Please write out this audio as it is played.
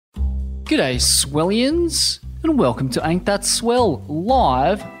G'day, Swellians, and welcome to Ain't That Swell,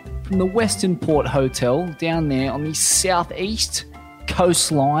 live from the Western Port Hotel down there on the southeast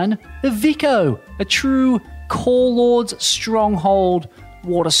coastline of Vico, a true Core Lord's stronghold.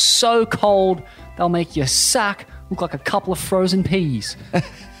 Water so cold they'll make your sack look like a couple of frozen peas.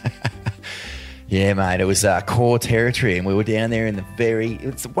 Yeah, mate, it was core territory, and we were down there in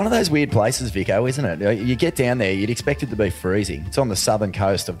it's one of those weird places, Vico, isn't it? You get down there, you'd expect it to be freezing. It's on the southern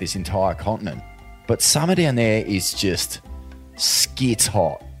coast of this entire continent. But summer down there is just skits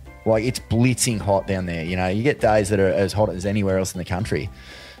hot. Like, it's blitzing hot down there. You know, you get days that are as hot as anywhere else in the country.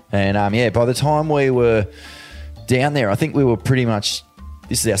 And, by the time we were down there, I think we were pretty much...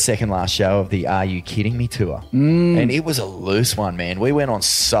 This is our second last show of the Are You Kidding Me tour. And it was a loose one, man. We went on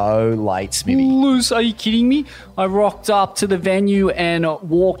so late, Smithy. Loose, are you kidding me? I rocked up to the venue and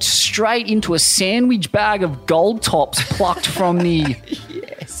walked straight into a sandwich bag of gold tops plucked from the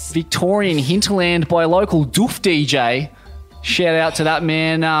Victorian hinterland by a local doof DJ. Shout out to that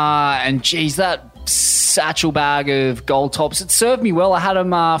man. And geez, that satchel bag of gold tops, it served me well. I had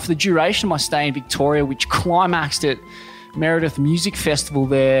them for the duration of my stay in Victoria, which climaxed at Meredith Music Festival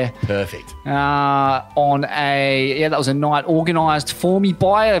there. Perfect. That was a night organised for me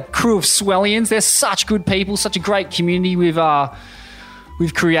by a crew of Swellians. They're such good people, such a great community we've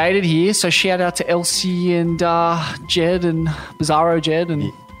created here. So shout out to Elsie and Jed and Bizarro Jed and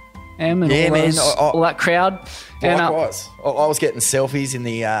Em and all that crowd. Likewise. I was getting selfies in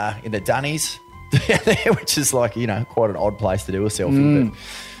the Dunnies, which is like, you know, quite an odd place to do a selfie, but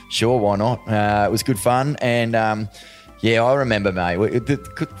sure, why not? It was good fun. And yeah, I remember, mate. The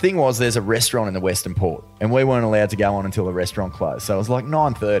thing was, there's a restaurant in the Western Port, and we weren't allowed to go on until the restaurant closed. So it was like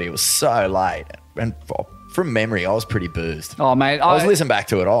 9:30. It was so late. And from memory, I was pretty boozed. Oh, mate. I was listening back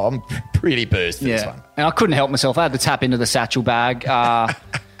to it. I'm pretty boozed for this one. And I couldn't help myself. I had to tap into the satchel bag and I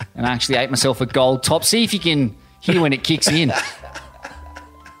actually ate myself a gold top. See if you can hear when it kicks in.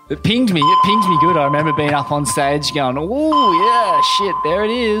 It pinged me good. I remember being up on stage going, oh, yeah, shit, there it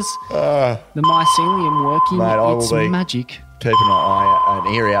is. The mycelium working, mate, it's magic. Keeping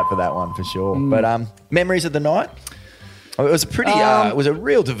an ear out for that one for sure. But memories of the night? It was it was a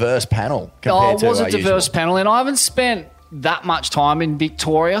real diverse panel compared to it was a diverse usual panel, and I haven't spent that much time in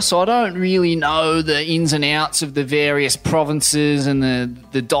Victoria, so I don't really know the ins and outs of the various provinces and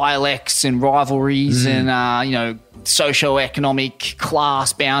the dialects and rivalries and, socio-economic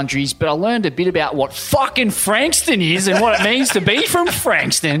class boundaries, but I learned a bit about what fucking Frankston is and what it means to be from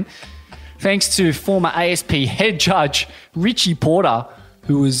Frankston, thanks to former ASP head judge Richie Porter,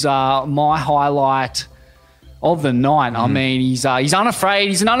 who was my highlight of the night. I mean, he's unafraid.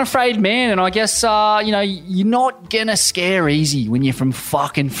 He's an unafraid man, and I guess you're not gonna scare easy when you're from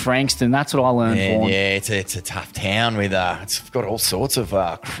fucking Frankston. That's what I learned. Yeah, it's a tough town with it's got all sorts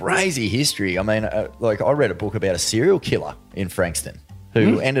of crazy history. I mean, I read a book about a serial killer in Frankston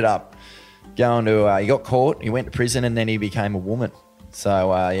who ended up going to. He got caught. He went to prison, and then he became a woman.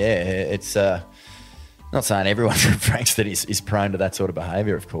 So it's. Not saying everyone from Frankston is prone to that sort of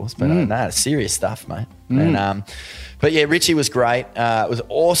behaviour, of course, but no, serious stuff, mate. And, but yeah, Richie was great. It was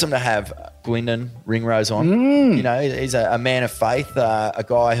awesome to have Glyndon Ringrose on. You know, he's a man of faith, a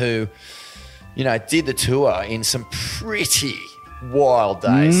guy who, you know, did the tour in some pretty wild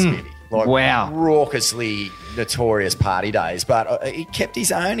days, Smithy. Like, wow, raucously notorious party days, but he kept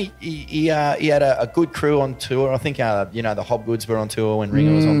his own. He had a good crew on tour. I think the Hobgoods were on tour when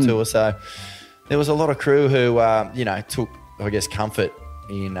Ringer was on tour, so. There was a lot of crew who, took, I guess, comfort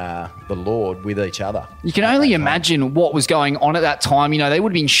in the Lord with each other. You can only imagine what was going on at that time. You know, they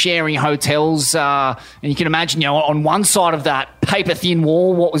would have been sharing hotels, and you can imagine, on one side of that paper-thin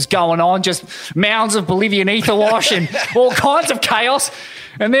wall, what was going on, just mounds of Bolivian ether wash and all kinds of chaos.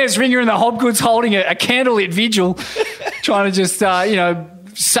 And there's Ringer and the Hobgoods holding a candlelit vigil, trying to just,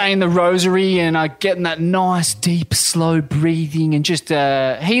 saying the rosary and getting that nice, deep, slow breathing and just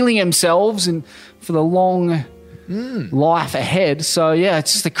healing themselves and for the long life ahead. So, yeah,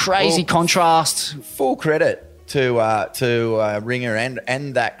 it's just a crazy contrast. Full credit to Ringer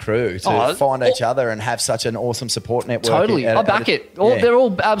and that crew to find each other and have such an awesome support network. Totally. I back it. They're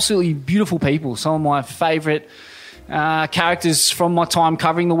all absolutely beautiful people. Some of my favourite characters from my time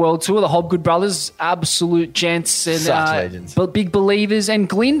covering the world tour, the Hobgood brothers, absolute gents and legends. But big believers. And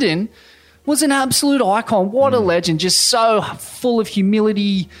Glyndon was an absolute icon. What a legend! Just so full of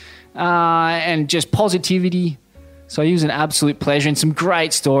humility and just positivity. So he was an absolute pleasure and some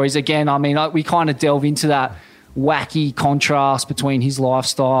great stories. Again, I mean, we kind of delve into that wacky contrast between his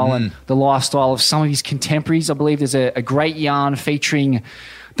lifestyle and the lifestyle of some of his contemporaries. I believe there's a great yarn featuring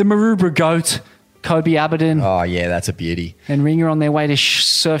the Maroubra goat, Kobe Aberdeen Oh, yeah, that's a beauty. and Ringer on their way to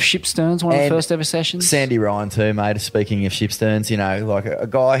surf Shipsterns, one of the And first ever sessions. Sandy Ryan too, mate. Speaking of Shipsterns, you know, like a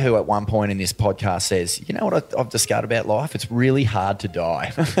guy who at one point in this podcast says, you know what I've discovered about life? It's really hard to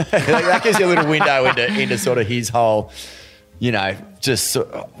die. Like, that gives you a little window into sort of his whole, you know, just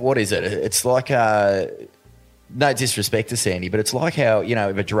what is it? It's like no disrespect to Sandy, but it's like how, you know,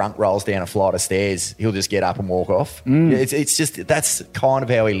 if a drunk rolls down a flight of stairs, he'll just get up and walk off. It's just, that's kind of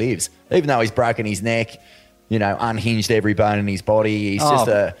how he lives. Even though he's broken his neck, you know, unhinged every bone in his body. He's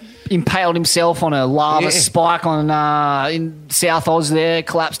just impaled himself on a lava spike on in South Oz there,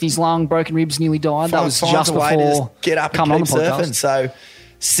 collapsed his lung, broken ribs, nearly died. That was just before just get up and coming keep on the surfing. podcast. So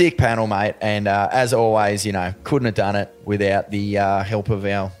sick panel, mate. And as always, you know, couldn't have done it without the help of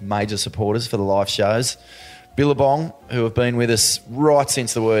our major supporters for the live shows. Billabong, who have been with us right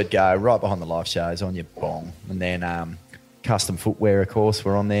since the word go, right behind the live shows, on your bong. And then Custom Footwear, of course,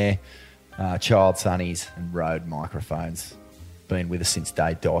 we're on there. Child Sunnies and Rode Microphones. Been with us since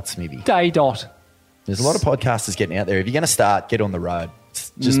day dot, Smithy. Day dot. There's a lot of podcasters getting out there. If you're going to start, get on the road.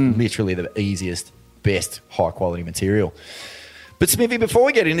 It's just literally the easiest, best, high-quality material. But Smithy, before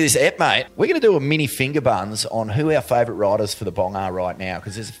we get into this ep, mate, we're going to do a mini finger buns on who our favourite riders for the Bong are right now,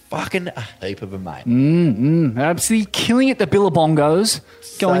 because there's fucking a heap of them, mate. Absolutely killing it, the Billabongos.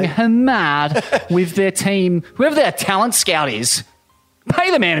 Going mad with their team. Whoever their talent scout is, pay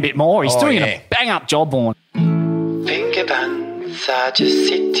the man a bit more. He's doing a bang-up job, Vaughan. Finger buns are just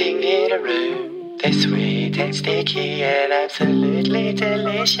sitting in a room. They're sweet and sticky and absolutely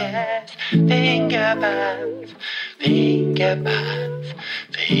delicious. Finger buns, feed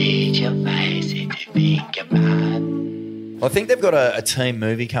your face into finger buns. I think they've got a team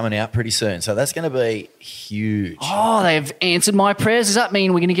movie coming out pretty soon, so that's going to be huge. Oh, they've answered my prayers. Does that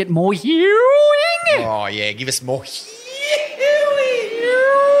mean we're going to get more hewing? Oh, yeah, give us more.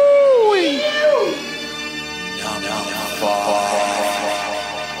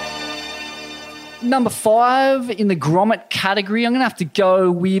 Number 5 in the grommet category, I'm going to have to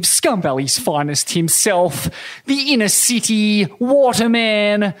go with Scum Valley's finest himself, the inner city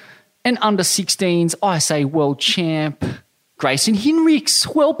waterman, and under 16s, I say world champ, Grayson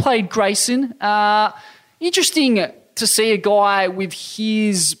Hinrichs. Well played, Grayson. Interesting to see a guy with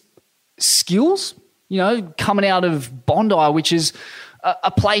his skills, you know, coming out of Bondi, which is a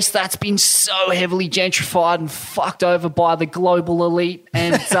place that's been so heavily gentrified and fucked over by the global elite.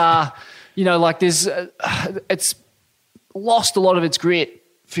 And, you know, like it's lost a lot of its grit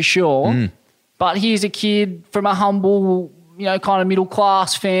for sure. But here's a kid from a humble, you know, kind of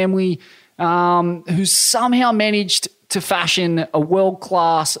middle-class family who's somehow managed to fashion a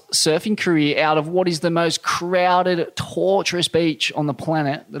world-class surfing career out of what is the most crowded, torturous beach on the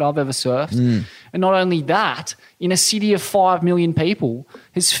planet that I've ever surfed. And not only that, in a city of 5 million people,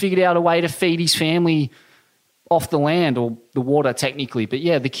 has figured out a way to feed his family off the land, or the water technically. But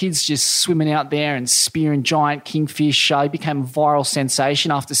yeah, the kid's just swimming out there and spearing giant kingfish. He became a viral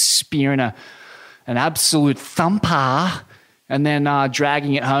sensation after spearing an absolute thumper and then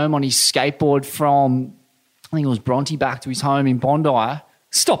dragging it home on his skateboard from, I think it was Bronte, back to his home in Bondi,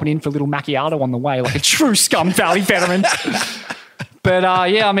 stopping in for a little macchiato on the way like a true Scum Valley veteran. But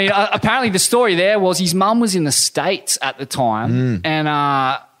yeah, I mean, apparently the story there was his mum was in the States at the time and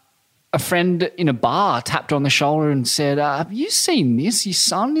a friend in a bar tapped her on the shoulder and said, have you seen this? Your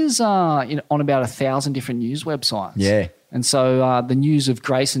son is on about 1,000 different news websites. Yeah. And so the news of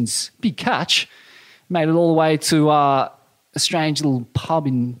Grayson's big catch made it all the way to a strange little pub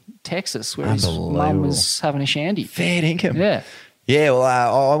in Texas where his mum was having a shandy. Fair income. Yeah. Yeah,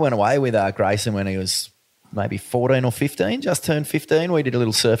 well, I went away with Grayson when he was maybe 14 or 15, just turned 15. We did a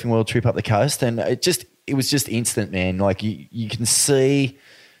little surfing world trip up the coast, and it was just instant, man. Like you can see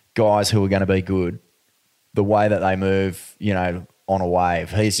guys who are going to be good, the way that they move, you know, on a wave.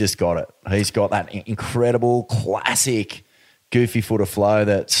 He's just got it. He's got that incredible, classic, goofy foot of flow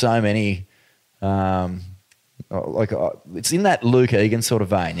that so many, it's in that Luke Egan sort of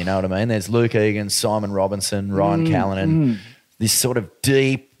vein, you know what I mean? There's Luke Egan, Simon Robinson, Ryan Callanan, this sort of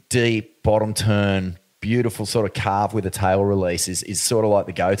deep bottom turn, beautiful sort of carve with a tail release is sort of like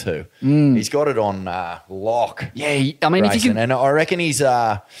the go-to. He's got it on lock. Yeah, I mean, Grayson. if you can... And I reckon he's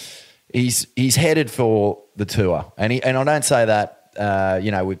headed for the tour. And I don't say that,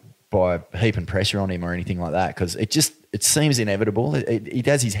 you know, by heaping pressure on him or anything like that, because it seems inevitable. He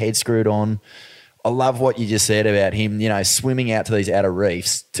has his head screwed on. I love what you just said about him, you know, swimming out to these outer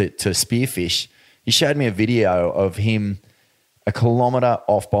reefs to spearfish. He showed me a video of him 1 kilometre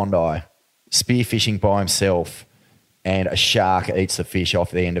off Bondi, spearfishing by himself, and a shark eats the fish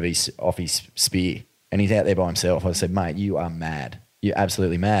off the end of his spear, and he's out there by himself. I said, mate, you are mad. You're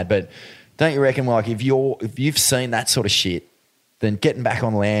absolutely mad. But don't you reckon, like, if you've seen that sort of shit, then getting back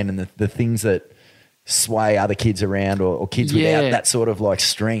on land and the things that sway other kids around or kids without that sort of like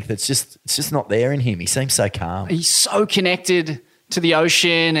strength, it's just not there in him. He seems so calm. He's so connected to the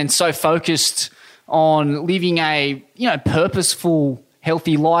ocean and so focused on living a, purposeful,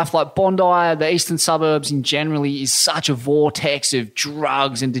 healthy life. Like Bondi, the eastern suburbs in generally is such a vortex of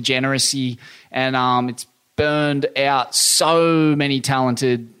drugs and degeneracy, and it's burned out so many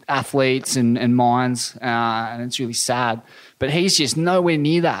talented athletes and minds, and it's really sad. But he's just nowhere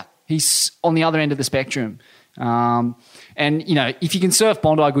near that. He's on the other end of the spectrum. And, if you can surf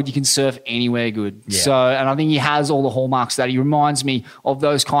Bondi good, you can surf anywhere good. Yeah. So, and I think he has all the hallmarks that he reminds me of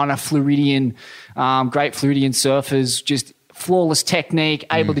those kind of Floridian, great Floridian surfers, just flawless technique,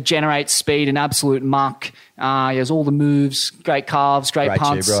 able to generate speed and absolute muck. He has all the moves, great calves, great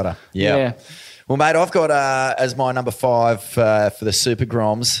punts. Great tube rider. Yeah. Well, mate, I've got as my number 5 for the Super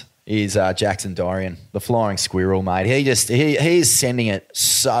Groms is Jackson Dorian, the flying squirrel, mate. He is sending it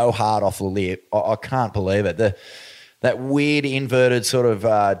so hard off the lip. I can't believe it. That weird inverted sort of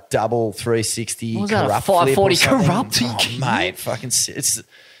double 360 what was that, corrupt 540 flip or something. corrupt? Oh, mate, fucking it's.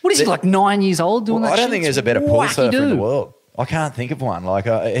 What is he, like 9 years old doing that I don't shit? think there's a better pool surfer in the world. I can't think of one. Like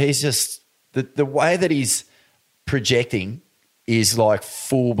he's just the way that he's projecting is like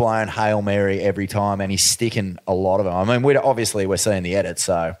full-blown Hail Mary every time, and he's sticking a lot of them. I mean, we're seeing the edit,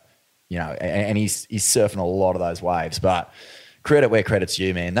 so, and he's surfing a lot of those waves. But credit where credit's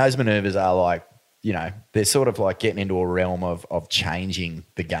due, man. Those manoeuvres are like, they're sort of like getting into a realm of changing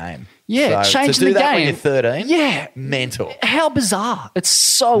the game. Yeah, so changing to do the that game. when you're 13, yeah, mental. How bizarre! It's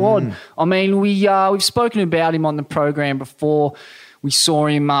so odd. I mean, we've spoken about him on the program before. We saw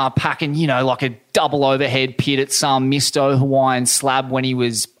him packing, like a double overhead pit at some Misto Hawaiian slab when I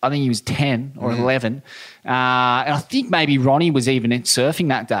think he was 10 or 11. And I think maybe Ronnie was even surfing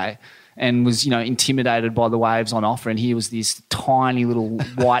that day and was, intimidated by the waves on offer. And he was this tiny little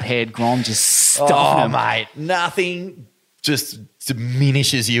white-haired Grom just stuffing him. Mate, nothing just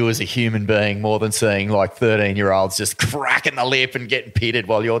diminishes you as a human being more than seeing like 13-year-olds just cracking the lip and getting pitted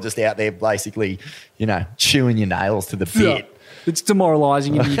while you're just out there basically, chewing your nails to the bit. Yeah. It's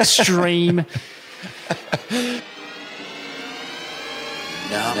demoralising in the extreme.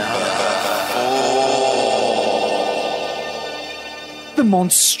 The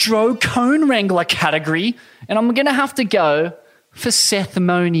Monstro Cone Wrangler category, and I'm going to have to go for Seth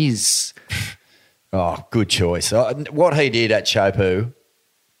Moniz. Oh, good choice. What he did at Chopu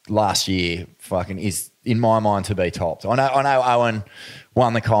last year fucking is, in my mind, to be topped. I know Owen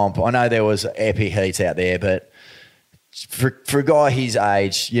won the comp. I know there was epic heats out there, but for a guy his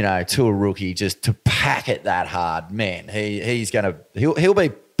age, to a rookie, just to pack it that hard, man, he'll be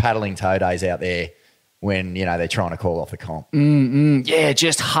paddling toe days out there when they're trying to call off the comp. Yeah,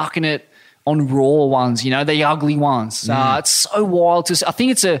 just hucking it on raw ones, the ugly ones. It's so wild to see. I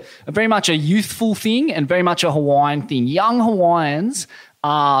think it's a very much a youthful thing and very much a Hawaiian thing. Young Hawaiians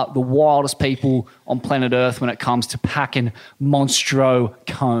are the wildest people on planet Earth when it comes to packing Monstro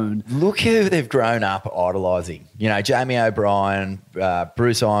cone. Look who they've grown up idolising. Jamie O'Brien,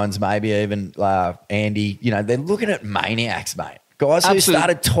 Bruce Irons, maybe even Andy. They're looking at maniacs, mate. Guys who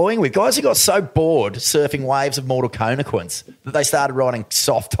started toying with, guys who got so bored surfing waves of Mortal Conequence that they started riding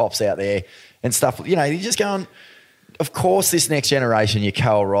soft tops out there and stuff. You're just going, of course, this next generation, your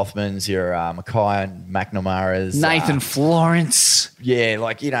Cole Rothmans, your Mackay and McNamara's. Nathan Florence. Yeah,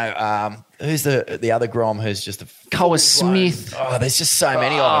 who's the other Grom who's just a... Koa Smith. Oh, there's just so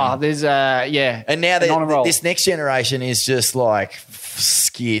many of them. There's And now this next generation is just like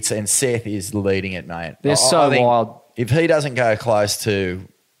skits, and Seth is leading it, mate. They're so wild. If he doesn't go close to,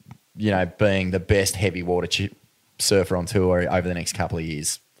 being the best heavy water surfer on tour over the next couple of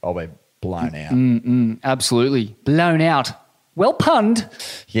years, I'll be blown out. Absolutely. Blown out. Well punned.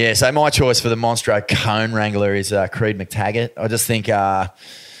 Yeah, so my choice for the Monstro Cone Wrangler is Creed McTaggart. I just think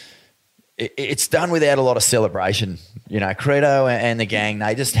it's done without a lot of celebration. Credo and the gang,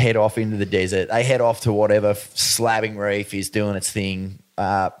 they just head off into the desert. They head off to whatever slabbing reef is doing its thing,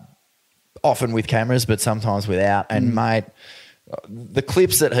 often with cameras, but sometimes without. And, mate, the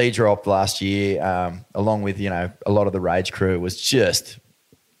clips that he dropped last year, along with, a lot of the Rage crew, was just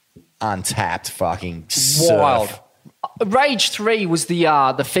untapped fucking wild. surf. Rage 3 was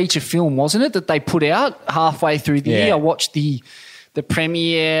the feature film, wasn't it, that they put out halfway through the year? I watched the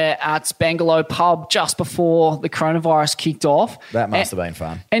premiere at Bangalow Pub just before the coronavirus kicked off. That must have been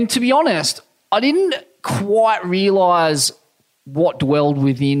fun. And to be honest, I didn't quite realise what dwelled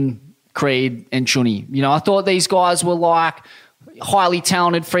within Creed and Chuni. I thought these guys were like highly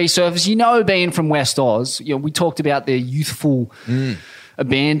talented free surfers. Being from West Oz, we talked about their youthful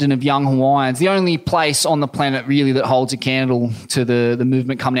abandon of young Hawaiians. The only place on the planet really that holds a candle to the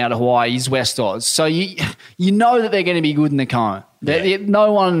movement coming out of Hawaii is West Oz. So you know that they're going to be good in the cone. Yeah.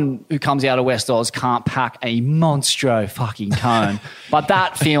 No one who comes out of West Oz can't pack a monstro fucking cone. But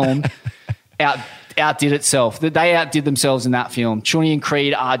that film outdid itself. They outdid themselves in that film. Chuni and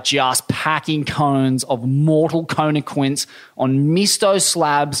Creed are just packing cones of mortal conequence on misto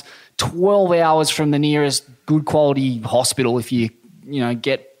slabs, 12 hours from the nearest good quality hospital if you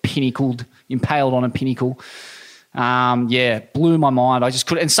get impaled on a pinnacle. Blew my mind. I just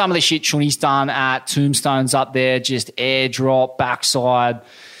couldn't. And some of the shit Chuni's done at Tombstones up there, just airdrop, backside,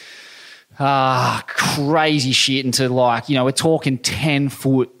 crazy shit into we're talking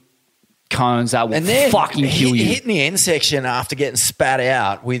 10-foot cones that will fucking kill you. Hitting the end section after getting spat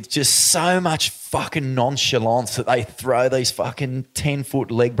out with just so much fucking nonchalance that they throw these fucking 10-foot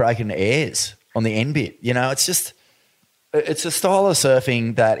leg breaking airs on the end bit. It's just, it's a style of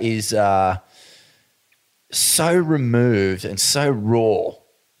surfing that is so removed and so raw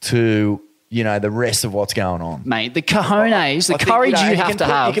to, the rest of what's going on. Mate, the cojones, the courage you have to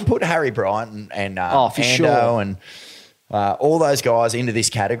have. You can put Harry Bryant and for Ando sure. and all those guys into this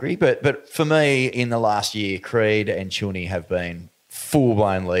category. But for me, in the last year, Creed and Chuni have been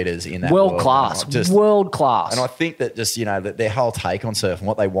full-blown leaders in that world class. And I think that just, that their whole take on surf and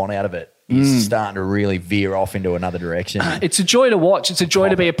what they want out of it is starting to really veer off into another direction. It's a joy to watch. It's a joy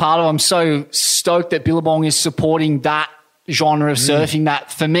to be a part of. I'm so stoked that Billabong is supporting that genre of surfing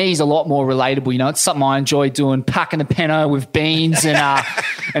that for me is a lot more relatable. It's something I enjoy doing, packing the Peno with beans and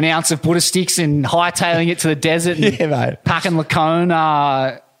an ounce of Buddha sticks and hightailing it to the desert and packing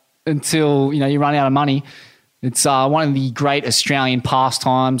Lacone until, you run out of money. It's one of the great Australian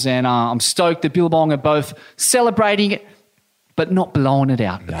pastimes, and I'm stoked that Billabong are both celebrating it but not blowing it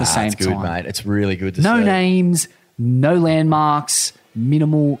out at the same it's good, time. Mate. It's really good to see. No names, no landmarks,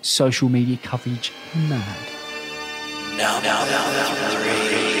 minimal social media coverage. Mad.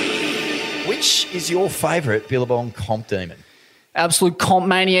 Which is your favourite Billabong comp demon? Absolute comp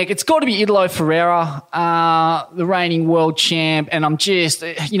maniac. It's got to be Italo Ferreira, the reigning world champ. And I'm just,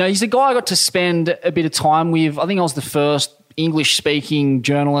 he's a guy I got to spend a bit of time with. I think I was the first English-speaking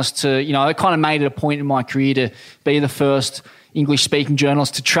journalist to, I kind of made it a point in my career to be the first English-speaking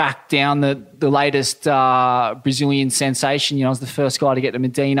journalist to track down the latest Brazilian sensation. I was the first guy to get to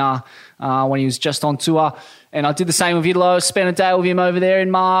Medina when he was just on tour. And I did the same with Italo, spent a day with him over there in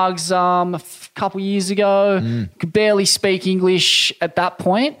Margs a couple of years ago. Could barely speak English at that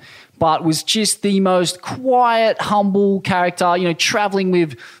point, but was just the most quiet, humble character, traveling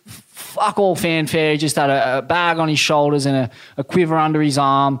with fuck all fanfare. He just had a bag on his shoulders and a quiver under his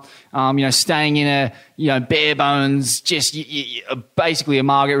arm, staying in a, bare bones, just basically a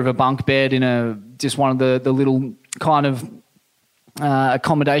Margaret River bunk bed in just one of the little kind of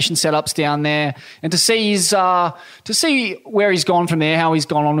accommodation setups down there, and to see where he's gone from there, how he's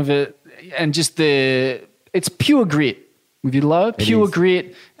gone on with it, and just it's pure grit with Italo, pure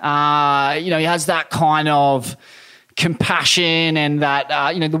grit. He has that kind of compassion and that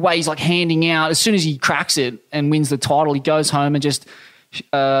the way he's like handing out as soon as he cracks it and wins the title, he goes home and just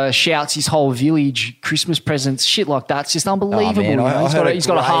shouts his whole village Christmas presents, shit like that. It's just unbelievable. Oh, man, he's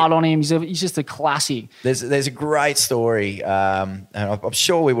got a heart on him. He's just a classic. There's a great story, and I'm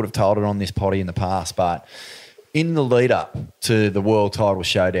sure we would have told it on this potty in the past, but in the lead up to the world title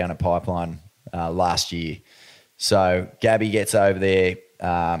showdown at Pipeline last year, so Gabby gets over there.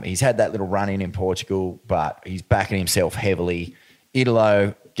 He's had that little run-in Portugal, but he's backing himself heavily.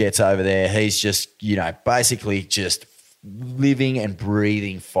 Italo gets over there. He's just, basically just living and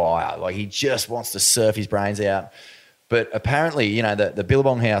breathing fire. Like he just wants to surf his brains out. But apparently, the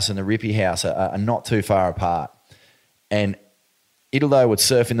Billabong house and the Rippy house are not too far apart. And Italo would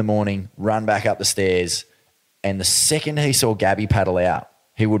surf in the morning, run back up the stairs, and the second he saw Gabby paddle out,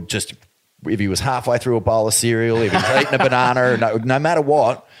 he would just, if he was halfway through a bowl of cereal, if he was eating a banana, no matter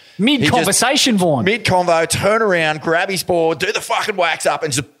what. Mid-conversation, Vaughn. Mid-convo, turn around, grab his board, do the fucking wax up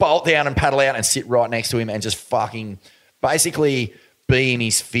and just bolt down and paddle out and sit right next to him and just fucking basically be in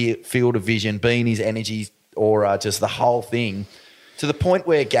his field of vision, be in his energy aura, just the whole thing, to the point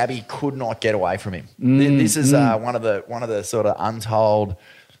where Gabby could not get away from him. This is one of the sort of untold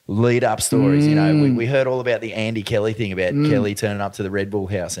lead-up stories. We heard all about the Andy Kelly thing, about Kelly turning up to the Red Bull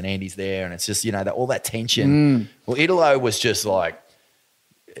house and Andy's there, and it's just, all that tension. Well, Italo was just like,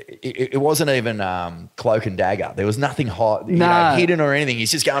 it wasn't even cloak and dagger. There was nothing hot, hidden or anything. He's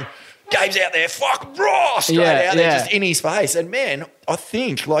just going, Gabe's out there, fuck, raw, straight out there, just in his face. And, man, I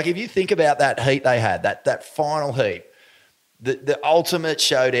think, like, if you think about that heat they had, that final heat, the ultimate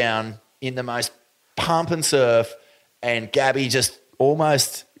showdown in the most pump and surf, and Gabby just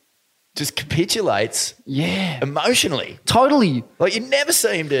almost just capitulates Yeah. emotionally. Totally. Like, you never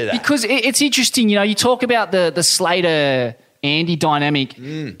see him do that. Because it's interesting, you talk about the Slater-Andy dynamic,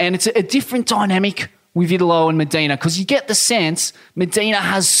 and it's a different dynamic with Italo and Medina, because you get the sense Medina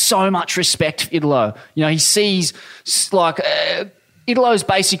has so much respect for Italo. He sees, like, Italo's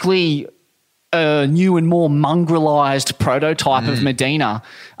basically a new and more mongrelized prototype of Medina.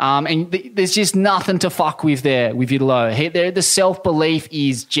 And there's just nothing to fuck with there with Italo. The self-belief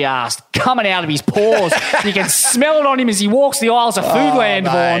is just coming out of his pores. You can smell it on him as he walks the aisles of Foodland,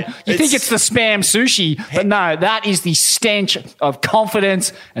 mate. Vaughn. You think it's the Spam sushi, but no, that is the stench of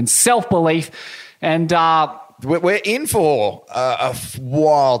confidence and self-belief. And We're in for a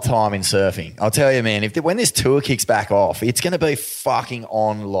wild time in surfing. I'll tell you, man, when this tour kicks back off, it's going to be fucking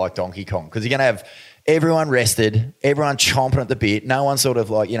on like Donkey Kong, because you're going to have everyone rested, everyone chomping at the bit, no one sort of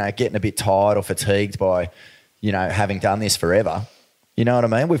like, getting a bit tired or fatigued by, having done this forever. You know what I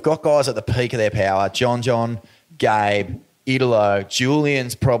mean? We've got guys at the peak of their power, John, Gabe, Italo,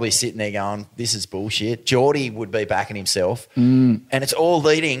 Julian's probably sitting there going, this is bullshit. Geordie would be backing himself. And it's all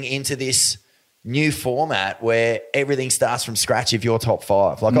leading into this new format where everything starts from scratch if you're top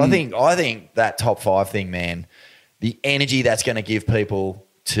five. Like, I think that top five thing, man, the energy that's going to give people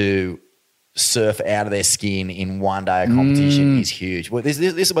to surf out of their skin in one day of competition is huge. Well,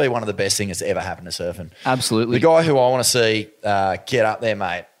 this will be one of the best things that's ever happened to surfing. absolutely. The guy who I want to see get up there,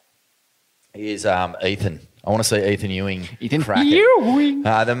 mate, is Ethan. I want to see Ethan Ewing crack it. Ewing.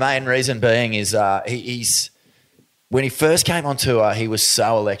 The main reason being is he's... When he first came on tour, he was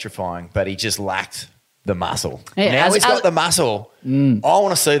so electrifying, but he just lacked the muscle. Yeah, now he's got the muscle. I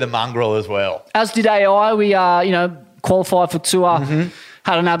want to see the mongrel as well. As did AI. We qualified for tour,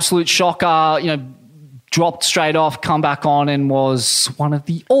 had an absolute shocker, dropped straight off, come back on, and was one of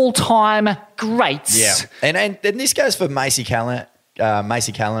the all-time greats. Yeah. And this goes for Macy Callanan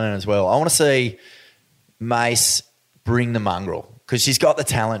as well. I want to see Mace bring the mongrel, because she's got the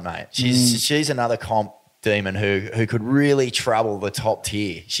talent, mate. She's another comp demon who could really trouble the top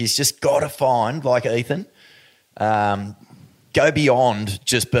tier. She's just got to find, like Ethan, go beyond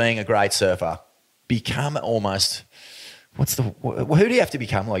just being a great surfer. Become almost, who do you have to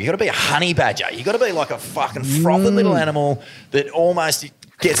become like? You got to be a honey badger. You got to be like a fucking frothing little animal that almost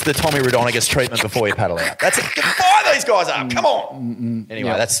gets the Tommy Rodonigas treatment before you paddle out. That's it. Fire these guys up. Come on. Anyway,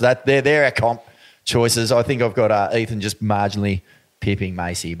 that's that. They're our comp choices. I think I've got Ethan just marginally pipping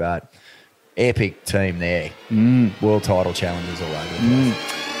Macy, but epic team there. World title challenges all over the place.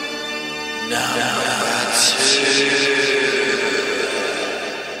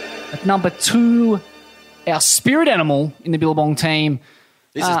 At number 2, our spirit animal in the Billabong team.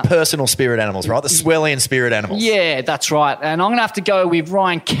 This is personal spirit animals, right? The Swellian spirit animals. Yeah, that's right. And I'm going to have to go with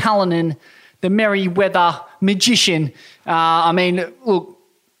Ryan Callanan, the Merriweather magician. Look,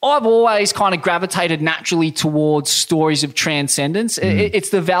 I've always kind of gravitated naturally towards stories of transcendence.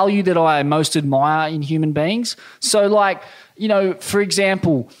 It's the value that I most admire in human beings. So, like, for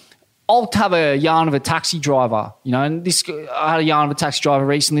example, I'll have a yarn of a taxi driver, and I had a yarn of a taxi driver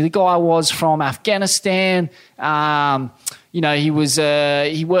recently. The guy was from Afghanistan. He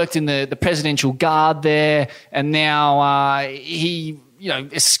worked in the presidential guard there, and now he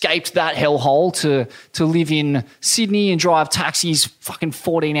escaped that hellhole to live in Sydney and drive taxis fucking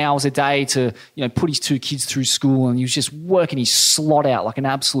 14 hours a day to, put his 2 kids through school, and he was just working his slot out like an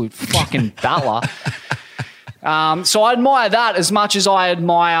absolute fucking battler. So I admire that as much as I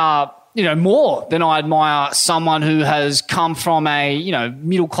admire, more than I admire someone who has come from a,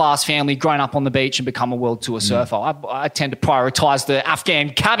 middle-class family, grown up on the beach and become a world tour surfer. I tend to prioritise the Afghan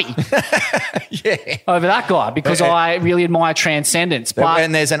cabbie over that guy because I really admire transcendence. But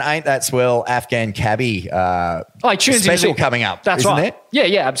and there's an Ain't That Swell Afghan cabbie special coming up, that's isn't right. there?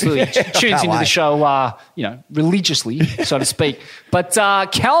 Yeah, absolutely. Tunes into the show, religiously, so to speak. But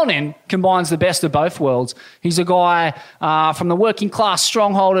Callanan combines the best of both worlds. He's a guy from the working class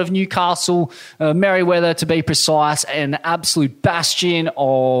stronghold of Newcastle, Merriweather to be precise, an absolute bastion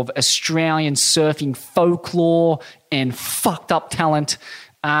of Australian surfing folklore and fucked up talent.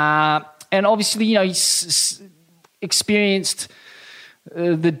 And obviously, he's experienced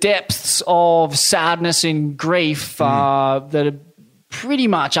the depths of sadness and grief that are pretty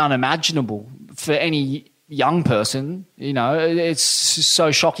much unimaginable for any young person. It's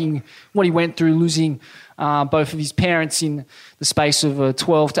so shocking what he went through, losing both of his parents in the space of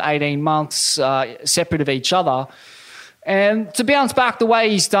 12 to 18 months, separate of each other. And to bounce back the way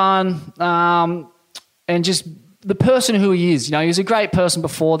he's done, and just the person who he is. He was a great person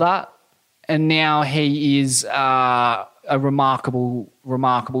before that, and now he is a remarkable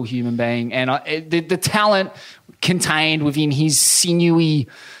human being. And the talent contained within his sinewy,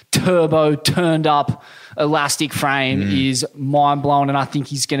 turbo, turned up elastic frame is mind-blowing, and I think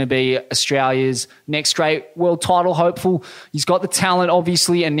he's going to be Australia's next great world title hopeful. He's got the talent,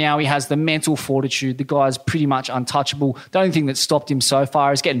 obviously, and now he has the mental fortitude. The guy's pretty much untouchable. The only thing that stopped him so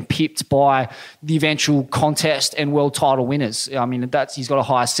far is getting pipped by the eventual contest and world title winners. I mean, he's got a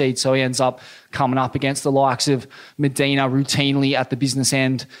high seed, so he ends up coming up against the likes of Medina routinely at the business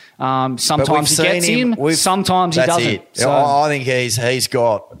end. Sometimes he gets him, sometimes he doesn't. So I think he's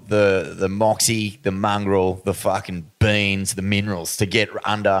got the moxie, the mongrel, the fucking beans, the minerals to get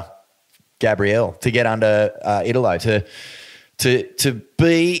under Gabriel, to get under Italo, to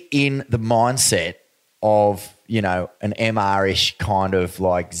be in the mindset of, you know, an MR-ish kind of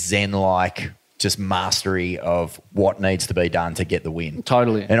like Zen-like just mastery of what needs to be done to get the win.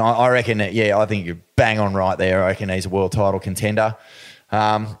 Totally. And I reckon that, I think you're bang on right there. I reckon he's a world title contender.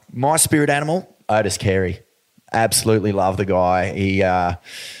 My spirit animal, Otis Carey. Absolutely love the guy. He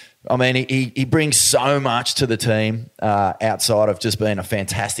brings so much to the team outside of just being a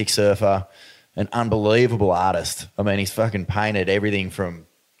fantastic surfer, an unbelievable artist. I mean, he's fucking painted everything from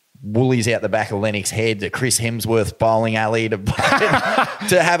woolies out the back of Lennox Head to Chris Hemsworth's bowling alley to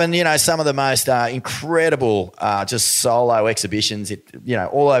having, you know, some of the most incredible just solo exhibitions,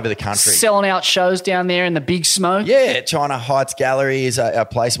 all over the country. Selling out shows down there in the Big Smoke. Yeah, China Heights Gallery is a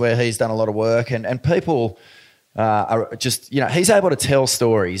place where he's done a lot of work, and people are just, he's able to tell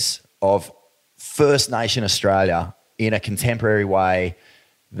stories of First Nation Australia in a contemporary way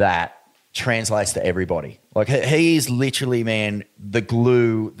that translates to everybody. Like, he is literally, man, the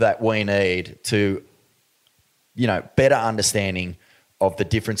glue that we need to, better understanding of the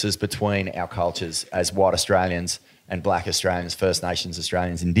differences between our cultures as white Australians and black Australians, First Nations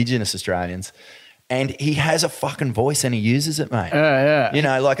Australians, Indigenous Australians. And he has a fucking voice and he uses it, mate. Yeah.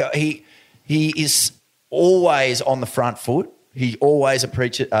 He is always on the front foot. He always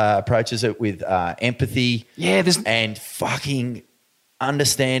approaches it with empathy and fucking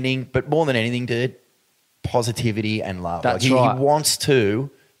understanding, but more than anything, dude, positivity and love. That's right. He wants to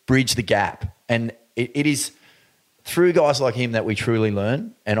bridge the gap, and it is through guys like him that we truly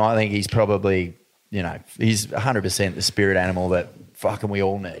learn, and I think he's probably, he's 100% the spirit animal that fucking we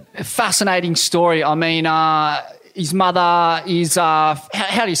all need. A fascinating story. I mean, his mother is, how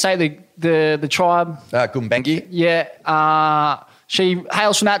do you say the tribe? Gumbengi. Yeah. She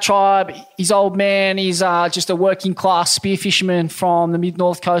hails from that tribe. His old man is just a working class spear fisherman from the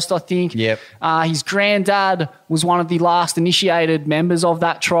mid-north coast, I think. Yep. His granddad was one of the last initiated members of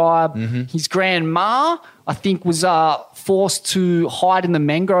that tribe. Mm-hmm. His grandma, I think, was forced to hide in the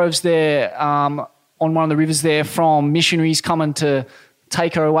mangroves there on one of the rivers there from missionaries coming to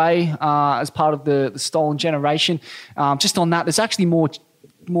take her away as part of the stolen generation. Just on that, there's actually more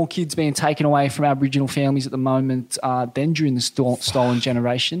kids being taken away from Aboriginal families at the moment than during the stolen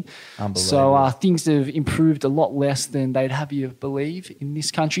generation. So things have improved a lot less than they'd have you believe in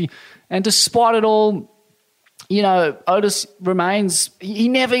this country. And despite it all, Otis remains, he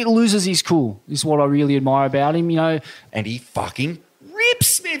never loses his cool, is what I really admire about him, And he fucking rips,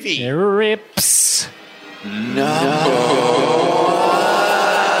 Smithy. He rips. Righto,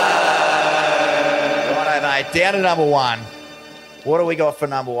 mate, down to number one. What do we got for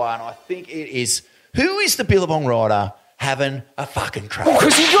number one? I think it is, who is the Billabong rider having a fucking crack?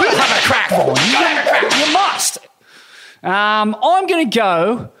 Because you've got to have a crack, Vaughn. You've got to have a crack. You must. I'm going to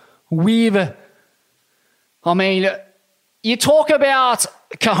go with, you talk about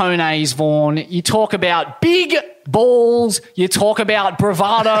cojones, Vaughn. You talk about big balls. You talk about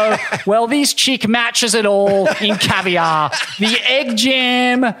bravado. Well, this chick matches it all in caviar. The egg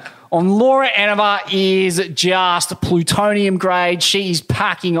jam on Laura Enever is just plutonium grade. She's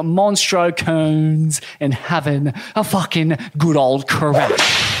packing monstro cones and having a fucking good old crack.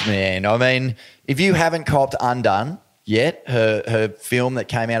 Man, if you haven't copped Undone yet, her film that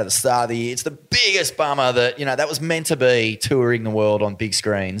came out at the start of the year, it's the biggest bummer that, that was meant to be touring the world on big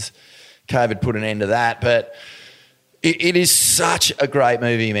screens. COVID put an end to that, but it is such a great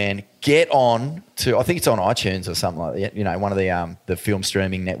movie, man. Get on to, I think it's on iTunes or something like that, one of the film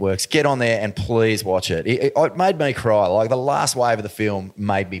streaming networks. Get on there and please watch it. It made me cry. Like, the last wave of the film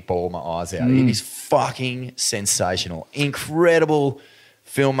made me bawl my eyes out. It is fucking sensational. Incredible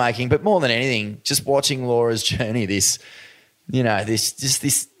filmmaking, but more than anything, just watching Laura's journey, this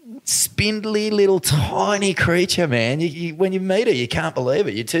spindly little tiny creature, man. When you meet her, you can't believe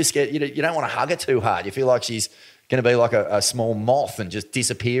it. You're too scared. You don't want to hug her too hard. You feel like she's going to be like a small moth and just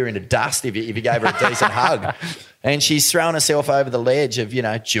disappear into dust if you gave her a decent hug. And she's thrown herself over the ledge of,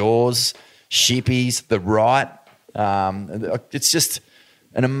 Jaws, Shippies, The Right. It's just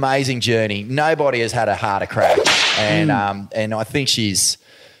an amazing journey. Nobody has had a harder crack. And I think she's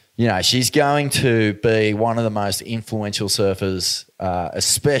going to be one of the most influential surfers,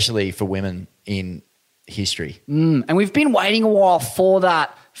 especially for women in history. And we've been waiting a while for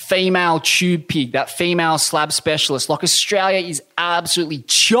that female tube pig, that female slab specialist. Like, Australia is absolutely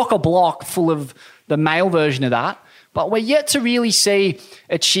chock-a-block full of the male version of that. But we're yet to really see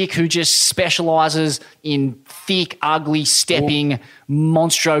a chick who just specialises in thick, ugly, stepping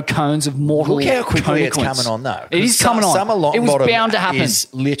monstro cones of mortal Look how quickly it's consequence. coming on, though. It is coming on. Summer It was Longbottom bound to happen. is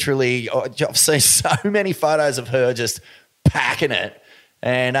literally, I've seen so many photos of her just packing it.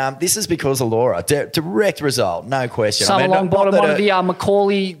 And this is because of Laura. Direct result, no question. Summer Longbottom, one of the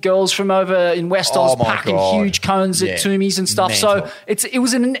Macaulay girls from over in West Oz, packing huge cones at Toomies and stuff. Mental. So it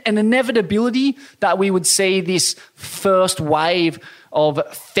was an inevitability that we would see this first wave of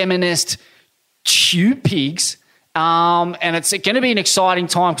feminist tube pigs. And it's going to be an exciting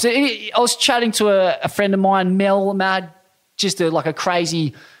time. Because I was chatting to a friend of mine, Mel Mad, just like a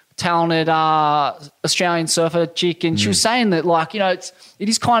crazy talented Australian surfer chick, and she was saying that, like, it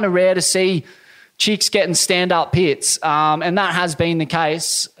is kind of rare to see chicks getting stand-up hits, and that has been the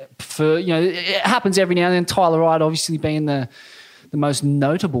case for, it happens every now and then. Tyler Wright obviously being the most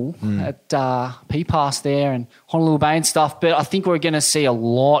notable at P-Pass there and Honolulu Bay and stuff, but I think we're going to see a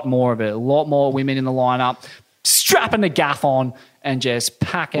lot more of it, a lot more women in the lineup strapping the gaff on and just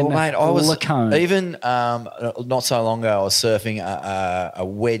packing the cone. Even not so long ago, I was surfing a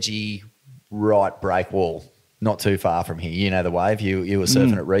wedgie right break wall not too far from here. You know the wave. You were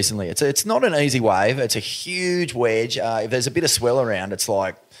surfing it recently. It's not an easy wave. It's a huge wedge. If there's a bit of swell around, it's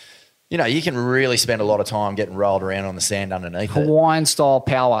like, you can really spend a lot of time getting rolled around on the sand underneath Hawaiian-style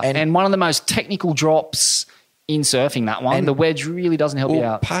power. And one of the most technical drops in surfing, that one. The wedge really doesn't help you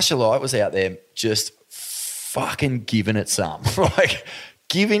out. Pasha Light was out there just fucking giving it some. Like,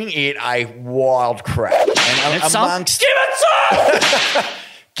 giving it a wild crack. And amongst... Give it some!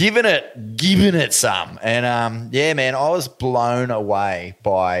 Giving it some. And, man, I was blown away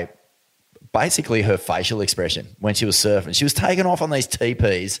by basically her facial expression when she was surfing. She was taking off on these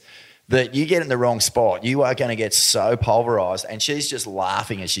TPs that you get in the wrong spot, you are going to get so pulverised, and she's just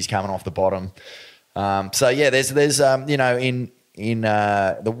laughing as she's coming off the bottom. There's in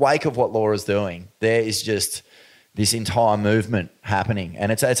the wake of what Laura's doing, there is just this entire movement happening,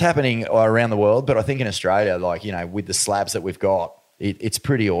 and it's happening around the world. But I think in Australia, with the slabs that we've got, it's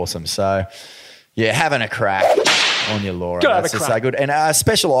pretty awesome. So, having a crack on you, Laura. That's just so good. And a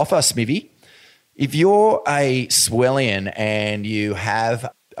special offer, Smithy. If you're a Swellian and you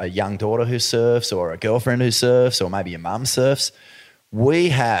have a young daughter who surfs, or a girlfriend who surfs, or maybe your mum surfs, we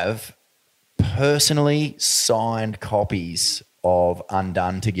have personally signed copies of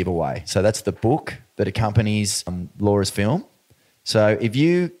Undone to give away. So that's the book that accompanies Laura's film. So if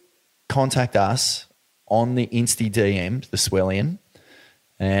you contact us on the Insta DM, the Swellian,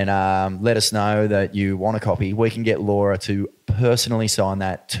 and let us know that you want a copy, we can get Laura to personally sign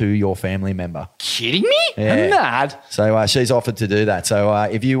that to your family member. Kidding me? Yeah. I'm mad. So she's offered to do that. So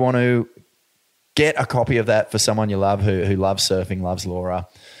if you want to get a copy of that for someone you love who loves surfing, loves Laura,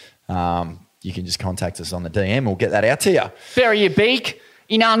 you can just contact us on the DM. We'll get that out to you. Bury your beak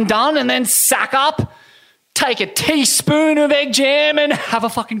in Undone and then sack up, take a teaspoon of egg jam and have a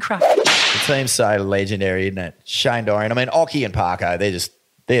fucking crack. The team's so legendary, isn't it? Shane Dorian. I mean, Occy and Parko,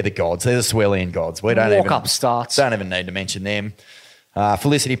 they're the gods. They're the Swellian gods. We don't Walk-up starts. Don't even need to mention them.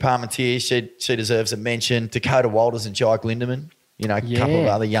 Felicity Parmentier, she deserves a mention. Dakota Walters and Jake Lindemann. A couple of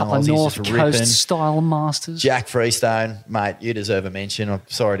other young Aussies North just Coast ripping. style masters. Jack Freestone, mate, you deserve a mention. I'm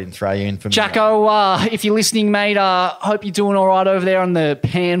sorry I didn't throw you in for Jacko, if you're listening, mate, hope you're doing all right over there on the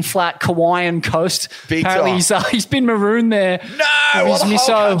pan-flat Kauaian coast. Big Apparently he's been marooned there. No, well, the whole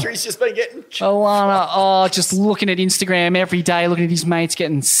country's just been getting... Alana, just looking at Instagram every day, looking at his mates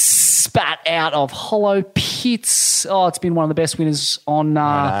getting spat out of hollow pits. Oh, it's been one of the best winners on...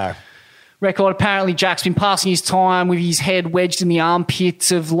 I know. Record. Apparently, Jack's been passing his time with his head wedged in the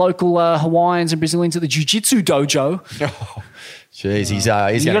armpits of local Hawaiians and Brazilians at the jiu-jitsu dojo. Oh, jeez, he's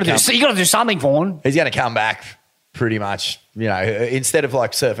going to you got to do something for him. He's going to come back pretty much. Instead of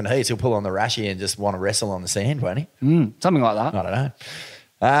like surfing heats, he'll pull on the rashi and just want to wrestle on the sand, won't he? Something like that. I don't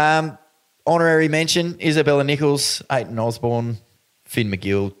know. Honorary mention: Isabella Nichols, Aiton Osborne, Finn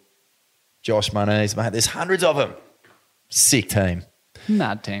McGill, Josh Moniz. Mate, there's hundreds of them. Sick team.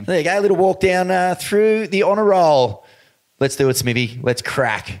 Mad team. There you go. A little walk down through the honour roll. Let's do it, Smithy. Let's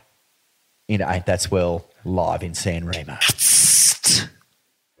crack into Ain't That Swell live in San Remo.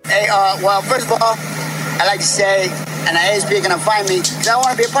 Hey, well, first of all, I'd like to say, and I is going to find me, because I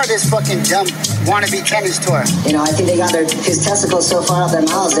want to be a part of this fucking dumb wannabe Kenny's tour. You know, I think they got his testicles so far up their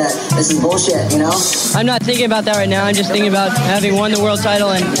mouths that this is bullshit, you know? I'm not thinking about that right now. I'm just thinking about having won the world title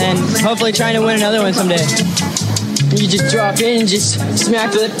and hopefully trying to win another one someday. You just drop in and just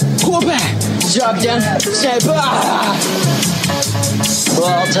smack the quarterback. Drop down, snap. Well,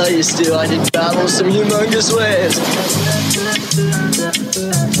 I'll tell you, Stu, I did battle some humongous waves.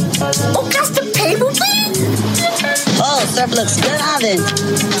 Oh, just a paper, please? Oh, surf looks good, Alvin.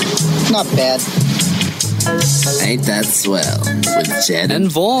 Not bad. Ain't That Swell with Jed and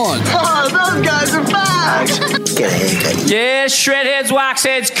Vaughn. Oh, those guys are back. Get a haircut. Yeah, shredheads,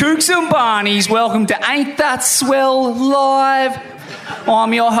 waxheads, kooks and barneys. Welcome to Ain't That Swell Live.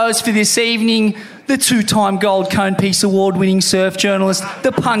 I'm your host for this evening, the two-time Gold Cone Piece Award-winning surf journalist,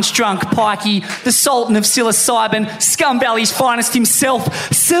 the punch-drunk pikey, the sultan of psilocybin, Scum Valley's finest himself,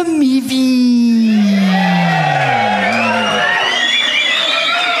 Samivi.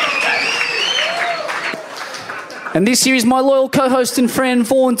 And this here is my loyal co-host and friend,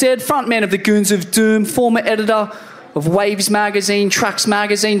 Vaughn Dead, frontman of the Goons of Doom, former editor of Waves Magazine, Tracks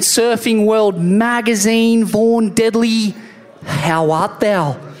Magazine, Surfing World Magazine. Vaughn Deadly, how art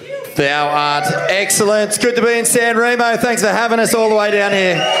thou? Thou art excellent. It's good to be in San Remo. Thanks for having us all the way down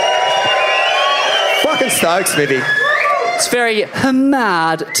here. Fucking stoked, Smithy. It's very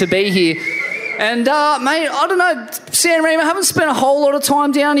mad to be here. And, mate, I don't know, San Remo, I haven't spent a whole lot of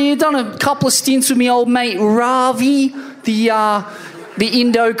time down here. Done a couple of stints with my old mate Ravi, the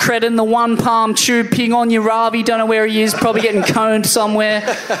Indo-Cretin, the one palm tube ping on your Ravi. Don't know where he is, probably getting coned somewhere.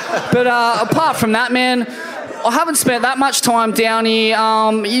 But apart from that, man, I haven't spent that much time down here.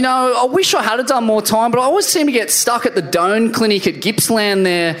 You know, I wish I had done more time, but I always seem to get stuck at the Doan Clinic at Gippsland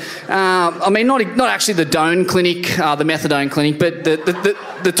there. I mean, not actually the Doan Clinic, the methadone clinic, but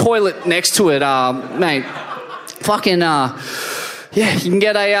the toilet next to it, mate. Fucking, yeah, you can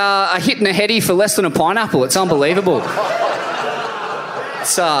get a hit and a heady for less than a pineapple. It's unbelievable.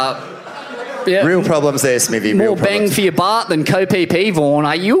 It's, yeah. Real problems there, Smithy. More bang for your Bart than co-PP, Vaughn.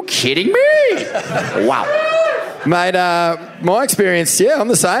 Are you kidding me? Wow. Mate, my experience, yeah, I'm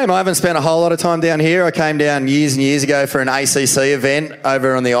the same. I haven't spent a whole lot of time down here. I came down years and years ago for an ACC event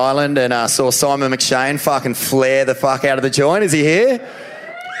over on the island and saw Simon McShane fucking flare the fuck out of the joint. Is he here?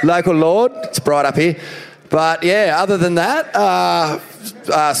 Local lord. It's bright up here. But, yeah, other than that,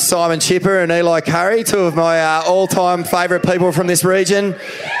 Simon Chipper and Eli Curry, two of my all-time favourite people from this region.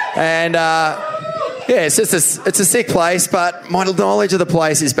 And, yeah, it's just it's a sick place, but my knowledge of the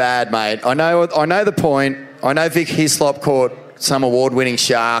place is bad, mate. I know the point. I know Vic Hislop caught some award-winning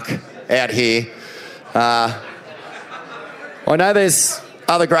shark out here. I know there's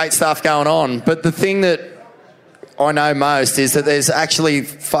other great stuff going on, but the thing that I know most is that there's actually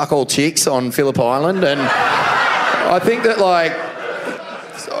fuck all chicks on Phillip Island, and I think that, like,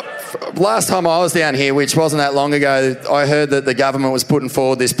 last time I was down here, which wasn't that long ago, I heard that the government was putting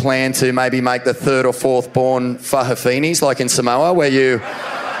forward this plan to maybe make the third or fourth born Fahafinis, like in Samoa, where you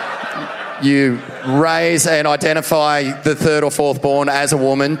raise and identify the third or fourth born as a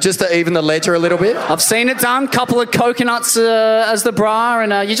woman, just to even the ledger a little bit. I've seen it done. Couple of coconuts as the bra,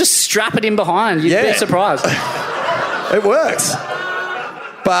 and you just strap it in behind. You'd be surprised. It works.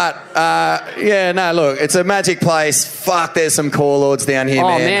 But, yeah, no, look, it's a magic place. Fuck, there's some core lords down here,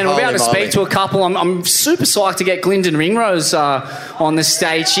 man. Oh, man, we're about to speak to a couple. I'm super psyched to get Glyndon Ringrose on the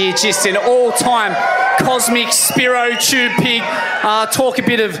stage here. Just an all-time cosmic Spiro tube pig. Talk a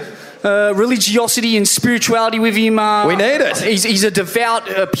bit of religiosity and spirituality with him. We need it. He's a devout,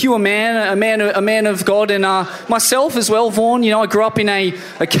 pure man, a man of God, and myself as well, Vaughn. You know, I grew up in a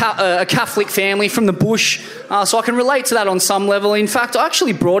Catholic family from the bush, so I can relate to that on some level. In fact, I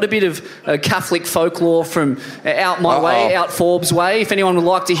actually brought a bit of Catholic folklore from out my way, out Forbes way. If anyone would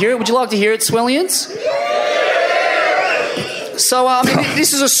like to hear it, would you like to hear it, Swellians? So, I mean,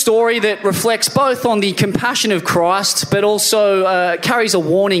 this is a story that reflects both on the compassion of Christ, but also carries a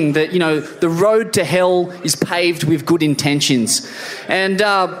warning that, you know, the road to hell is paved with good intentions. And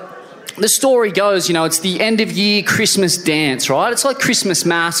the story goes, you know, it's the end of year Christmas dance, right? It's like Christmas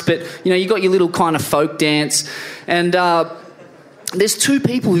mass, but, you know, you got your little kind of folk dance. And there's two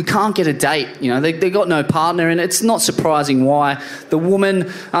people who can't get a date. You know, they got no partner, and it's not surprising why. The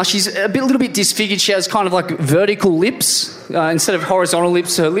woman, she's a little bit disfigured. She has kind of like vertical lips instead of horizontal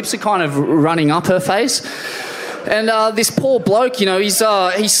lips. Her lips are kind of running up her face. And this poor bloke, you know, he's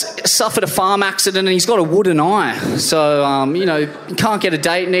suffered a farm accident and he's got a wooden eye. So, you know, he can't get a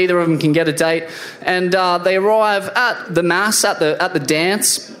date. Neither of them can get a date. And they arrive at the mass, at the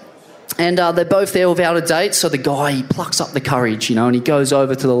dance. And they're both there without a date, so the guy, he plucks up the courage, you know, and he goes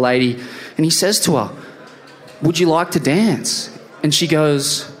over to the lady and he says to her, "Would you like to dance?" And she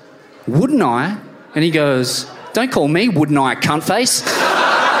goes, wouldn't I? And he goes, don't call me wouldn't I, cunt face.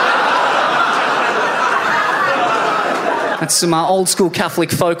 That's some old school Catholic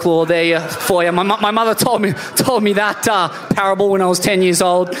folklore there for you. My mother told me that parable when I was 10 years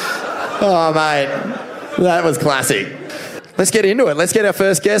old. Oh, mate, that was classic. Let's get into it. Let's get our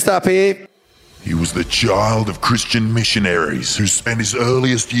first guest up here. He was the child of Christian missionaries who spent his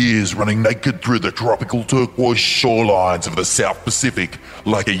earliest years running naked through the tropical turquoise shorelines of the South Pacific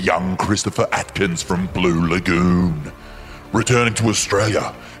like a young Christopher Atkins from Blue Lagoon. Returning to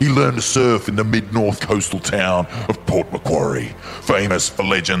Australia, he learned to surf in the mid-north coastal town of Port Macquarie, famous for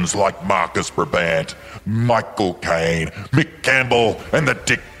legends like Marcus Brabant, Michael Caine, Mick Campbell, and the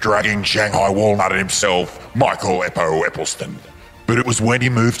dick-dragging Shanghai Walnut himself, Michael Eppo Eppelston. But it was when he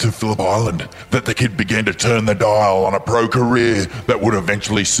moved to Phillip Island that the kid began to turn the dial on a pro career that would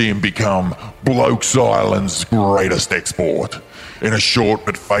eventually see him become Blokes Island's greatest export. In a short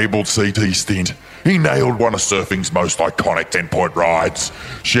but fabled CT stint, he nailed one of surfing's most iconic 10-point rides,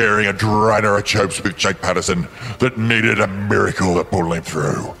 sharing a drainer at Chopes with Jake Patterson that needed a miracle to pull him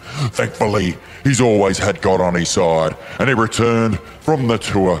through. Thankfully, he's always had God on his side, and he returned from the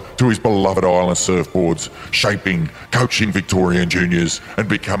tour to his beloved island surfboards, shaping, coaching Victorian juniors, and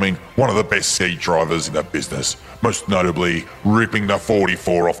becoming one of the best ski drivers in the business, most notably ripping the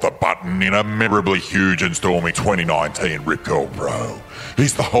 44 off the button in a memorably huge and stormy 2019 Rip Curl Pro.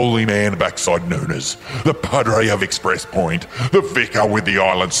 He's the holy man backside Nooners, the Padre of Express Point, the vicar with the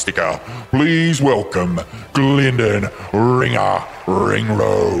island sticker. Please welcome Glendon Ringer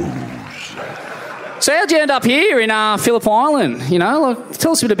Ringrose. So how'd you end up here in Phillip Island? You know, like,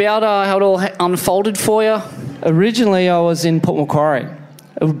 tell us a bit about how it all unfolded for you. Originally, I was in Port Macquarie.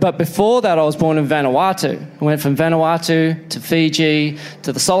 But before that, I was born in Vanuatu. I went from Vanuatu to Fiji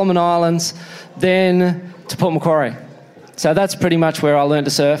to the Solomon Islands, then to Port Macquarie. So that's pretty much where I learned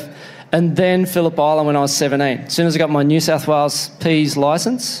to surf. And then Phillip Island when I was 17. As soon as I got my New South Wales P's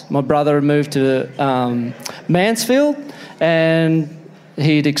licence, my brother had moved to Mansfield, and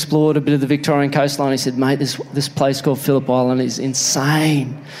he'd explored a bit of the Victorian coastline. He said, mate, this place called Phillip Island is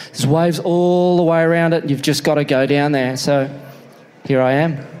insane. There's waves all the way around it. You've just got to go down there. So here I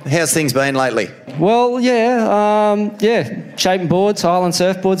am. How's things been lately? Well, shaping boards, Island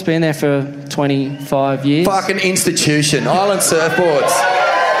Surfboards, been there for 25 years. Fucking institution, Island Surfboards.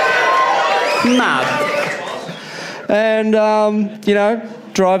 Mad. And,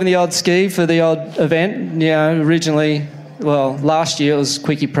 driving the odd ski for the odd event. Originally, last year it was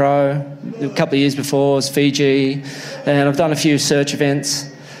Quickie Pro. A couple of years before it was Fiji. And I've done a few search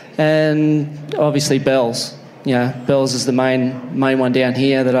events. And obviously Bells. Bells is the main one down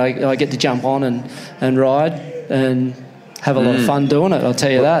here that I get to jump on and ride and have a lot of fun doing it, I'll tell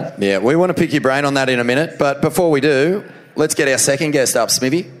you that. Yeah, we want to pick your brain on that in a minute, but before we do, let's get our second guest up,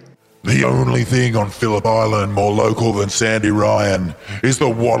 Smithy. The only thing on Phillip Island more local than Sandy Ryan is the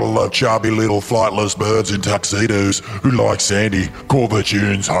waddle of chubby little flightless birds in tuxedos who, like Sandy, call the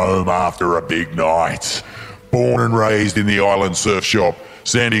tunes home after a big night. Born and raised in the island surf shop,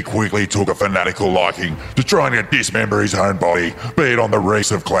 Sandy quickly took a fanatical liking to trying to dismember his own body, be it on the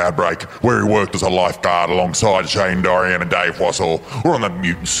reefs of Cloudbreak, where he worked as a lifeguard alongside Shane Dorian and Dave Wassell, or on the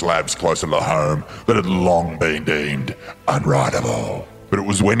mutant slabs closer to home that had long been deemed unrideable. But it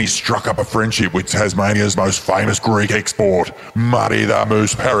was when he struck up a friendship with Tasmania's most famous Greek export, Muddy the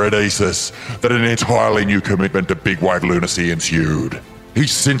Moose Paradisus, that an entirely new commitment to big wave lunacy ensued.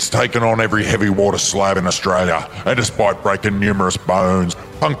 He's since taken on every heavy water slab in Australia, and despite breaking numerous bones,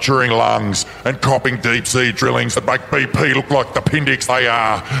 puncturing lungs, and copping deep sea drillings that make BP look like the appendix they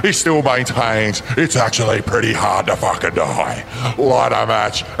are, he still maintains it's actually pretty hard to fucking die. Light a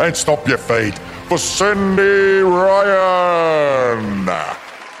match and stop your feet for Sandy Ryan.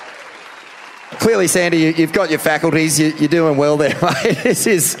 Clearly, Sandy, you've got your faculties. You're doing well there, mate. This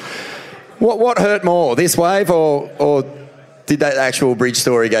is what hurt more, this wave or did that actual bridge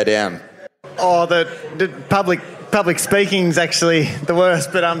story go down? Oh, the public speaking's actually the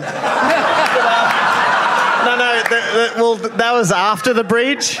worst, but that was after the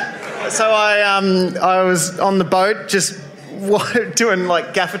bridge. So I was on the boat just doing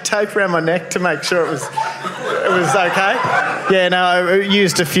like gaffer tape around my neck to make sure it was okay. Yeah, no, I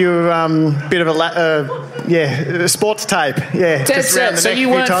used a few bit of sports tape. Yeah, just around the neck. So you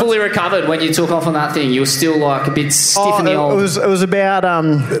weren't fully recovered when you took off on that thing. You were still like a bit stiff in the old. It was about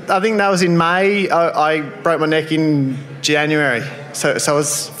I think that was in May. I broke my neck in January, so it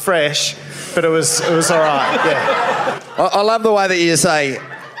was fresh, but it was all right. Yeah. I love the way that you say,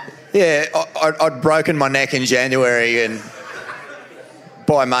 yeah, I'd broken my neck in January and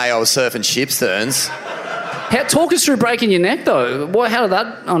by May I was surfing ship sterns. Talk us through breaking your neck, though. How did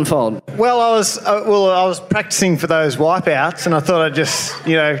that unfold? Well, I was practicing for those wipeouts, and I thought I'd just,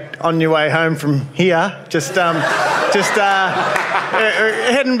 on your way home from here, just heading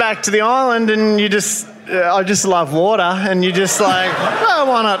back to the island, and I just love water, and you're just like, oh,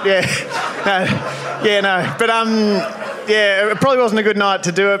 why not? Yeah, no. But it probably wasn't a good night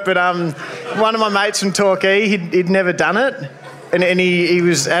to do it. But one of my mates from Torquay, he'd never done it. And he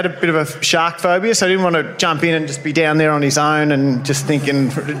had a bit of a shark phobia, so I didn't want to jump in and just be down there on his own and just thinking,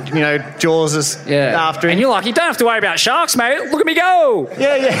 Jaws is after him. And you're like, you don't have to worry about sharks, mate. Look at me go.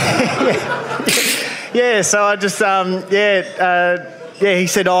 Yeah, so I just, he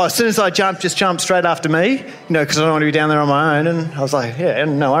said, as soon as I jump, just jump straight after me, because I don't want to be down there on my own. And I was like, yeah,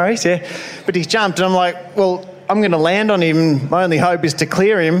 no worries, yeah. But he jumped, and I'm like, well, I'm going to land on him. My only hope is to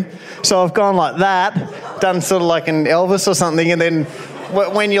clear him. So I've gone like that, done sort of like an Elvis or something, and then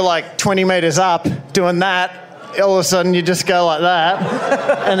when you're like 20 metres up doing that, all of a sudden you just go like that,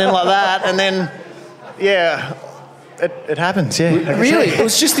 and then like that, and then, it happens, yeah. Really? It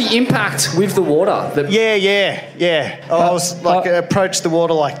was just the impact with the water? Yeah. I was approached the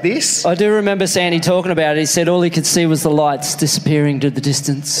water like this. I do remember Sandy talking about it. He said all he could see was the lights disappearing to the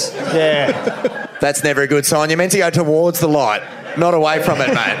distance. Yeah. That's never a good sign. You're meant to go towards the light, not away from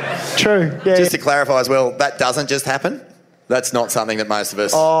it, mate. True, yeah. Just to clarify as well, that doesn't just happen? That's not something that most of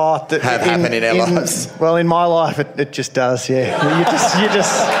us have happen in our lives. Well, in my life, it just does, yeah. You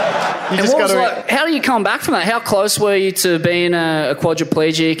just got to... how do you come back from that? How close were you to being a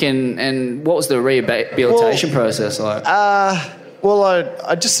quadriplegic, and what was the rehabilitation process like?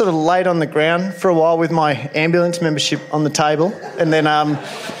 I just sort of laid on the ground for a while with my ambulance membership on the table, and then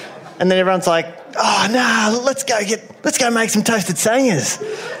everyone's like, "Oh no, let's go make some toasted sangers."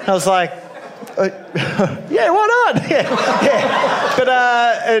 And I was like, "Yeah, why not?" Yeah. But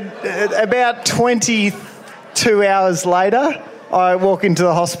about 22 hours later, I walk into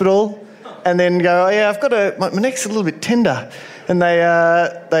the hospital and then go, I've got my neck's a little bit tender. And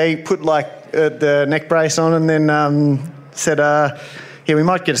they put the neck brace on and then said, we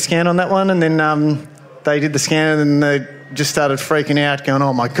might get a scan on that one. And then they did the scan and then they just started freaking out, going,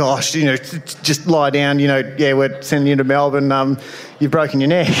 oh my gosh, just lie down, we're sending you to Melbourne, you've broken your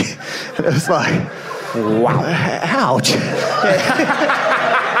neck. And it was like, wow, ouch.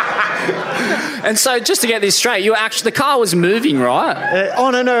 And so, just to get this straight, the car was moving, right?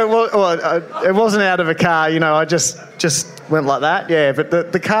 No, it wasn't out of a car. I just went like that. Yeah, but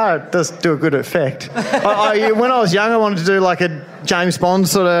the car does do a good effect. When I was young, I wanted to do like a James Bond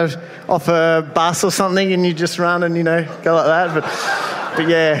sort of off a bus or something, and you just run and go like that. But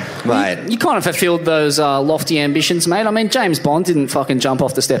yeah, mate, you kind of fulfilled those lofty ambitions, mate. I mean, James Bond didn't fucking jump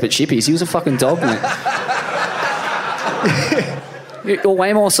off the step at Chippy's. He was a fucking dog, mate. You're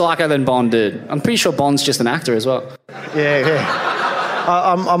way more psycho than Bond did. I'm pretty sure Bond's just an actor as well. Yeah.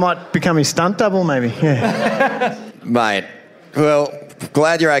 I might become his stunt double, maybe. Yeah. Mate, well,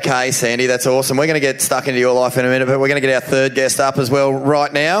 glad you're okay, Sandy. That's awesome. We're going to get stuck into your life in a minute, but we're going to get our third guest up as well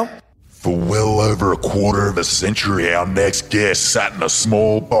right now. For well over a quarter of a century, our next guest sat in a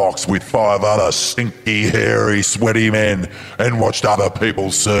small box with 5 other stinky, hairy, sweaty men and watched other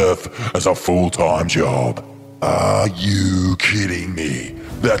people surf as a full-time job. Are you kidding me?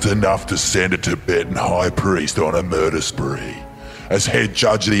 That's enough to send a Tibetan high priest on a murder spree. As head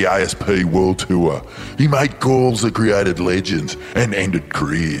judge of the ASP World Tour, he made calls that created legends and ended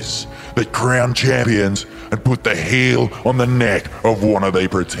careers, that crowned champions and put the heel on the neck of wannabe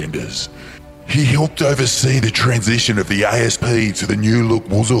pretenders. He helped oversee the transition of the ASP to the new look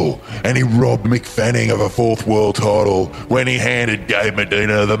Wuzzle, and he robbed Mick Fanning of a 4th world title when he handed Gabe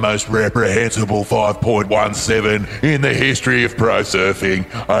Medina the most reprehensible 5.17 in the history of pro surfing.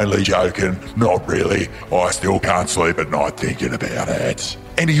 Only joking, not really. I still can't sleep at night thinking about it.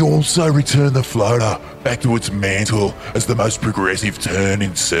 And he also returned the floater back to its mantle as the most progressive turn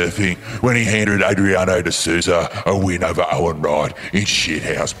in surfing when he handed Adriano de Souza a win over Owen Wright in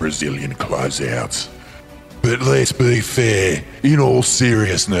shithouse Brazilian closeouts. But let's be fair, in all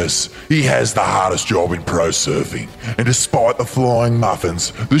seriousness, he has the hardest job in pro surfing. And despite the flying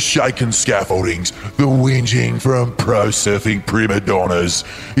muffins, the shaken scaffoldings, the whinging from pro surfing prima donnas,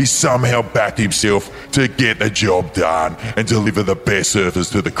 he somehow backed himself to get the job done and deliver the best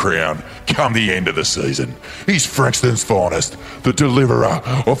surfers to the crown come the end of the season. He's Frankston's finest, the deliverer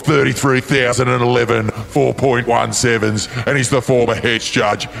of 33,011 4.17s, and he's the former head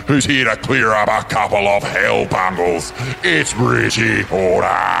judge who's here to clear up a couple of hell bungles. It's Richie Porter.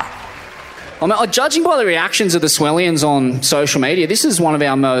 I mean, judging by the reactions of the Swellians on social media, this is one of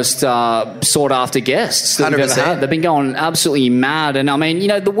our most sought-after guests that we've ever had. They've been going absolutely mad. And, I mean,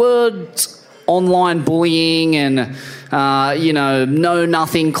 the words online bullying and, know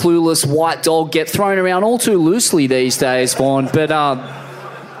nothing, clueless white dog get thrown around all too loosely these days, Vaughn. But,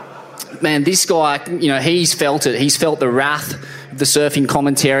 man, this guy, he's felt it. He's felt the wrath of the surfing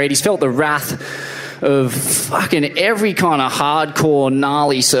commentary. He's felt the wrath of fucking every kind of hardcore,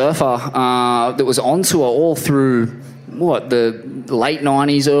 gnarly surfer that was on tour all through, the late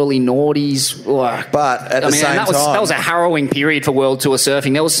 90s, early noughties. But at the same time... That was a harrowing period for World Tour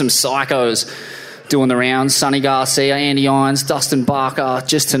surfing. There was some psychos doing the rounds. Sonny Garcia, Andy Irons, Dustin Barker,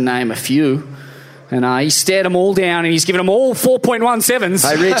 just to name a few. And he stared them all down and he's given them all 4.17s.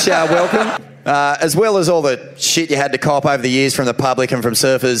 Hey, Rich, welcome. As well as all the shit you had to cop over the years from the public and from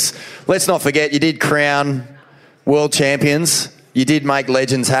surfers, let's not forget you did crown world champions. You did make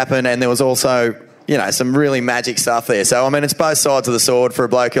legends happen, and there was also, some really magic stuff there. So, it's both sides of the sword for a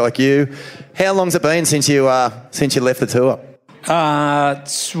bloke like you. How long's it been since you left the tour?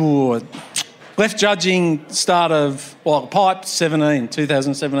 Left judging start of, Pipe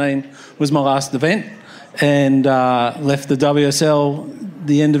 2017 was my last event, and left the WSL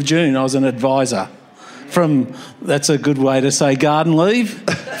the end of June. I was an advisor. That's a good way to say garden leave,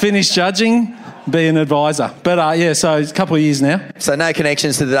 finish judging, be an advisor. But so it's a couple of years now. So no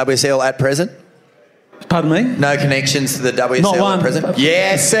connections to the WSL at present? Pardon me? No connections to the WSL Not one. At present?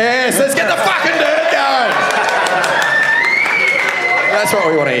 Yes, let's get the fucking dirt going! That's what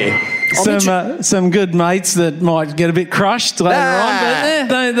we want to hear. Some good mates that might get a bit crushed later on,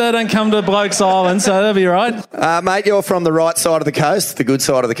 but they don't come to Blokes Island, so they'll be right. Mate, you're from the right side of the coast, the good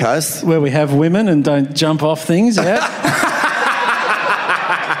side of the coast. Where we have women and don't jump off things, yeah.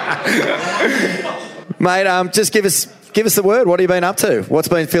 Mate, just give us the word. What have you been up to? What's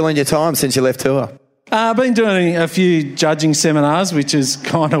been filling your time since you left tour? I've been doing a few judging seminars, which is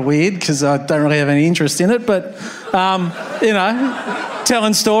kind of weird because I don't really have any interest in it, but,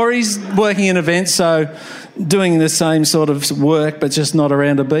 telling stories, working in events, so doing the same sort of work but just not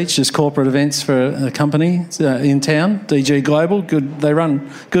around a beach, just corporate events for a company in town, DG Global. Good, they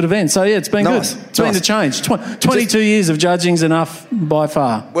run good events. So, yeah, it's been nice. Good. It's been a change. 22 years of judging's enough by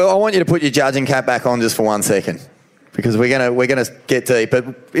far. Well, I want you to put your judging cap back on just for 1 second, because we're gonna get deep. But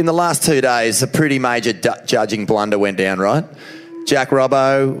in the last 2 days, a pretty major judging blunder went down, right? Jack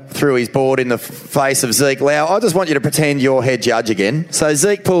Robbo threw his board in the face of Zeke Lau. I just want you to pretend you're head judge again. So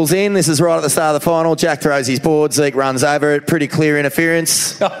Zeke pulls in. This is right at the start of the final. Jack throws his board. Zeke runs over it. Pretty clear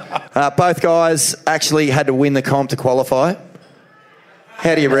interference. Both guys actually had to win the comp to qualify.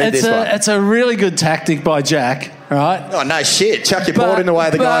 How do you read this one? It's a really good tactic by Jack, right? Oh, no shit. Chuck your board in the way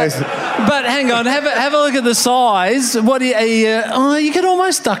of the guys. But hang on. Have a look at the size. You could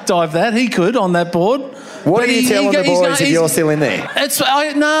almost duck dive that. He could on that board. What are you telling the boys if you're still in there?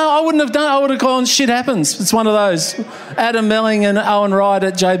 I wouldn't have done. I would have gone, shit happens. It's one of those. Adam Melling and Owen Wright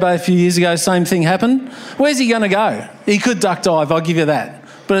at J-Bay a few years ago, same thing happened. Where's he going to go? He could duck dive, I'll give you that.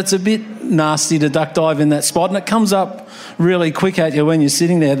 But it's a bit nasty to duck dive in that spot, and it comes up really quick at you when you're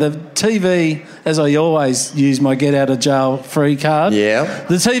sitting there. The TV, as I always use my get out of jail free card,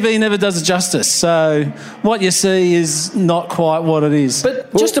 the TV never does it justice. So what you see is not quite what it is.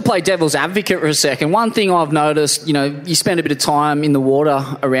 But just to play devil's advocate for a second, one thing I've noticed, you spend a bit of time in the water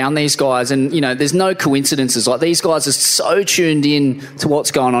around these guys, and, there's no coincidences. Like, these guys are so tuned in to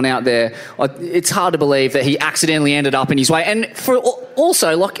what's going on out there. It's hard to believe that he accidentally ended up in his way. And for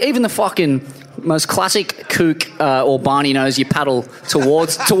also, like, even the fucking most classic kook or Barney knows you paddle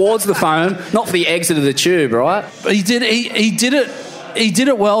towards the foam, not for the exit of the tube, right? But he did it. He did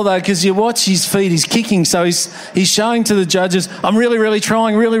it well, though, because you watch his feet, he's kicking, so he's showing to the judges, I'm really, really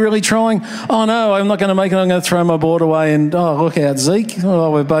trying. Oh, no, I'm not going to make it, I'm going to throw my board away, and, oh, look out, Zeke.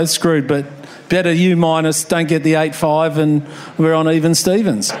 Oh, we're both screwed, but better you minus, don't get the 8-5, and we're on even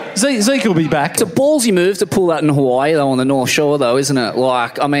Stevens. Zeke will be back. It's a ballsy move to pull that in Hawaii, though, on the North Shore, though, isn't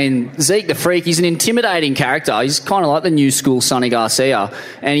it? Zeke the Freak, he's an intimidating character. He's kind of like the new school Sonny Garcia.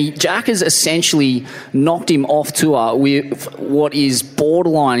 And Jack has essentially knocked him off tour with what is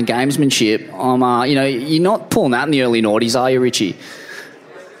borderline gamesmanship. You're not pulling that in the early noughties, are you, Richie?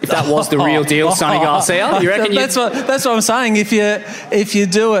 If that was the real deal, Sonny Garcia, you reckon? That's what I'm saying. If you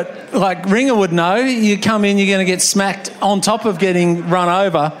do it, like Ringer would know, you come in, you're going to get smacked on top of getting run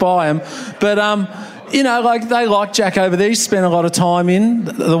over by him. But they like Jack over there. He's spent a lot of time in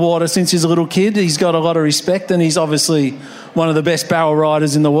the water since he's a little kid. He's got a lot of respect, and he's obviously one of the best barrel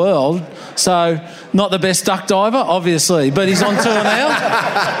riders in the world. So not the best duck diver, obviously, but he's on tour now,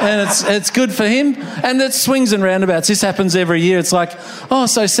 and it's good for him. And it swings and roundabouts. This happens every year. It's like, oh,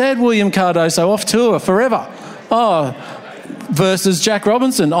 so sad William Cardoso off tour forever. Oh, versus Jack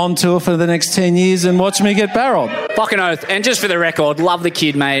Robinson on tour for the next 10 years and watch me get barreled. Fucking oath. And just for the record, love the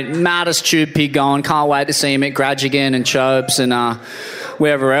kid, mate. Maddest tube pig going. Can't wait to see him at Grudge again and Chopes and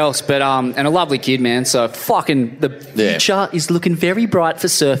wherever else. But and a lovely kid, man. So fucking the future is looking very bright for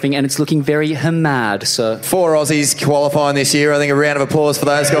surfing, and it's looking very hamad. So 4 Aussies qualifying this year. I think a round of applause for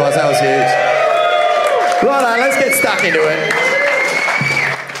those guys. That was huge. Righto, let's get stuck into it.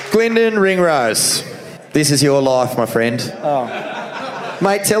 Glendon Ringrose. This is your life, my friend. Oh.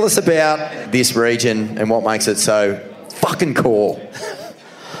 Mate, tell us about this region and what makes it so fucking cool.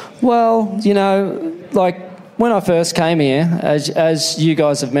 Well, you know, like when I first came here, as you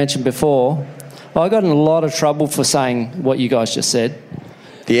guys have mentioned before, I got in a lot of trouble for saying what you guys just said.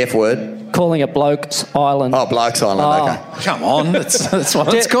 The F word? Calling it Bloke's Island. Oh, Bloke's Island, okay. Come on, that's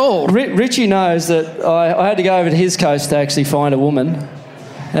what it's called. Richie knows that I had to go over to his coast to actually find a woman.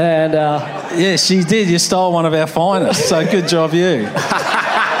 And yeah, she did. You stole one of our finest, so good job you.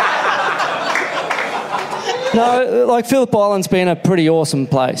 No, like Phillip Island's been a pretty awesome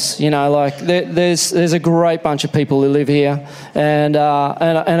place. You know, like there's a great bunch of people who live here, and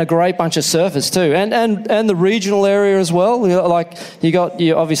a great bunch of surfers too, and the regional area as well. Like you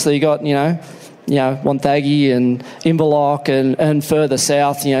obviously got you know Wonthaggi and Inverloch and further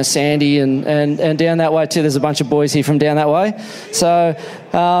south, you know, Sandy and down that way too. There's a bunch of boys here from down that way. So,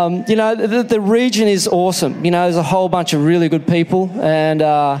 you know, the region is awesome. You know, there's a whole bunch of really good people and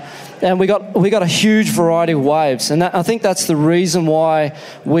we got a huge variety of waves. And I think that's the reason why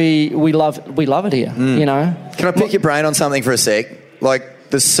we love it here, you know. Can I pick your brain on something for a sec? Like,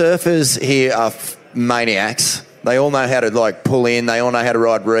 the surfers here are maniacs. They all know how to, like, pull in. They all know how to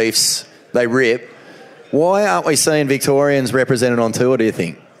ride reefs. They rip. Why aren't we seeing Victorians represented on tour, do you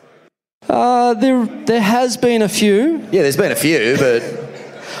think? There has been a few. Yeah, there's been a few, but...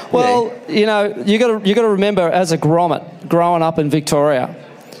 Well, you know, you got to remember, as a grommet, growing up in Victoria,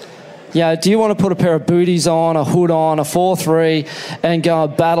 yeah, do you want to put a pair of booties on, a hood on, a 4-3, and go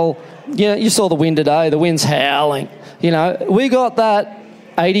and battle? You know, you saw the wind today. The wind's howling. You know, we got that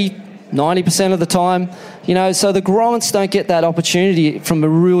 80-90% of the time. You know, so the grommets don't get that opportunity from a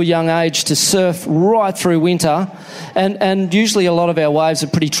real young age to surf right through winter. And usually a lot of our waves are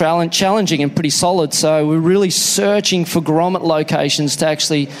pretty challenging and pretty solid. So we're really searching for grommet locations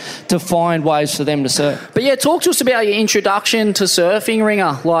to find waves for them to surf. But yeah, talk to us about your introduction to surfing,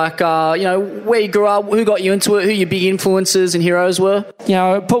 Ringer. Like, you know, where you grew up, who got you into it, who your big influences and heroes were? You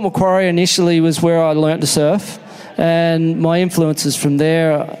know, Port Macquarie initially was where I learnt to surf. And my influences from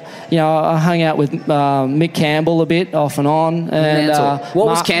there, you know, I hung out with Mick Campbell a bit, off and on. And what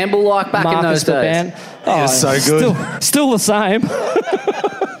was Campbell like back in those days? He was so good. Still the same.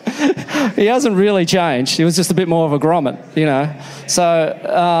 He hasn't really changed. He was just a bit more of a grommet, you know. So,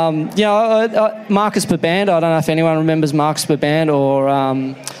 you know, Marcus Baband, I don't know if anyone remembers Marcus Baband, or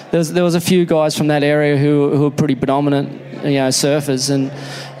there was a few guys from that area who were pretty predominant, you know, surfers.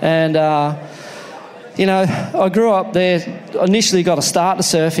 And you know, I grew up there, initially got a start to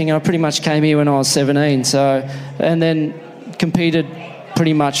surfing, and I pretty much came here when I was 17. So, and then competed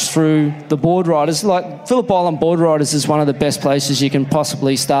pretty much through the board riders. Like, Phillip Island board riders is one of the best places you can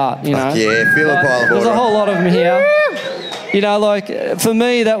possibly start, you know. Yeah, Phillip Island board There's a whole lot of them here. You know, like, for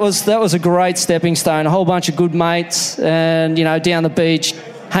me, that was a great stepping stone. A whole bunch of good mates and, you know, down the beach,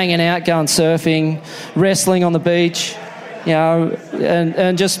 hanging out, going surfing, wrestling on the beach. You know,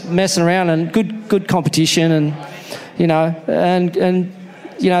 and just messing around, and good competition, and you know, and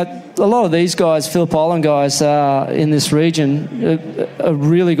you know, a lot of these guys, Phillip Island guys, in this region, are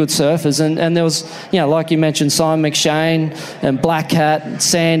really good surfers. And there was, you know, like you mentioned, Simon McShane and Black Cat, and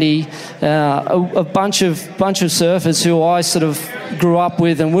Sandy, a bunch of surfers who I sort of grew up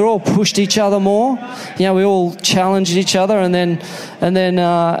with, and we all pushed each other more. You know, we all challenged each other, and then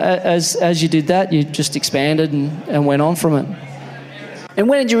as you did that, you just expanded and went on from it. And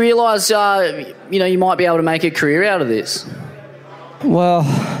when did you realise, you know, you might be able to make a career out of this? Well,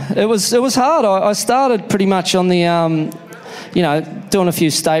 it was hard. I started pretty much on the, you know, doing a few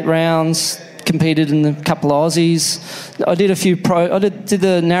state rounds, competed in a couple of Aussies. I did a few I did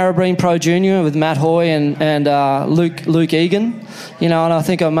the Narrabeen Pro Junior with Matt Hoy and Luke Egan, you know, and I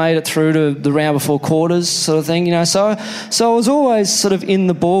think I made it through to the round before quarters sort of thing, you know. So I was always sort of in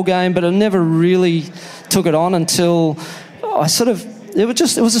the ball game, but I never really took it on until I sort of. It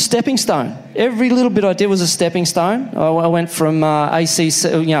was a stepping stone. Every little bit I did was a stepping stone. I went from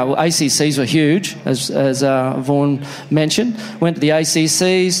ACC, you know, ACCs were huge, as Vaughan mentioned. Went to the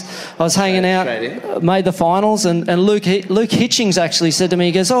ACCs. I was hanging out, made the finals, and Luke Hitchings actually said to me,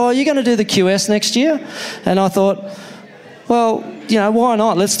 he goes, "Oh, are you going to do the QS next year?" And I thought, well, you know, why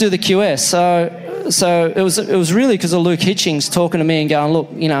not? Let's do the QS. so it was really because of Luke Hitchings talking to me and going, look,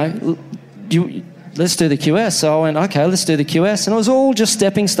 let's do the QS. So I went, okay, let's do the QS. And it was all just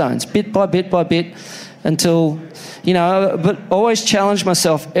stepping stones, bit by bit by bit, until, but always challenge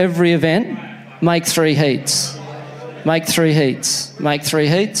myself every event, make 3 heats. Make 3 heats. Make 3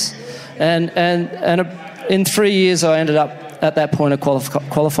 heats. And in 3 years, I ended up at that point of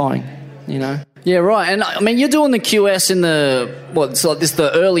qualifying, Yeah, right. And I mean, you're doing the QS in the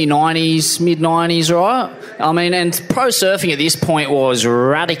early 90s, mid 90s, right? I mean, and pro surfing at this point was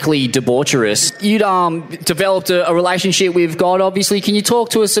radically debaucherous. You'd developed a relationship with God, obviously. Can you talk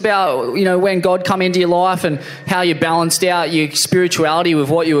to us about, when God come into your life and how you balanced out your spirituality with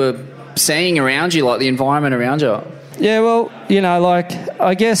what you were seeing around you, like the environment around you? Yeah, well,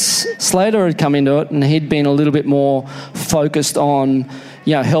 I guess Slater had come into it and he'd been a little bit more focused on,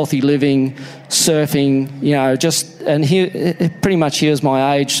 healthy living, surfing, and he pretty much he was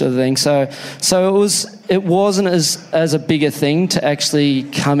my age sort of thing. So it wasn't as a bigger thing to actually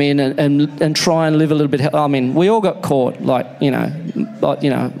come in and try and live a little bit. I mean, we all got caught,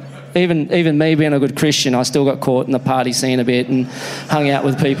 even me being a good Christian, I still got caught in the party scene a bit and hung out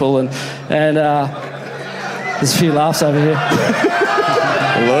with people and there's a few laughs over here.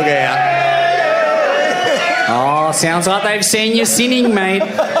 Look out. Oh, sounds like they've seen you sinning, mate.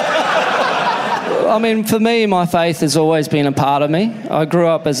 I mean, for me, my faith has always been a part of me. I grew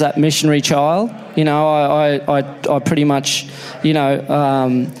up as that missionary child. I pretty much,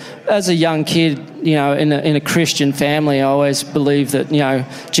 as a young kid, in a Christian family, I always believed that,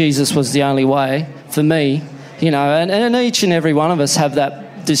 Jesus was the only way for me, and each and every one of us have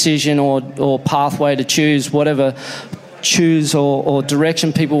that decision or pathway to choose whatever or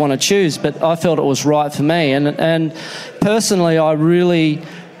direction people want to choose, but I felt it was right for me, and personally I really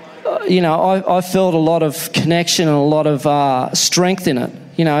I felt a lot of connection and a lot of strength in it.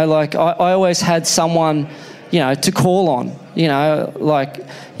 I always had someone to call on.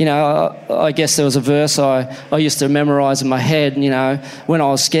 I guess there was a verse I used to memorize in my head, when I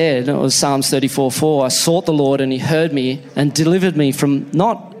was scared. It was Psalms 34:4. I sought the Lord and he heard me and delivered me from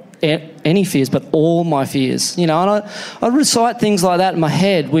not any fears, but all my fears. And I recite things like that in my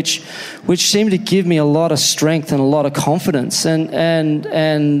head, which seemed to give me a lot of strength and a lot of confidence.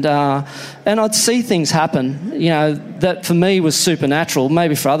 And I'd see things happen, that for me was supernatural.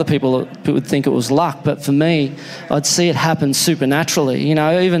 Maybe for other people it would think it was luck, but for me, I'd see it happen supernaturally.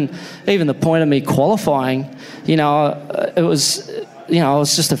 Even the point of me qualifying, it was. I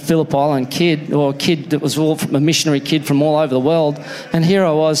was just a Phillip Island kid, or a kid that was a missionary kid from all over the world, and here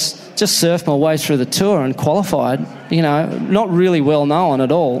I was, just surfed my way through the tour and qualified. Not really well known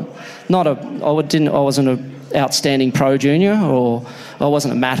at all. I wasn't an outstanding pro junior, or I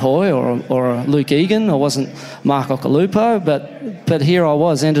wasn't a Matt Hoy or a Luke Egan. I wasn't Mark Okalupo, but here I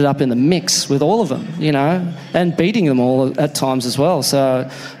was, ended up in the mix with all of them, and beating them all at times as well. So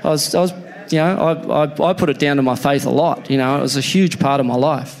I was. I put it down to my faith a lot. It was a huge part of my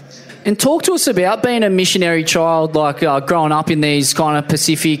life. And talk to us about being a missionary child, growing up in these kind of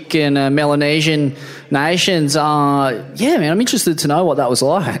Pacific and Melanesian nations. Man, I'm interested to know what that was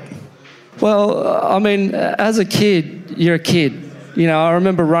like. Well, I mean, as a kid, you're a kid. I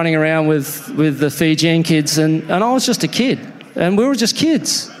remember running around with the Fijian kids, and I was just a kid, and we were just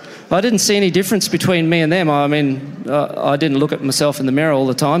kids. I didn't see any difference between me and them. I mean, I didn't look at myself in the mirror all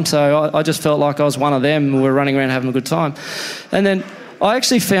the time, so I just felt like I was one of them. We were running around having a good time. And then I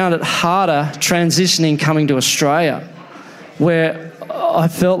actually found it harder transitioning coming to Australia, where I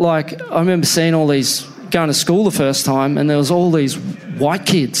felt like I remember seeing all these, going to school the first time, and there was all these white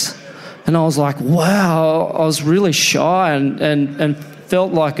kids. And I was like, wow, I was really shy and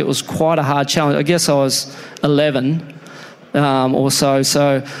felt like it was quite a hard challenge. I guess I was 11 or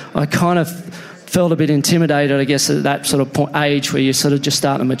so I kind of felt a bit intimidated, I guess, at that sort of age where you're sort of just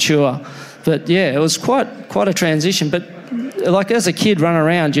starting to mature. But yeah, it was quite a transition. But like as a kid running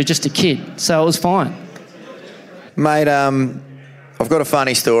around, you're just a kid, so it was fine. Mate, I've got a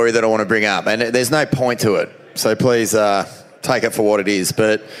funny story that I want to bring up, and there's no point to it, so please take it for what it is.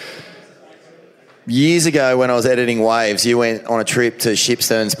 But years ago when I was editing Waves, you went on a trip to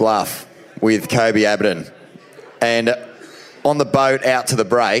Shipsterns Bluff with Kobe Aberdeen, and on the boat out to the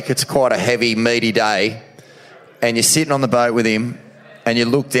break, it's quite a heavy, meaty day, and you're sitting on the boat with him and you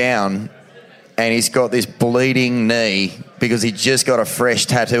look down and he's got this bleeding knee because he just got a fresh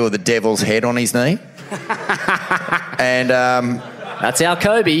tattoo of the devil's head on his knee. And that's our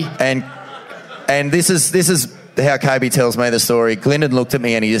Kobe. And this is how Kobe tells me the story. Glendon looked at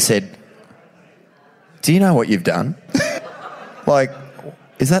me and he just said, "Do you know what you've done?" Like,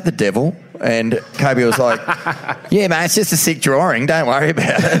 "Is that the devil?" And Kobe was like, "Yeah, mate, it's just a sick drawing. Don't worry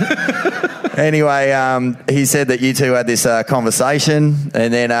about it." Anyway, he said that you two had this conversation,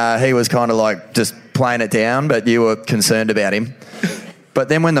 and then he was kind of like just playing it down, but you were concerned about him. But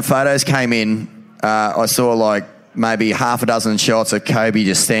then when the photos came in, I saw like maybe half a dozen shots of Kobe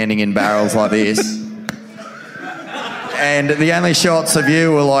just standing in barrels like this. And the only shots of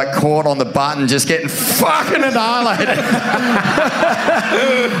you were like caught on the button just getting fucking annihilated.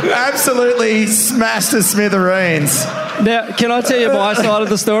 Absolutely smashed to smithereens. Now, can I tell you my side of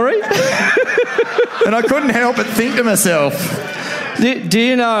the story? And I couldn't help but think to myself. Do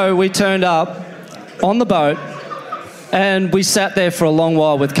you know we turned up on the boat and we sat there for a long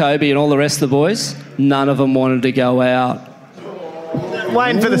while with Kobe and all the rest of the boys? None of them wanted to go out.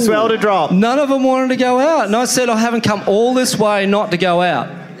 Waiting for the swell to drop. None of them wanted to go out. And I said, I haven't come all this way not to go out.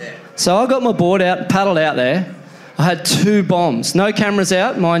 So I got my board out and paddled out there. I had 2 bombs. No cameras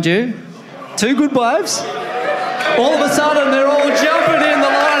out, mind you. 2 good waves. All of a sudden, they're all jumping in the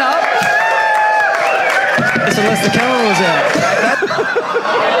lineup. It's unless the camera was out.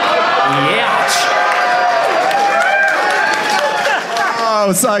 Ouch. I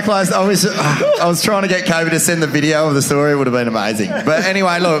was so close. I was trying to get Kobe to send the video of the story. It would have been amazing. But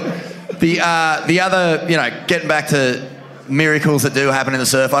anyway, look, the other, getting back to miracles that do happen in the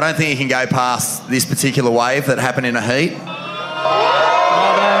surf, I don't think you can go past this particular wave that happened in a heat.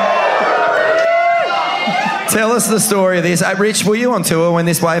 Tell us the story of this. Rich, were you on tour when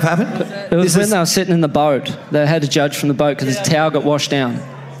this wave happened? It was when they were sitting in the boat. They had to judge from the boat because the towel got washed down.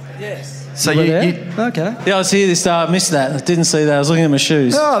 Yes. So you okay? Yeah, I was here this day. I missed that. I didn't see that. I was looking at my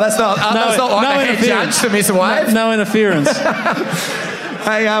shoes. Oh, that's not like a head judge to miss a wave. No interference.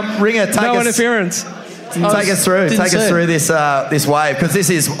 Hey, Ringer, take us through this this wave, because this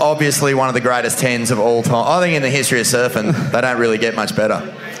is obviously one of the greatest 10s of all time. I think in the history of surfing, they don't really get much better.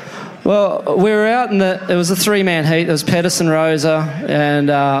 Well, we were out it was a 3-man heat. There was Pedersen, Rosa, and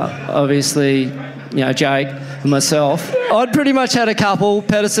obviously, Jake and myself. I'd pretty much had a couple.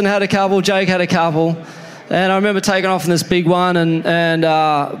 Pedersen had a couple. Jake had a couple. And I remember taking off in this big one and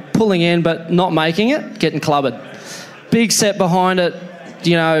pulling in, but not making it, getting clubbered. Big set behind it,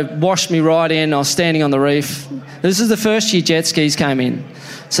 washed me right in. I was standing on the reef. This is the first year jet skis came in.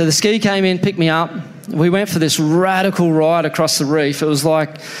 So the ski came in, picked me up. We went for this radical ride across the reef. It was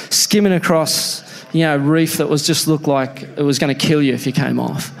like skimming across, reef that was just looked like it was going to kill you if you came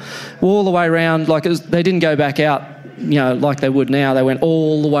off. All the way around, they didn't go back out, like they would now. They went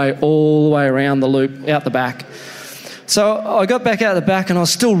all the way around the loop, out the back. So I got back out the back and I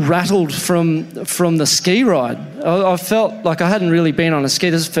was still rattled from the ski ride. I felt like I hadn't really been on a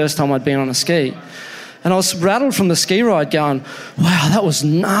ski. This is the first time I'd been on a ski. And I was rattled from the ski ride going, wow, that was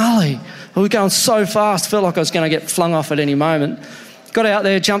gnarly. I was going so fast, felt like I was going to get flung off at any moment. Got out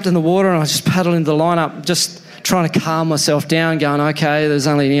there, jumped in the water, and I just paddled into the lineup, just trying to calm myself down, going, okay, there's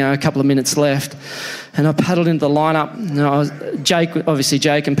only a couple of minutes left. And I paddled into the lineup.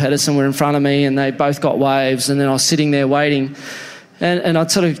 Jake and Pedersen were in front of me, and they both got waves. And then I was sitting there waiting, and I'd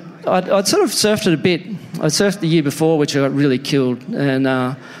sort of surfed it a bit. I surfed the year before, which I got really killed,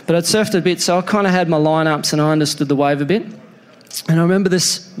 but I'd surfed it a bit, so I kind of had my lineups and I understood the wave a bit. And I remember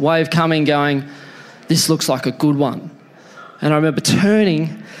this wave coming, going, this looks like a good one. And I remember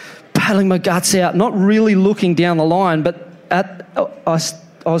turning, paddling my guts out, not really looking down the line, but I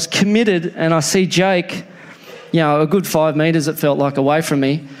was committed, and I see Jake, a good 5 metres it felt like away from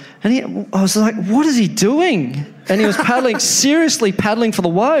me, and I was like, what is he doing? And he was seriously paddling for the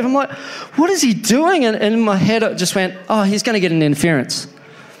wave. I'm like, what is he doing? And in my head it just went, oh, he's going to get an interference.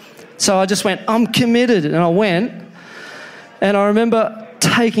 So I just went, I'm committed, and I went, and I remember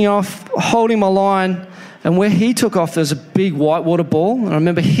taking off, holding my line, and where he took off, there's a big whitewater ball. And I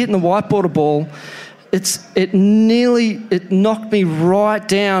remember hitting the whitewater ball. It knocked me right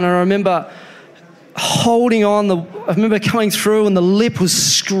down. And I remember holding on. I remember coming through and the lip was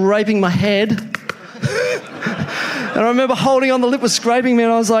scraping my head. And I remember holding on, the lip was scraping me,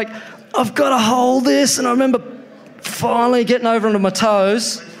 and I was like, I've got to hold this. And I remember finally getting over onto my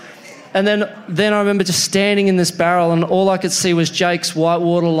toes. And then I remember just standing in this barrel, and all I could see was Jake's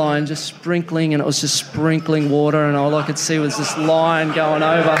whitewater line just sprinkling, and it was just sprinkling water, and all I could see was this line going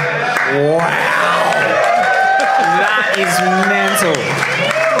over. Wow. That is mental.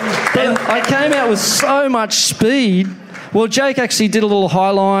 But I came out with so much speed. Well, Jake actually did a little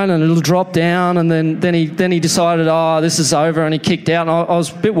high line and a little drop down, and then he decided, this is over, and he kicked out. And I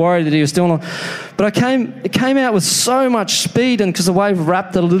was a bit worried that he was still on. But it came out with so much speed, and because the wave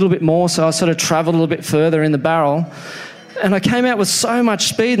wrapped it a little bit more, so I sort of travelled a little bit further in the barrel. And I came out with so much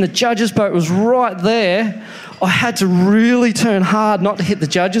speed, and the judge's boat was right there. I had to really turn hard not to hit the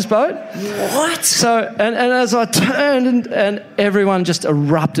judge's boat. What? So, and as I turned and everyone just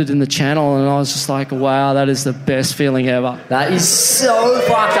erupted in the channel, and I was just like, wow, that is the best feeling ever. That is so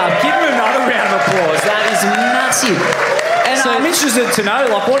fucked up. Give him another round of applause. That is massive. And I'm interested to know,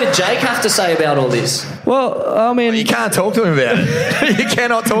 like, what did Jake have to say about all this? Well, I mean... You can't talk to him about it. You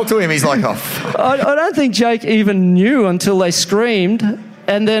cannot talk to him. He's like, oh, fuck. I don't think Jake even knew until they screamed.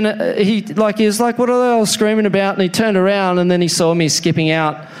 And then he was like, what are they all screaming about? And he turned around and then he saw me skipping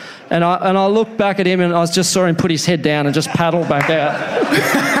out. And I looked back at him and I just saw him put his head down and just paddle back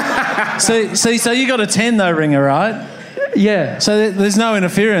out. So you got a 10 though, Ringer, right? Yeah. So there's no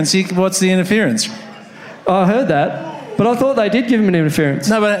interference. What's the interference? I heard that. But I thought they did give him an interference.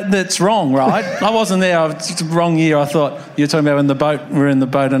 No, but that's wrong, right? I wasn't there. It's the wrong year. I thought you were talking about when we were in the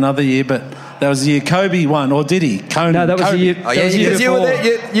boat another year, but that was the year Kobe won, or did he? Conan. No, that was the year. Oh, yeah,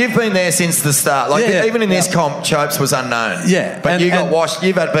 you've been there since the start. Like even in this comp, Chopes was unknown. Yeah, but you got washed.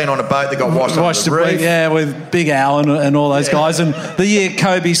 You've been on a boat that got washed on the reef. Yeah, with Big Al and all those guys. And the year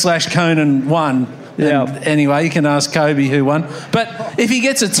Kobe/Conan won. Yeah. Anyway, you can ask Kobe who won. But if he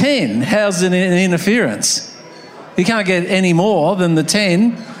gets a 10, how's it an interference? You can't get any more than the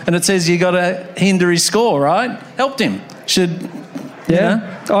 10, and it says you got to hinder his score, right? Helped him.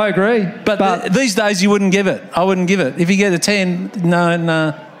 Yeah, I agree. But these days you wouldn't give it. I wouldn't give it. If you get a 10,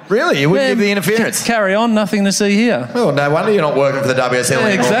 no. Really? You wouldn't give the interference? Carry on, nothing to see here. Well, no wonder you're not working for the WSL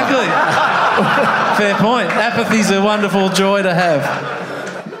anymore. Exactly. Fair point. Apathy's a wonderful joy to have.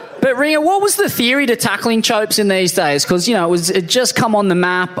 But Ringer, what was the theory to tackling Chopes in these days? Because, it just come on the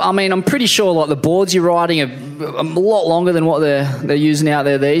map. I mean, I'm pretty sure like the boards you're riding are a lot longer than what they're using out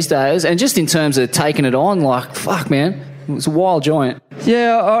there these days. And just in terms of taking it on, like, fuck, man, it was a wild joint.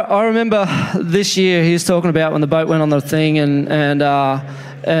 Yeah, I remember this year he was talking about when the boat went on the thing and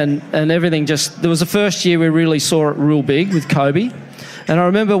everything just... There was the first year we really saw it real big with Kobe. And I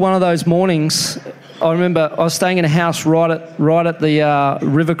remember one of those mornings... I remember I was staying in a house right at the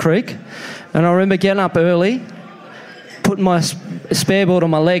River Creek, and I remember getting up early, putting my spare board on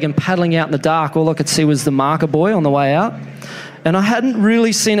my leg and paddling out in the dark. All I could see was the marker buoy on the way out. And I hadn't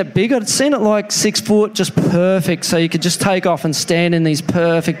really seen it big. I'd seen it like 6 foot, just perfect, so you could just take off and stand in these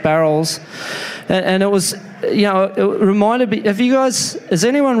perfect barrels. And it was, it reminded me, has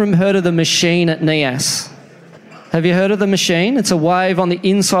anyone heard of the Machine at Nias? Have you heard of the Machine? It's a wave on the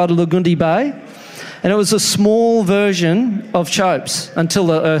inside of Lagundi Bay. And it was a small version of Chopes until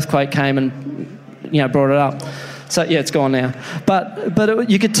the earthquake came and, brought it up. So, yeah, it's gone now. But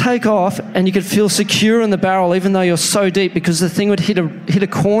you could take off and you could feel secure in the barrel even though you're so deep because the thing would hit a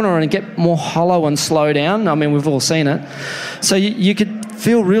corner and get more hollow and slow down. I mean, we've all seen it. So you could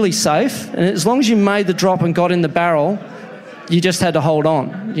feel really safe. And as long as you made the drop and got in the barrel, you just had to hold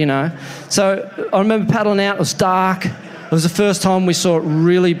on, So I remember paddling out. It was dark. It was the first time we saw it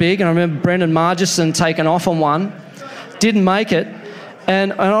really big, and I remember Brendan Margison taking off on one, didn't make it,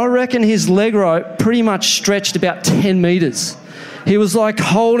 and I reckon his leg rope pretty much stretched about 10 metres. He was like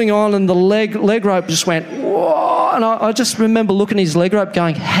holding on, and the leg rope just went, whoa, and I just remember looking at his leg rope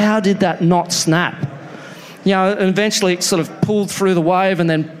going, how did that not snap? And eventually it sort of pulled through the wave and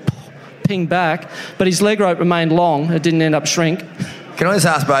then pinged back, but his leg rope remained long. It didn't end up shrink. Can I just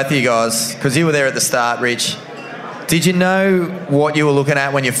ask both of you guys, because you were there at the start, Rich, did you know what you were looking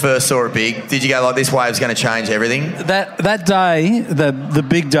at when you first saw it big? Did you go like, this wave's going to change everything? That day, the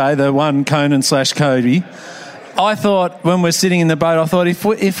big day, the one Conan/Kobe, I thought when we're sitting in the boat, I thought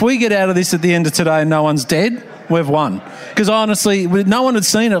if we get out of this at the end of today and no one's dead, we've won. Because honestly, no one had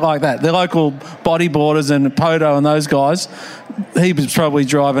seen it like that. The local bodyboarders and Poto and those guys, he was probably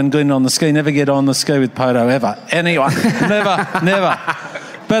driving Glenn on the ski. Never get on the ski with Poto ever. Anyway, never.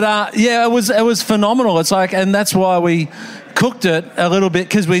 But it was phenomenal. It's like, and that's why we cooked it a little bit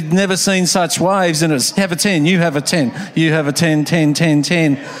because we'd never seen such waves. And it's have a 10, you have a 10, you have a 10, 10, 10,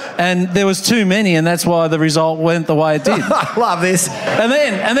 10, and there was too many, and that's why the result went the way it did. I love this. And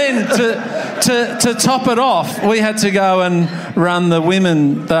then to top it off, we had to go and run the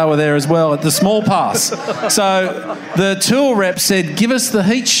women. They were there as well at the small pass. So the tour rep said, "Give us the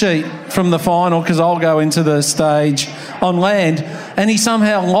heat sheet from the final because I'll go into the stage on land." And he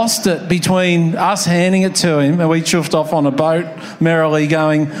somehow lost it between us handing it to him and we chuffed off on a boat merrily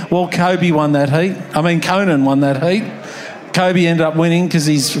going, well, Kobe won that heat. I mean, Conan won that heat. Kobe ended up winning because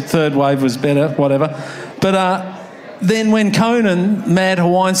his third wave was better, whatever. But then when Conan, Mad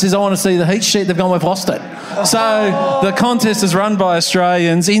Hawaiian, says, I want to see the heat sheet, they've gone, we've lost it. So the contest is run by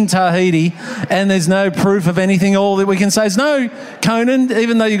Australians in Tahiti, and there's no proof of anything. All that we can say is, no, Conan,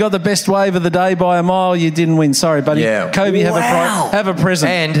 even though you got the best wave of the day by a mile, you didn't win. Sorry, buddy. Yeah. Kobe, have a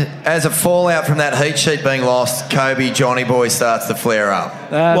present. And as a fallout from that heat sheet being lost, Kobe, Johnny Boy starts to flare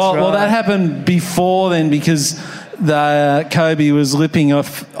up. Well, that happened before then, because Kobe was lipping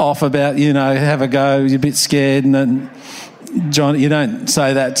off about, have a go, you're a bit scared, and then John, you don't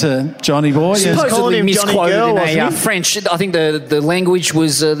say that to Johnny Boy. Supposedly misquoted Girl, in a French. I think the language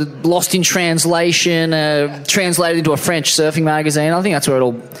was lost in translation, translated into a French surfing magazine. I think that's where it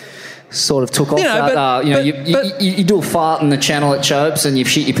all sort of took off. You do a fart in the channel at Chopes and you've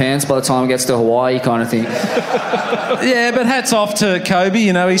shit your pants by the time it gets to Hawaii, kind of thing. Yeah, but hats off to Kobe.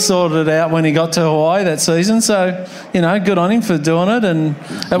 He sorted it out when he got to Hawaii that season. So, good on him for doing it. And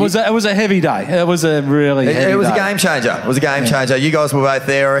it was a heavy day. It was a really heavy day. It was a game changer. It was a game changer. You guys were both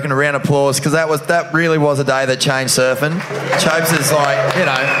there. I reckon a round of applause, because that really was a day that changed surfing. Chopes is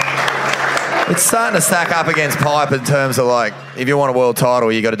it's starting to stack up against Pipe in terms of, if you want a world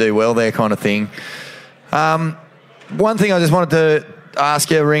title, you got to do well there, kind of thing. One thing I just wanted to ask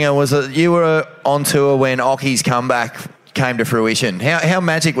you, Ringer, was that you were on tour when Ocky's comeback came to fruition. How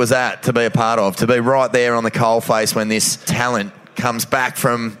magic was that to be a part of, to be right there on the coalface when this talent comes back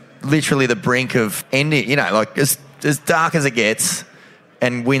from literally the brink of ending, as dark as it gets,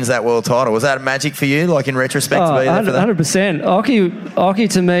 and wins that world title? Was that magic for you, in retrospect, to be there for that? 100%. Ocky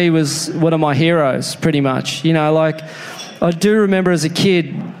to me was one of my heroes, pretty much. I do remember as a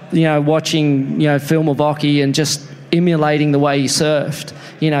kid, watching, film of Ocky and just emulating the way he surfed,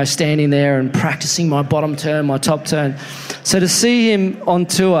 standing there and practicing my bottom turn, my top turn. So to see him on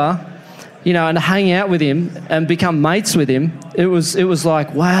tour, and hang out with him and become mates with him, it was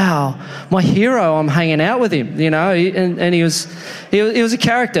like, wow, my hero, I'm hanging out with him, and he was a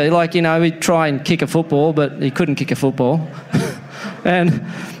character. He'd try and kick a football, but he couldn't kick a football. And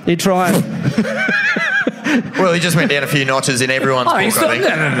he'd try and... Well, he just went down a few notches in everyone's book, I think.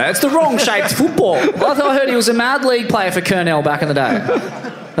 No. It's the wrong-shaped football. I heard he was a Mad League player for Kernel back in the day.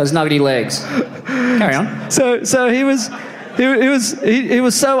 Those nuggety legs. Carry on. So he was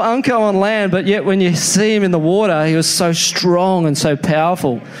so unco on land, but yet when you see him in the water, he was so strong and so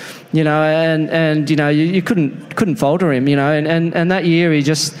powerful, and you couldn't falter him, and that year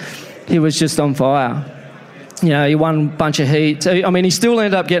he was just on fire. He won a bunch of heats. I mean, he still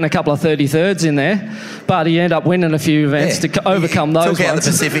ended up getting a couple of 33rds in there, but he ended up winning a few events to overcome those. Took out the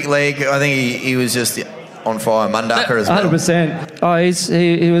Pacific League. I think he was just on fire. Mundaka as well. 100%. Oh,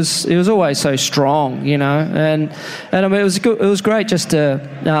 he was always so strong, and I mean, it was great just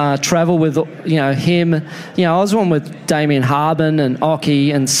to travel with him. I was one with Damien Harbin and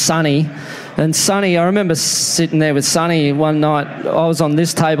Ocky and Sonny. And Sonny, I remember sitting there with Sonny one night. I was on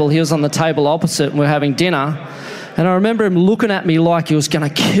this table, he was on the table opposite, and we're having dinner. And I remember him looking at me like he was going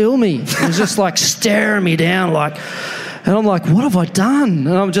to kill me. He was just staring me down and I'm like, what have I done?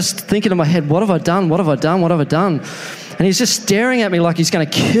 And I'm just thinking in my head, what have I done? What have I done? What have I done? And he's just staring at me like he's going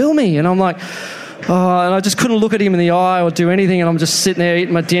to kill me. And I'm like, oh, and I just couldn't look at him in the eye or do anything. And I'm just sitting there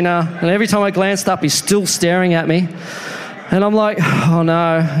eating my dinner. And every time I glanced up, he's still staring at me. And I'm like, oh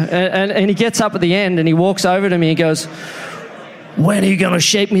no. And he gets up at the end and he walks over to me and goes, when are you going to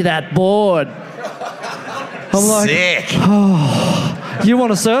shape me that board? I'm like, sick. Oh, you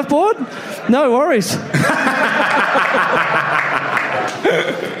want a surfboard? No worries.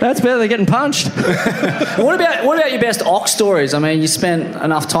 That's better than getting punched. What about your best Ock stories? I mean, you spent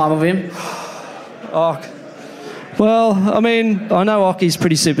enough time with him. Ock. Well, I mean, I know Ocky's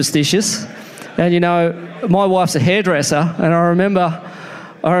pretty superstitious. And, my wife's a hairdresser, and I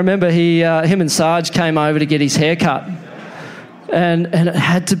remember him and Sarge came over to get his hair cut. And it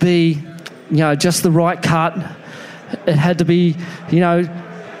had to be, just the right cut. It had to be,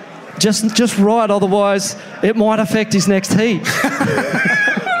 just right, otherwise it might affect his next heat.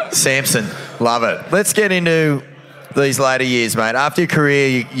 Samson, love it. Let's get into these later years, mate. After your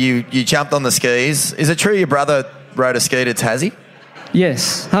career, you jumped on the skis. Is it true your brother rode a ski to Tassie?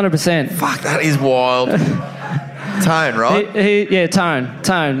 Yes, 100%. Fuck, that is wild. Tone, right?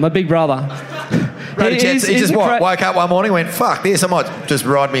 Tone, my big brother. He just woke up one morning and went, fuck this, I might just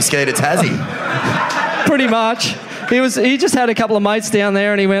ride me ski to Tassie. Pretty much. He just had a couple of mates down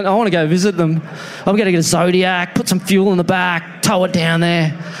there and he went, I want to go visit them. I'm going to get a Zodiac, put some fuel in the back, tow it down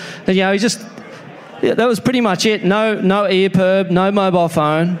there. And, that was pretty much it. No earperb, no mobile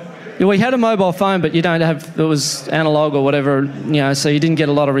phone. We had a mobile phone, but you don't have, it was analog or whatever, so you didn't get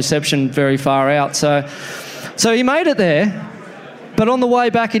a lot of reception very far out. So he made it there, But on the way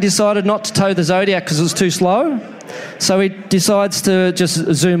back, he decided not to tow the Zodiac because it was too slow. So he decides to just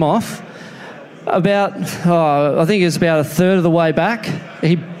zoom off. I think it was about a third of the way back,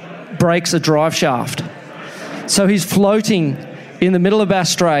 he breaks a drive shaft. So he's floating in the middle of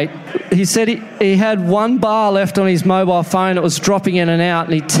Bass Strait. He said he had 1 bar left on his mobile phone. It was dropping in and out,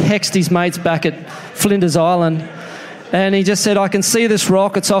 and he texted his mates back at Flinders Island. And he just said, I can see this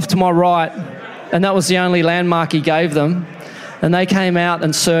rock, it's off to my right. And that was the only landmark he gave them. And they came out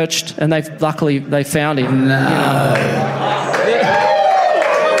and searched, and luckily they found him.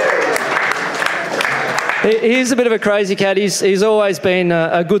 He's a bit of a crazy cat. He's always been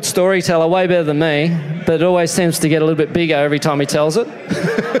a good storyteller, way better than me, but it always seems to get a little bit bigger every time he tells it.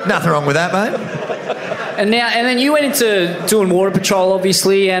 Nothing wrong with that, mate. And then you went into doing water patrol,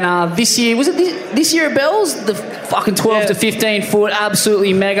 obviously, and this year, was it this year at Bells? The fucking 12 to 15 foot,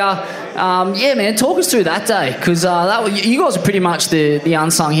 absolutely mega. Yeah, man, talk us through that day, because you guys are pretty much the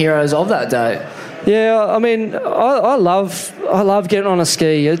unsung heroes of that day. Yeah, I mean, I love getting on a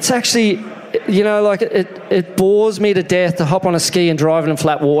ski. It's actually, you know, like it bores me to death to hop on a ski and drive in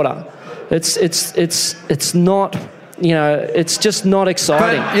flat water. It's not, you know, it's just not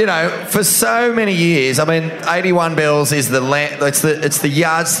exciting. But, you know, for so many years, I mean, 81 bells is it's the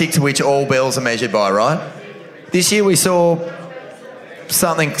yardstick to which all bells are measured by, right? This year we saw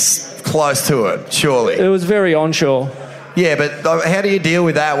something close to it, surely. It was very onshore. Yeah, but how do you deal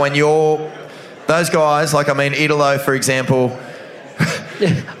with that when those guys, like, I mean, Italo, for example...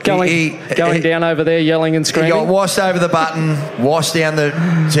 going down over there yelling and screaming. He got washed over the button, washed down the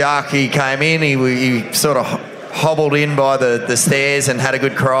jack. He came in, he sort of hobbled in by the stairs and had a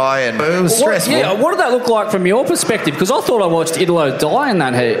good cry, and it was stressful. What did that look like from your perspective? Because I thought I watched Italo die in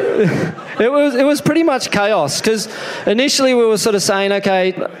that heat. It was pretty much chaos, because initially we were sort of saying,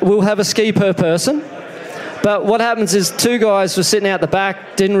 okay, we'll have a ski per person. But what happens is 2 guys were sitting out the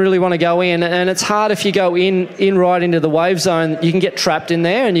back, didn't really want to go in, and it's hard if you go in right into the wave zone. You can get trapped in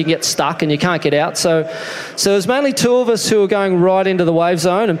there and you get stuck and you can't get out. So there's mainly 2 of us who were going right into the wave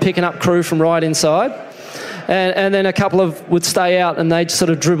zone and picking up crew from right inside. And then a couple would stay out and they'd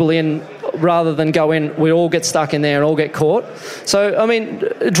sort of dribble in rather than go in. We all get stuck in there and all get caught. So, I mean,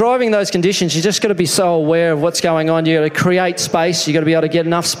 driving those conditions, you just got to be so aware of what's going on. You got to create space. You got to be able to get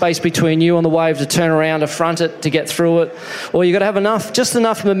enough space between you and the wave to turn around, to front it, to get through it. Or you got to have just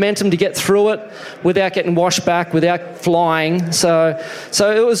enough momentum to get through it without getting washed back, without flying. So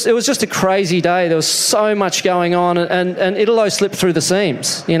it was just a crazy day. There was so much going on, and Italo slipped through the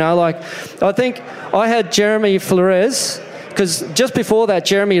seams. You know, like, I think I had Jeremy Flores, because just before that,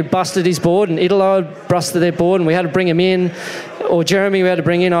 Jeremy had busted his board and Italo had busted their board, and we had to bring him in, or Jeremy we had to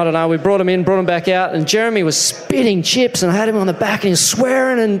bring in, I don't know. We brought him in, brought him back out, and Jeremy was spitting chips, and I had him on the back and he was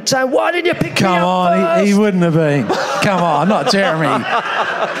swearing and saying, why didn't you pick me up Come on, first? he wouldn't have been. Come on, not Jeremy.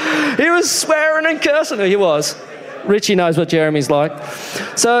 He was swearing and cursing. He was. Richie knows what Jeremy's like.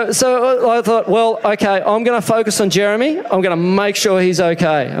 So I thought, well, okay, I'm going to focus on Jeremy. I'm going to make sure he's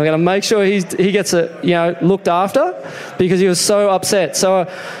okay. I'm going to make sure he gets looked after, because he was so upset. So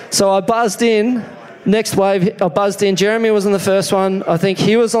I buzzed in. Next wave, I buzzed in. Jeremy was on the first one. I think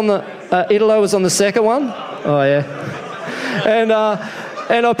he was on Italo was on the second one. Oh, yeah.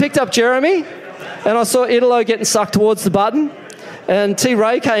 And I picked up Jeremy, and I saw Italo getting sucked towards the button, and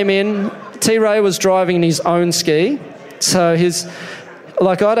T-Ray came in. T-Ray was driving in his own ski, so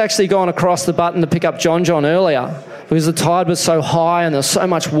I'd actually gone across the button to pick up John earlier, because the tide was so high and there was so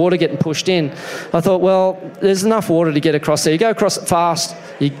much water getting pushed in. I thought, well, there's enough water to get across there. You go across it fast,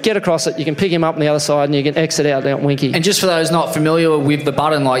 you get across it, you can pick him up on the other side and you can exit out Winky. And just for those not familiar with the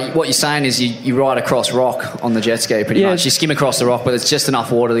button, like, what you're saying is you ride across rock on the jet ski pretty much. You skim across the rock, but it's just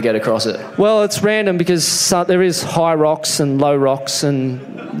enough water to get across it. Well, it's random because there is high rocks and low rocks, and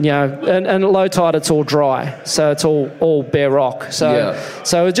and at low tide it's all dry, so it's all bare rock. So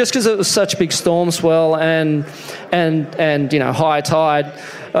just because it was such a big storm swell and high tide,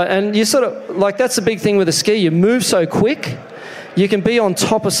 and you sort of, like, that's the big thing with a ski. You move so quick, you can be on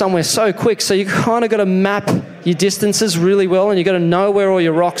top of somewhere so quick, so you kind of got to map your distances really well, and you got to know where all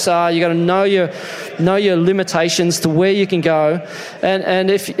your rocks are. You got to know your limitations to where you can go,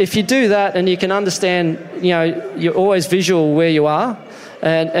 and if you do that and you can understand, you're always visual where you are,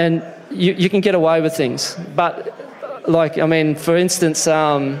 and you can get away with things. But, like, I mean, for instance,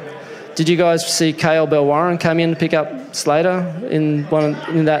 did you guys see Cale Belwarren come in to pick up Slater in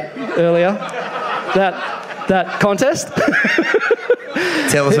that earlier that contest?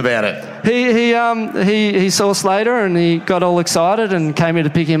 Tell us about it. He saw Slater and he got all excited and came in to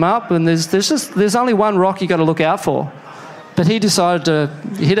pick him up. And there's only one rock you got to look out for, but he decided to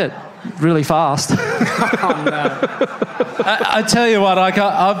hit it. really fast. I tell you what,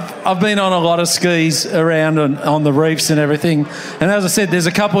 I've been on a lot of skis around on the reefs and everything, and as I said, there's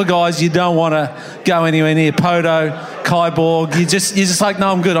a couple of guys you don't want to go anywhere near. Poto, Kai Borg, you're just like,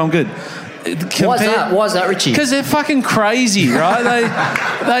 no, I'm good. Why is that, Richie? Because they're fucking crazy, right?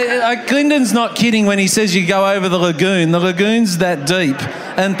 Glyndon's not kidding when he says you go over the lagoon. The lagoon's that deep,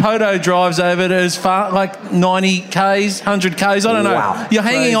 and Poto drives over it as far, like 90 Ks, 100 Ks, I don't know. Wow. You're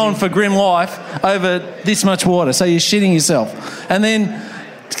hanging on for grim life over this much water, so you're shitting yourself. And then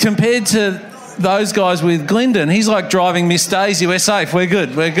compared to those guys with Glyndon, he's like driving Miss Daisy. We're safe. We're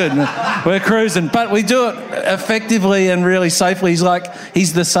good. We're cruising. But we do it effectively and really safely.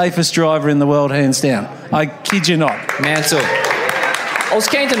 He's the safest driver in the world, hands down. I kid you not. Mansell. I was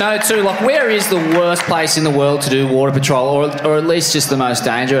keen to know too, like, where is the worst place in the world to do water patrol, or at least just the most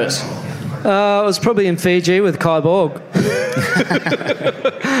dangerous? It was probably in Fiji with Kai Borg.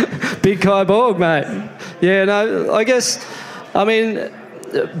 Big Kai Borg, mate. Yeah, no, I guess, I mean,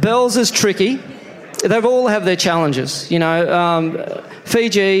 Bells is tricky. They've all have their challenges, you know.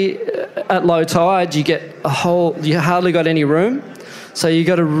 Fiji at low tide, you hardly got any room, so you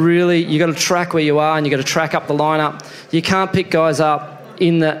got to track where you are, and you got to track up the lineup. You can't pick guys up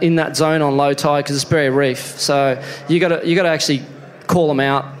in that zone on low tide because it's Barrier Reef. So you got to actually call them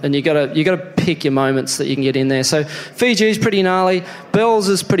out, and you got to pick your moments that you can get in there. So Fiji's pretty gnarly. Bells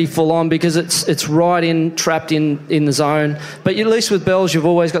is pretty full on because it's right trapped in the zone. But at least with Bells, you've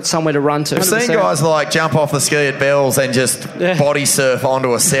always got somewhere to run to. I've seen guys like jump off the ski at Bells and just body surf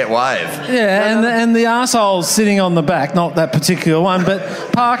onto a set wave. Yeah, and the arseholes sitting on the back, not that particular one, but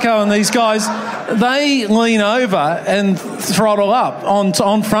Parko and these guys, they lean over and throttle up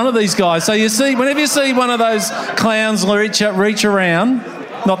on front of these guys. So whenever you see one of those clowns reach around,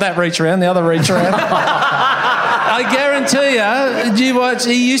 not that reach around, the other reach around. I guarantee you,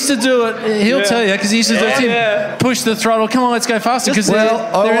 he used to do it. He'll tell you because he used to do it. Push the throttle. Come on, let's go faster. Because I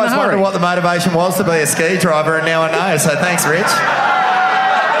always always wondered what the motivation was to be a ski driver, and now I know. So thanks, Rich.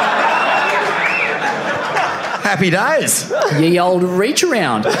 Happy days. Ye old reach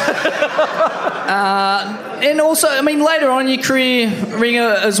around. And also, I mean, later on in your career, Ringer,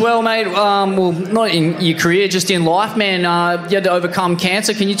 as well, mate, well, not in your career, just in life, man, you had to overcome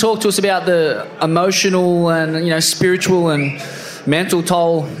cancer. Can you talk to us about the emotional and, you know, spiritual and mental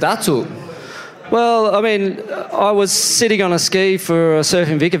toll that took? Well, I mean, I was sitting on a ski for a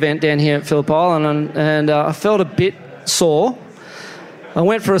Surfing Vic event down here at Phillip Island, and I felt a bit sore. I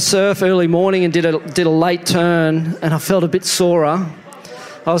went for a surf early morning and did a late turn, and I felt a bit sorer.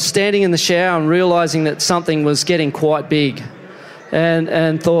 I was standing in the shower and realising that something was getting quite big,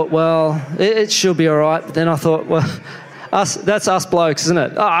 and thought, well, it should be all right. But then I thought, well, that's us blokes, isn't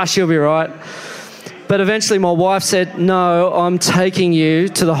it? She'll be all right. But eventually my wife said, no, I'm taking you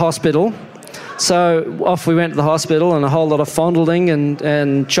to the hospital. So off we went to the hospital, and a whole lot of fondling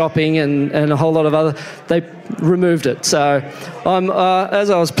and chopping and a whole lot of other... They removed it. So as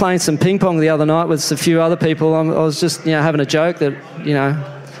I was playing some ping pong the other night with a few other people, I was just, you know, having a joke that, you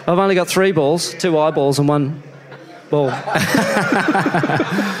know, I've only got 3 balls, 2 eyeballs and 1 ball.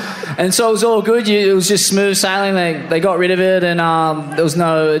 And so it was all good. It was just smooth sailing. They got rid of it, and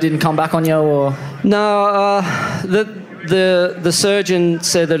it didn't come back on you, or... No, the surgeon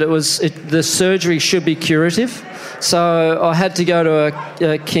said that the surgery should be curative, so I had to go to a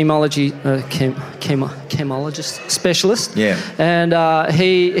chemologist specialist. Yeah. And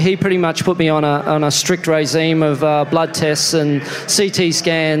he pretty much put me on a strict regime of blood tests and CT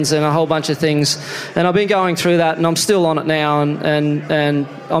scans and a whole bunch of things. And I've been going through that, and I'm still on it now. And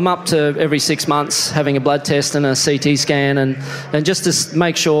I'm up to every 6 months having a blood test and a CT scan, and just to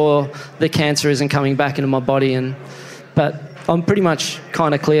make sure the cancer isn't coming back into my body. But I'm pretty much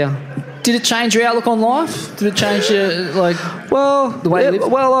kind of clear. Did it change your outlook on life? Did it change your, the way you live?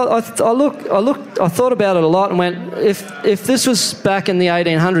 Well, I thought about it a lot and went, if this was back in the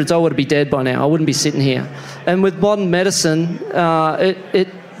 1800s, I would be dead by now. I wouldn't be sitting here. And with modern medicine,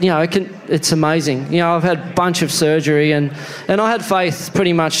 it's amazing. You know, I've had a bunch of surgery, and I had faith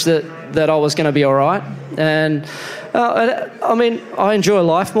pretty much that I was going to be all right. And I mean, I enjoy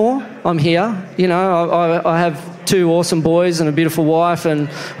life more. I'm here. You know, I have 2 awesome boys and a beautiful wife, and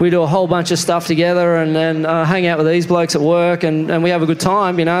we do a whole bunch of stuff together, and then hang out with these blokes at work, and we have a good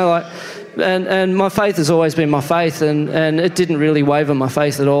time, you know, and my faith has always been my faith, and it didn't really waver my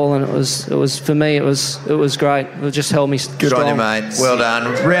faith at all, and it was for me it was great. It just held me strong. Good on you, mate. Well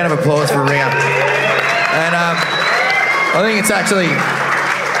done. Round of applause for Ringer. And I think it's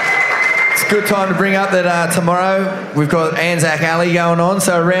a good time to bring up that tomorrow we've got Anzac Alley going on,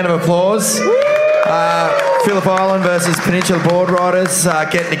 so a round of applause. Phillip Island versus Peninsula Board Riders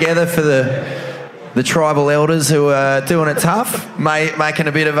getting together for the tribal elders who are doing it tough, making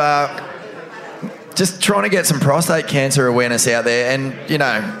a bit of just trying to get some prostate cancer awareness out there. And, you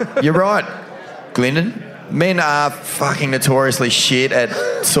know, you're right, Glendon. Men are fucking notoriously shit at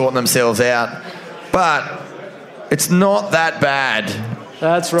sorting themselves out. But it's not that bad.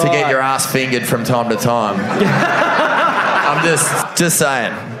 That's right. To get your ass fingered from time to time. I'm just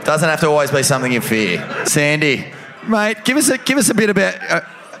saying. Doesn't have to always be something you fear. Sandy, mate, give us a bit about a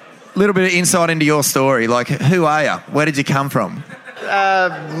little bit of insight into your story. Like, who are you? Where did you come from?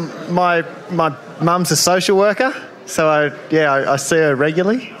 My mum's a social worker, so I see her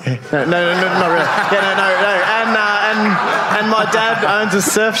regularly. No, not really. And my dad owns a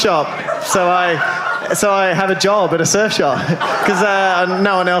surf shop, so I have a job at a surf shop because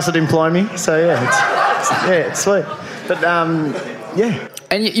no one else would employ me. So it's sweet. But yeah.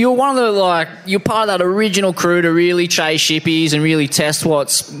 And you're one of the, you're part of that original crew to really chase shippies and really test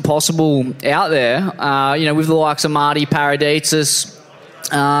what's possible out there. With the likes of Marty Paraditsis,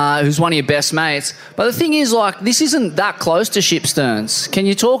 who's one of your best mates. But the thing is, this isn't that close to ship sterns. Can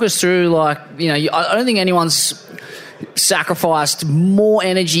you talk us through, I don't think anyone's sacrificed more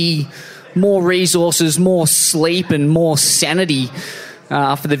energy, more resources, more sleep and more sanity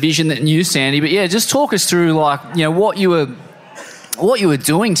for the vision than you, Sandy. But yeah, just talk us through what you were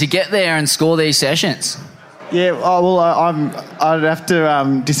doing to get there and score these sessions. Yeah, I'd have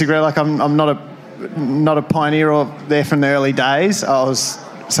to disagree. I'm not a pioneer or there from the early days. I was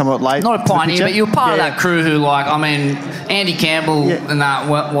somewhat late. Not a pioneer, but you were part of that crew who, Andy Campbell and that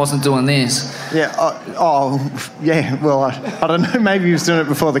wasn't doing this. Yeah. Well, I don't know. Maybe he was doing it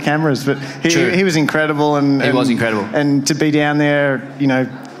before the cameras, but he was incredible. And he was incredible. And to be down there,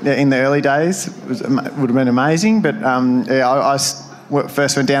 in the early days would have been amazing. But I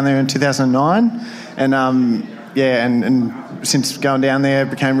first went down there in 2009, and and since going down there,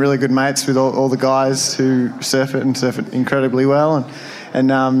 became really good mates with all the guys who surf it incredibly well.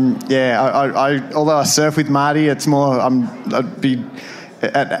 And although I surf with Marty, it's more I'd be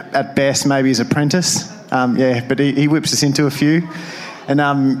at best maybe his apprentice. But he whips us into a few.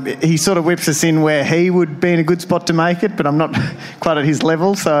 And he sort of whips us in where he would be in a good spot to make it, but I'm not quite at his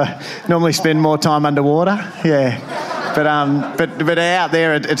level, so I normally spend more time underwater. Yeah, but out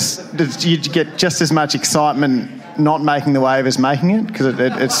there, it's you get just as much excitement not making the wave as making it, because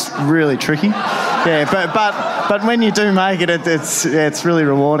it's really tricky. Yeah, but when you do make it, it's really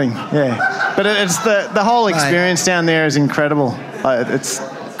rewarding. Yeah, but it's the whole experience down there is incredible.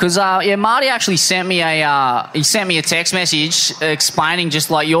 Because Marty actually sent me a text message explaining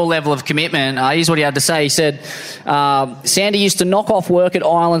just your level of commitment. Here's what he had to say. He said, Sandy used to knock off work at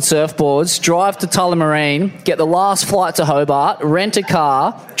Island Surfboards, drive to Tullamarine, get the last flight to Hobart, rent a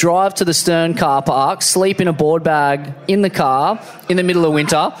car, drive to the Stern car park, sleep in a board bag in the car in the middle of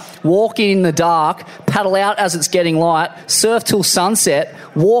winter, walk in the dark, paddle out as it's getting light, surf till sunset,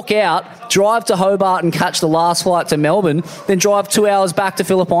 walk out, drive to Hobart and catch the last flight to Melbourne, then drive 2 hours back to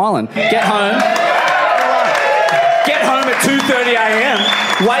Phillip Island. Get home at 2:30 a.m,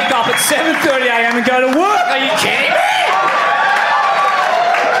 wake up at 7:30 a.m. and go to work. Are you kidding me?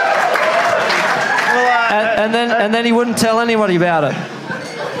 And then he wouldn't tell anybody about it.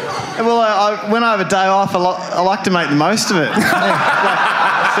 Well, when I have a day off, I like to make the most of it.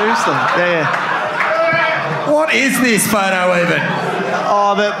 Seriously. Yeah. What is this photo even?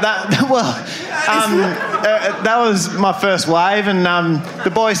 Oh, that was my first wave, and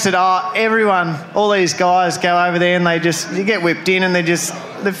the boys said, everyone, all these guys go over there and you get whipped in and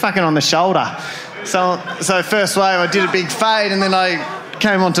they're fucking on the shoulder. So first wave I did a big fade and then I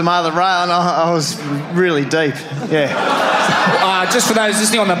came onto my other rail and I was really deep. Yeah. Just for those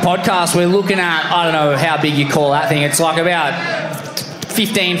listening on the podcast, we're looking at, I don't know how big you call that thing. It's about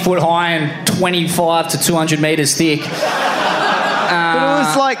 15 foot high and 25 to 200 metres thick. But it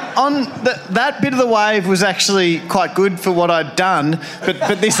was on that bit of the wave was actually quite good for what I'd done,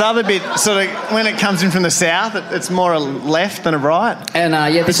 but this other bit sort of when it comes in from the south, it's more a left than a right. And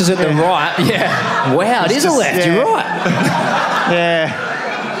this is at the right. Yeah. Wow, it is a left. Yeah. You're right.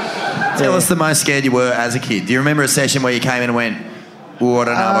 Yeah. Tell us the most scared you were as a kid. Do you remember a session where you came in and went, oh, I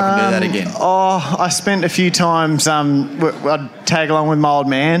don't know if I can do that again? I spent a few times, I'd tag along with my old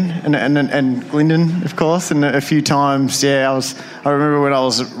man and Glendon, of course, and a few times, I remember when I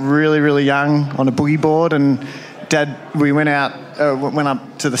was really, really young on a boogie board, and Dad, we went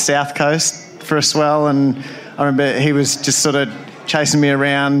up to the south coast for a swell, and I remember he was just sort of chasing me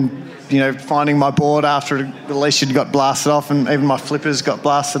around finding my board after the leash had got blasted off, and even my flippers got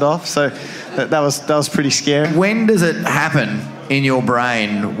blasted off. So that was pretty scary. When does it happen in your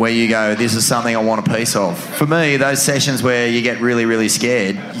brain where you go, this is something I want a piece of? For me, those sessions where you get really, really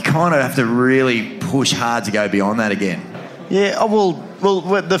scared, you kind of have to really push hard to go beyond that again. Yeah, well,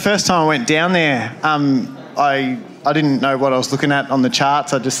 the first time I went down there, I didn't know what I was looking at on the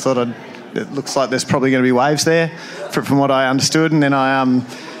charts. I just thought it looks like there's probably going to be waves there, from what I understood. And then I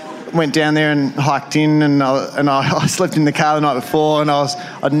went down there and hiked in, and I slept in the car the night before, and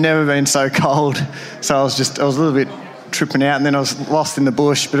I'd never been so cold, so I was a little bit tripping out, and then I was lost in the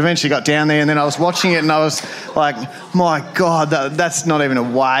bush, but eventually got down there, and then I was watching it, and I was like, my God, that's not even a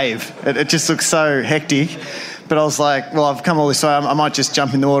wave. It just looks so hectic. But I was like, well, I've come all this way, I might just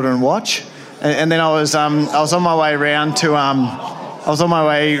jump in the water and watch. And then I was on my way round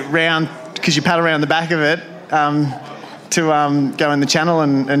because you paddle around the back of it to go in the channel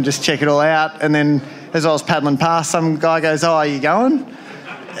and just check it all out. And then as I was paddling past, some guy goes, "Oh, are you going?"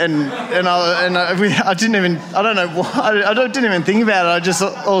 And I didn't even, I don't know why, I didn't even think about it. I just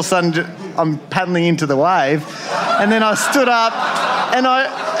all of a sudden I'm paddling into the wave, and then I stood up, and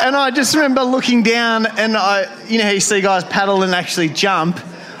I just remember looking down, and how you see guys paddle and actually jump.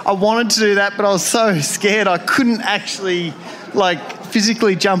 I wanted to do that, but I was so scared I couldn't actually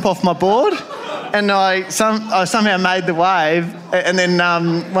physically jump off my board, and I somehow made the wave. And then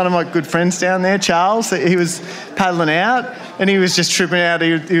one of my good friends down there, Charles, he was paddling out, and he was just tripping out.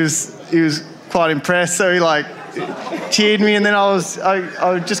 He was quite impressed, so he cheered me, and then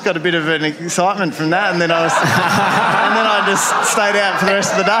I just got a bit of an excitement from that, and then I just stayed out for the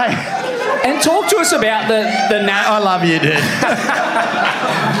rest of the day. And talk to us about the I love you, dude.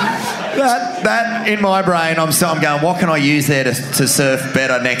 That in my brain, I'm going, what can I use there to surf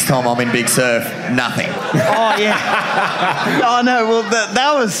better next time I'm in big surf? Nothing. Oh, yeah. Oh, no, well,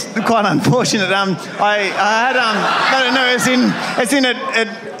 that was quite unfortunate.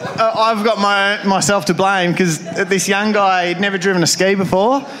 I've got myself to blame, because this young guy had never driven a ski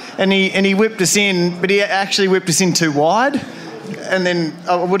before, and he whipped us in, but he actually whipped us in too wide. And then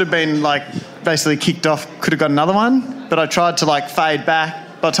I would have been basically kicked off, could have got another one, but I tried to fade back.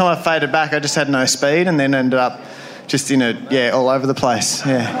 By the time I faded back, I just had no speed, and then ended up just all over the place.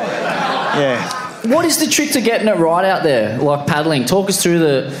 Yeah. What is the trick to getting it right out there, like paddling? Talk us through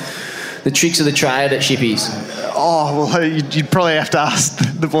the tricks of the trade at Shippies. Oh, well, you'd probably have to ask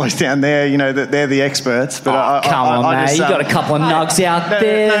the boys down there, that they're the experts. But come on, mate. You got a couple of nugs out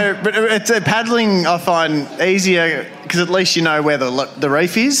there. No, but it's paddling I find easier, because at least you know where the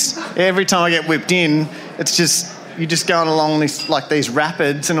reef is. Every time I get whipped in, it's just, you're just going along these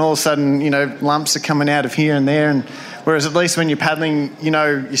rapids, and all of a sudden, lumps are coming out of here and there. And whereas at least when you're paddling,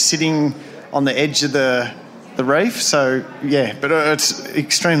 you're sitting on the edge of the reef. So yeah, but it's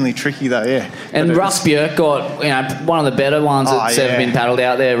extremely tricky though. Yeah. And Russ Bjerk got one of the better ones that's ever been paddled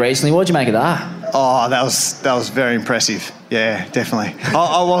out there recently. What did you make of that? Oh, that was very impressive. Yeah, definitely.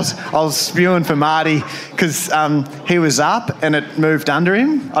 I was spewing for Marty, because he was up and it moved under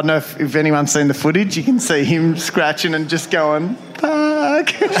him. I don't know if anyone's seen the footage. You can see him scratching and just going,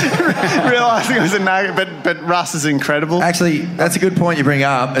 fuck, realising it was a nugget. But Russ is incredible. Actually, that's a good point you bring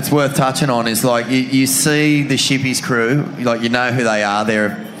up. It's worth touching on. Is you see the Shippies crew, you know who they are.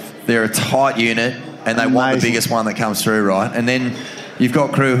 They're a tight unit, and they want the biggest one that comes through, right? And then you've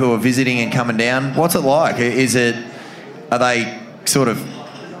got crew who are visiting and coming down. What's it like? Are they sort of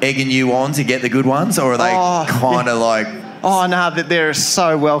egging you on to get the good ones, or are they kind of like? Oh no, they're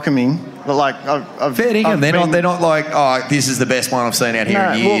so welcoming. But I've fair dinkum. They're not like, oh, this is the best one I've seen out here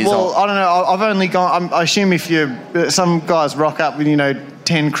in years. Well, I don't know. I've only gone. I assume if some guys rock up with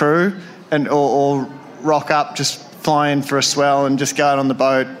 10 crew, or rock up just fly in for a swell and just go out on the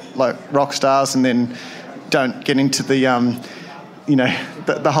boat like rock stars, and then don't get into the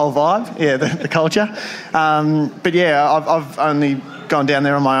the whole vibe, the culture. But yeah, I've only gone down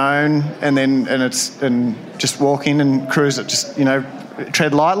there on my own, and just walking, and crews that just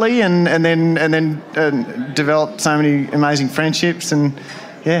tread lightly, and then develop so many amazing friendships, and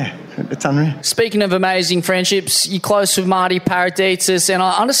yeah, it's unreal. Speaking of amazing friendships, you're close with Marty Paraditzis, and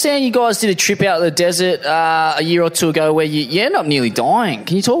I understand you guys did a trip out to the desert a year or two ago where you ended up nearly dying.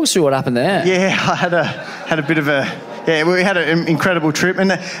 Can you talk us through what happened there? Yeah, I had a bit of a. Yeah, we had an incredible trip,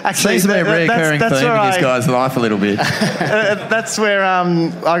 and actually seems to be a recurring theme in this guy's life a little bit. That's where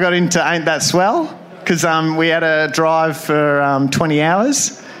I got into Ain't That Swell, because we had a drive for 20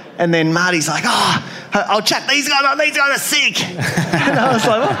 hours, and then Marty's like, I'll chuck these guys on, these guys are sick. And I was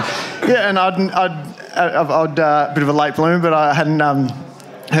like, what? Yeah, and I'd a bit of a late bloomer, but I hadn't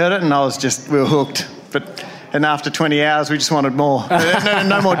heard it, and we were hooked. But And after 20 hours, we just wanted more.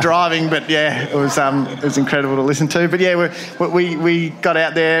 No more driving, but yeah, it was incredible to listen to. But yeah, we got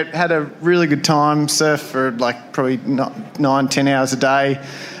out there, had a really good time, surfed for like probably 9-10 hours a day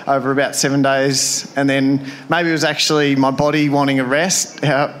over about 7 days. And then maybe it was actually my body wanting a rest,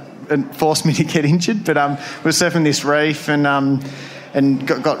 it forced me to get injured. But we were surfing this reef and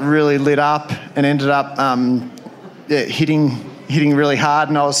got really lit up and ended up hitting really hard,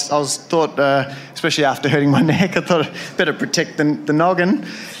 and I was thought, especially after hurting my neck, I thought I'd better protect the noggin,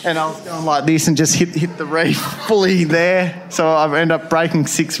 and I was going like this and just hit the reef fully there. So I ended up breaking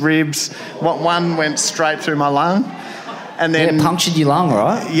 6 ribs. One went straight through my lung, and then it punctured your lung,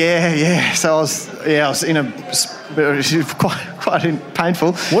 right? Yeah. So I was in quite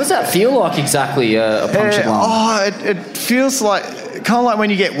painful. What does that feel like exactly? A punctured lung? It feels like kind of like when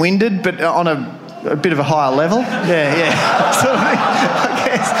you get winded, but on a bit of a higher level. Yeah. Sort of, I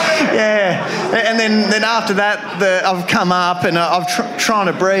guess. Yeah. And then after that, I've come up and I'm trying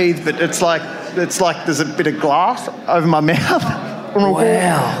to breathe, but it's like there's a bit of glass over my mouth.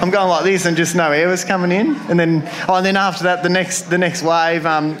 Wow. I'm going like this and just no air was coming in. And then after that, the next wave,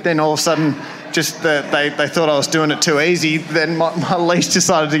 then all of a sudden, just they thought I was doing it too easy. Then my leash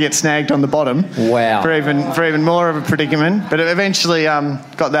decided to get snagged on the bottom. Wow. For even more of a predicament. But eventually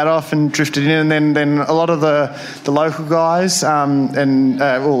got that off and drifted in. And then a lot of the local guys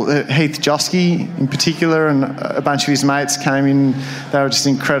Heath Josky in particular and a bunch of his mates came in. They were just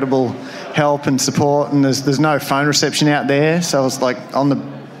incredible help and support. And there's no phone reception out there, so I was like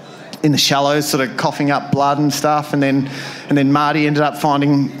in the shallows, sort of coughing up blood and stuff, and then Marty ended up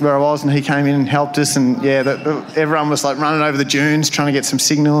finding where I was, and he came in and helped us, and everyone was like running over the dunes trying to get some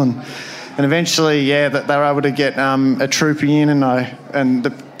signal, and eventually, that they were able to get a trooper in, and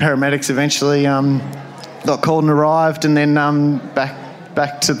the paramedics eventually got called and arrived, and then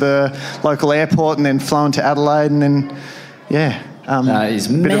back to the local airport, and then flown to Adelaide, and then that is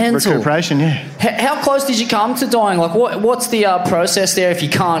bit mental. of recuperation, yeah. How close did you come to dying? Like, what's the process there if you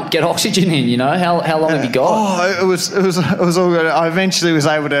can't get oxygen in? You know, how long have you got? Oh, it was all good. I eventually was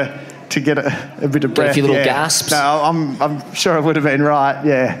able to get a bit of breath. Get a few little gasps. No, I'm sure I would have been right.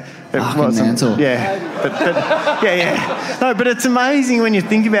 Yeah, it wasn't. Mental. Yeah, but yeah. No, but it's amazing when you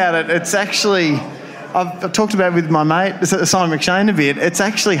think about it. It's actually I've talked about it with my mate Simon McShane a bit. It's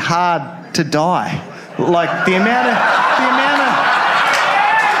actually hard to die. Like the amount of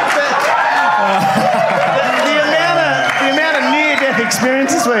near-death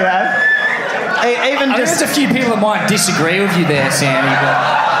experiences we have. Even there's a few people that might disagree with you there, Sammy. But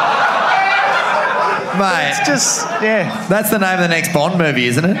mate, it's just That's the name of the next Bond movie,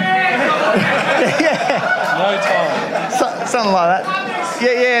 isn't it? No time. Something like that.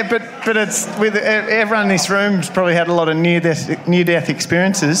 Yeah, but it's with everyone in this room's probably had a lot of near-death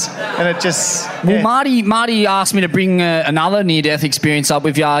experiences, and it just. Well, Marty asked me to bring another near-death experience up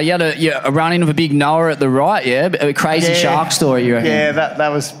with you. You had a run-in with a big Noah at the right, yeah, a crazy shark story, you reckon? Yeah,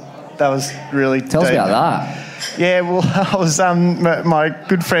 that was really. Tell us about that. Yeah, well, I was my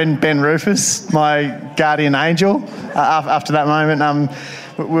good friend Ben Rufus, my guardian angel. After that moment,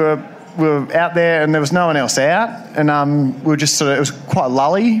 we were out there and there was no one else out, and we were just it was quite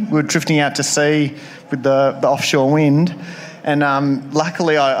lully. We were drifting out to sea with the offshore wind, and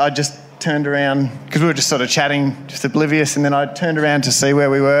luckily I just turned around because we were just sort of chatting, just oblivious, and then I turned around to see where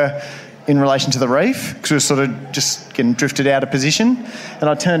we were in relation to the reef because we were sort of just getting drifted out of position, and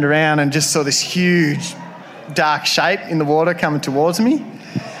I turned around and just saw this huge dark shape in the water coming towards me.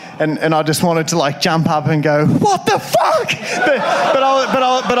 And I just wanted to like jump up and go, what the fuck? But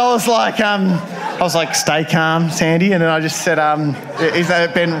I was like, stay calm, Sandy. And then I just said, is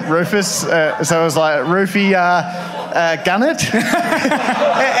that Ben Rufus? So I was like, Roofy, gun it.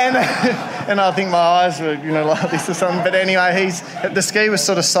 and I think my eyes were, like this or something. But anyway, the ski was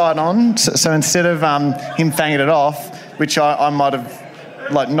sort of side on. So instead of him fanging it off, which I might have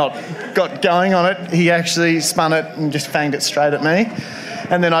not got going on it, he actually spun it and just fanged it straight at me.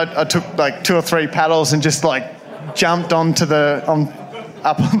 And then I took like 2 or 3 paddles and just like jumped up on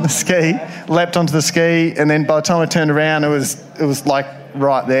the ski, leapt onto the ski, and then by the time I turned around, it was like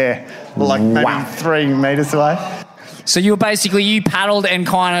right there, like maybe 3 metres away. So you paddled and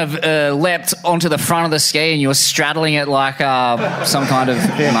kind of leapt onto the front of the ski, and you were straddling it like some kind of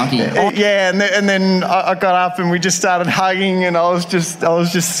monkey. Yeah, and then I got up and we just started hugging, and I was just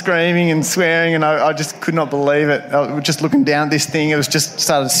screaming and swearing, and I just could not believe it. I was just looking down at this thing. It was just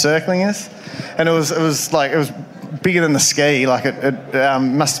started circling us, and it was bigger than the ski. Like it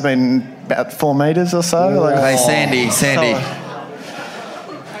must have been about 4 metres or so. Hey, Sandy.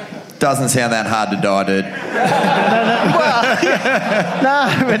 Doesn't sound that hard to die, dude.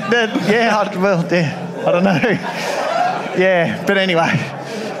 I don't know. Yeah, but anyway.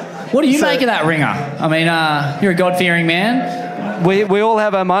 What do you make of that ringer? I mean, you're a God-fearing man. We all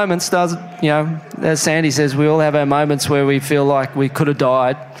have our moments, as Sandy says, we all have our moments where we feel like we could have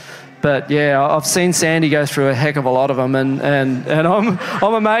died. But yeah, I've seen Sandy go through a heck of a lot of them, and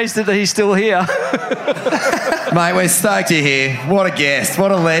I'm amazed that he's still here. Mate, we're stoked you're here. What a guest.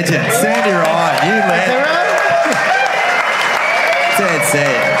 What a legend. Sandy Ryan, you legend. Dead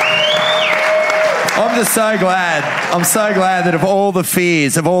set. I'm just so glad. I'm so glad that of all the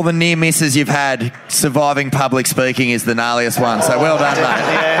fears, of all the near misses you've had, surviving public speaking is the gnarliest one. So well done, mate.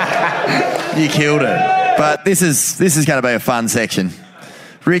 Yeah. You killed it. But this is going to be a fun section.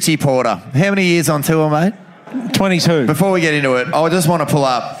 Richie Porter, how many years on tour, mate? 22. Before we get into it, I just want to pull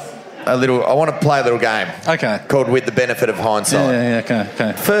up I want to play a little game. Okay. Called With the Benefit of Hindsight.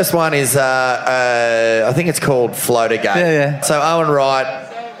 Okay. First one is, I think it's called Floater Game. Yeah. So Owen Wright,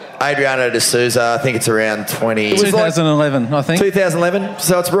 Adriano de Souza, I think it's around 2011, I think. 2011.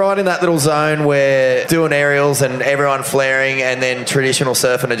 So it's right in that little zone where doing aerials and everyone flaring and then traditional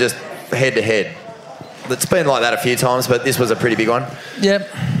surfing are just head-to-head. It's been like that a few times, but this was a pretty big one. Yep.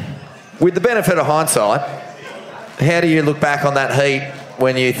 With the benefit of hindsight, how do you look back on that heat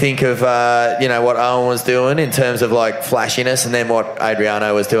when you think of, what Owen was doing in terms of, like, flashiness and then what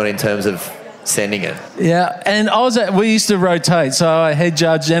Adriano was doing in terms of sending it? Yeah, and we used to rotate, so I head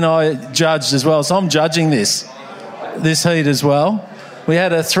judged and I judged as well. So I'm judging this heat as well. We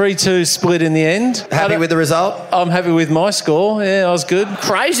had a 3-2 split in the end. Happy with the result? I'm happy with my score. Yeah, I was good.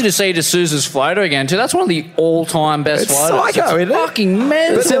 Crazy to see D'Souza's floater again, too. That's one of the all-time best floaters. Psycho, isn't it? Fucking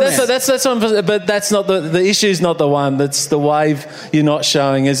mental. But that's not the issue's not the one. That's the wave you're not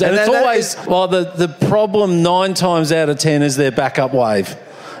showing. And it's always the problem 9 times out of 10 is their backup wave.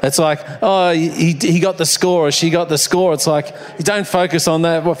 It's like, he got the score or she got the score. It's like, you don't focus on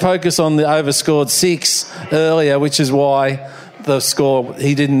that. Well, focus on the overscored 6 earlier, which is why the score,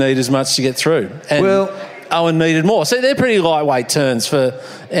 he didn't need as much to get through. And Owen needed more. So they're pretty lightweight turns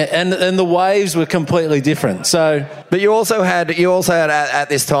and the waves were completely different. So, but you also had at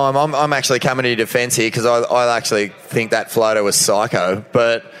this time, I'm actually coming to your defence here because I actually think that floater was psycho,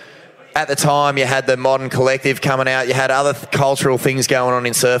 but at the time, you had the modern collective coming out. You had other cultural things going on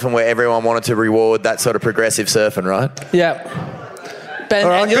in surfing where everyone wanted to reward that sort of progressive surfing, right? Yeah. All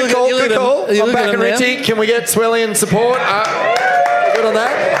right, good call. I'm back and Richie. Can we get Swellian support? Good on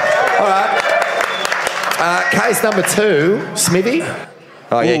that. All right. Case number 2, Smithy.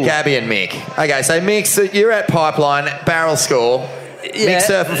 Oh, yeah, Gabby and Mick. Okay, so Mick, you're at Pipeline, barrel score. Yeah. Mick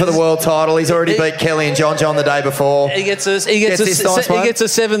surfing for the world title. He's already beat Kelly and John the day before. He gets a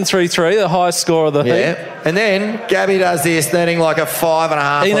 7.33, the highest score of the heat. And then Gabby does this, needing like a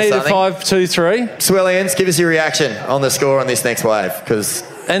 5.5 He or needed something. 5.23. Swellians, give us your reaction on the score on this next wave, because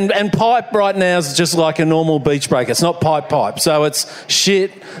and pipe right now is just like a normal beach break. It's not pipe. So it's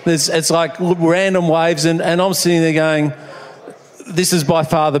shit. It's like random waves, and I'm sitting there going, this is by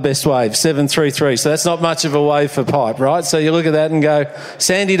far the best wave, 7.33. So that's not much of a wave for pipe, right? So you look at that and go,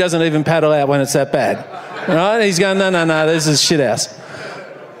 Sandy doesn't even paddle out when it's that bad, right? He's going, no, this is shit house.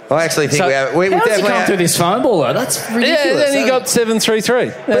 I actually think we definitely come through this phone ball though? That's ridiculous. Yeah, then he got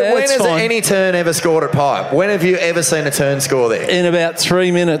 7.33. But when has any turn ever scored at pipe? When have you ever seen a turn score there? In about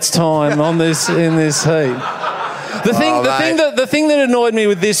 3 minutes' time in this heat. The thing that annoyed me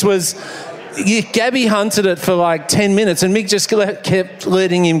with this was, Gabby hunted it for like 10 minutes and Mick just kept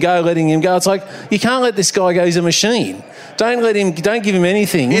letting him go. It's like, you can't let this guy go. He's a machine. Don't give him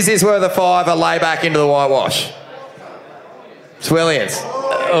anything. Is this worth a 5, a lay back into the whitewash? Swellians.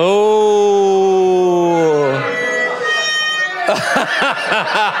 Oh.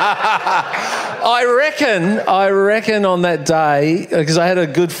 I reckon on that day, because I had a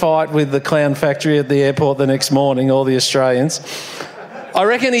good fight with the Clown Factory at the airport the next morning, all the Australians. I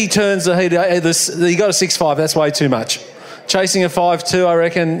reckon he turns the heat. He got a 6.5. That's way too much. Chasing a 5.2, I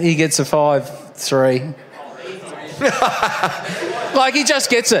reckon he gets a 5.3. Like, he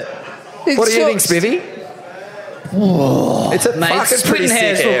just gets it. What do you think, Spivvy? It's a fucking pretty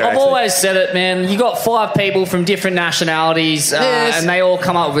sick air, I've always said it, man. You got 5 people from different nationalities, and they all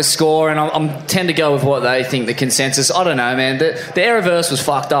come up with a score, and I tend to go with what they think the consensus. I don't know, man. The air reverse was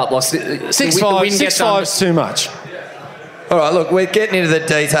fucked up. Like, 6.5 is too much. All right, look, we're getting into the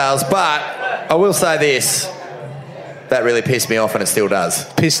details, but I will say this. That really pissed me off, and it still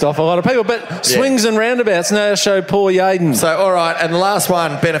does. Pissed off a lot of people, but swings and roundabouts now show poor Yaden. So, all right, and the last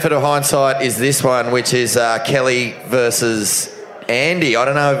one, benefit of hindsight, is this one, which is Kelly versus Andy. I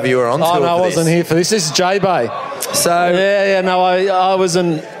don't know if you were on tour for this. I wasn't here for this. This is J-Bay. So... I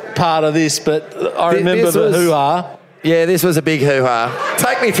wasn't part of this, but I remember the hoo-ha. Yeah, this was a big hoo-ha.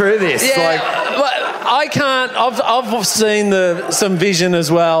 Take me through this. Yeah, I can't. I've seen some vision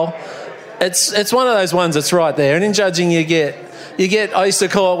as well. It's one of those ones that's right there. And in judging, you get. I used to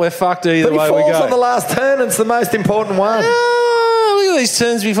call it we're fucked either But he way we falls go. on the last turn. It's the most important one. Look at these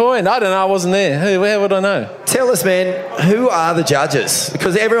turns beforehand. I don't know. I wasn't there. How would I know? Tell us, man, who are the judges?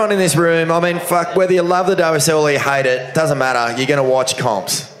 Because everyone in this room, I mean, fuck, whether you love the WSL or you hate it, doesn't matter. You're going to watch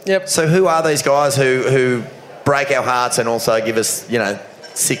comps. Yep. So who are these guys who break our hearts and also give us,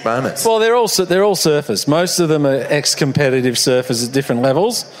 sick moments? Well, they're all surfers. Most of them are ex-competitive surfers at different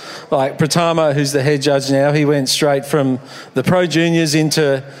levels. Like Pratama, who's the head judge now, he went straight from the pro juniors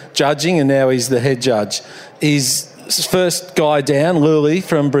into judging, and now he's the head judge. He's first guy down, Luli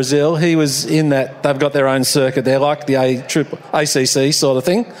from Brazil. He was in that. They've got their own circuit. They're like the ACC sort of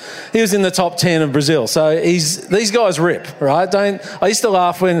thing. He was in the top 10 of Brazil. So these guys rip, right? I used to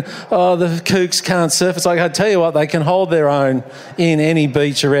laugh when the kooks can't surf. It's like, I tell you what, they can hold their own in any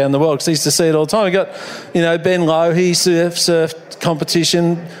beach around the world. Because I used to see it all the time. We got, Ben Lowe. He surfed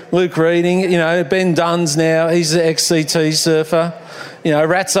competition. Luke Reading. Ben Dunn's now. He's the ex-CT surfer.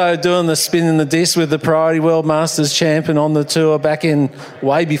 Ratso doing the spin in the disc with the Priority World Masters champion on the tour back in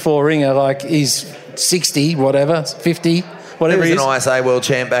way before Ringer. Like, he's 60, whatever, 50, whatever he is. He was an ISA world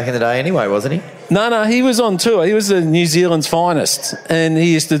champ back in the day anyway, wasn't he? No, he was on tour. He was the New Zealand's finest. And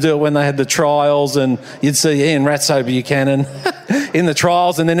he used to do it when they had the trials, and you'd see Ian Ratso Buchanan in the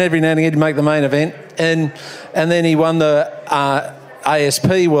trials, and then every now and again he'd make the main event. And then he won the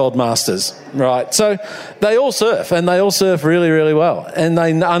ASP World Masters, right? So they all surf, and they all surf really, really well, and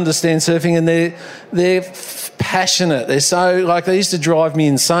they understand surfing, and they're passionate. They're so, they used to drive me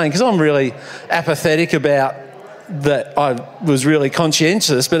insane because I'm really apathetic about that. I was really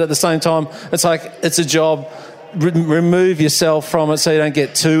conscientious, but at the same time, it's like it's a job. Remove yourself from it so you don't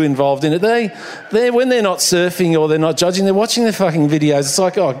get too involved in it. They when they're not surfing or they're not judging, they're watching their fucking videos. It's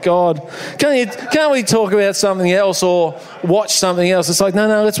like, oh God, can't we talk about something else or watch something else? It's like,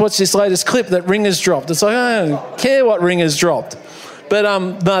 no, let's watch this latest clip that Ringer's dropped. It's like, I don't care what Ringer's dropped. But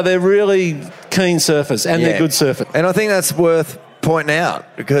no, they're really keen surfers, and they're good surfers. And I think that's worth pointing out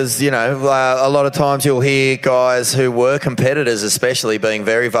because, a lot of times you'll hear guys who were competitors especially being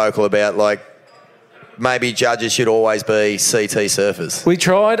very vocal about, maybe judges should always be CT surfers. We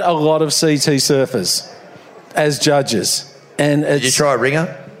tried a lot of CT surfers as judges. And did you try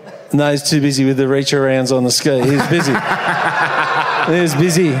Ringer? No, he's too busy with the reach arounds on the ski. He was busy. He was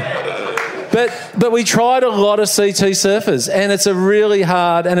busy. But we tried a lot of CT surfers, and it's a really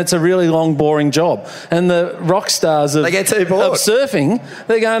hard and it's a really long, boring job. And the rock stars of surfing,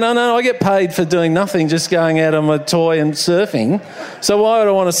 they're going, no, I get paid for doing nothing, just going out on my toy and surfing. So why would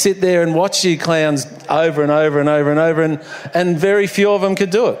I want to sit there and watch you clowns over and over and over and over? And very few of them could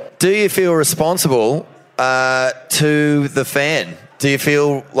do it. Do you feel responsible to the fan? Do you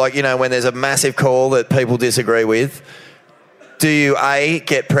feel like, when there's a massive call that people disagree with, do you, A,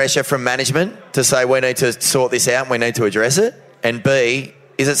 get pressure from management to say we need to sort this out and we need to address it? And B,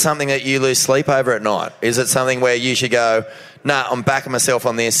 is it something that you lose sleep over at night? Is it something where you should go, nah, I'm backing myself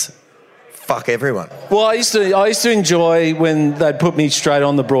on this, fuck everyone? Well, I used to enjoy when they'd put me straight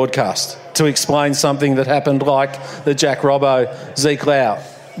on the broadcast to explain something that happened, like the Jack Robbo, Zeke Lau.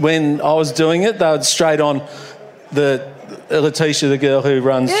 When I was doing it, they would straight on the Letitia, the girl who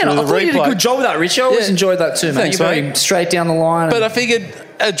runs through the replay. I thought you did a good job with that, Rich. I always enjoyed that too, mate. Thanks, You're very straight down the line. But I figured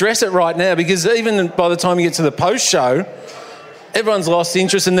address it right now because even by the time you get to the post-show, everyone's lost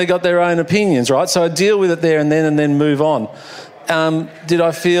interest and they've got their own opinions, right? So I deal with it there and then move on. Did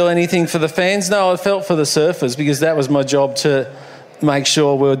I feel anything for the fans? No, I felt for the surfers because that was my job to make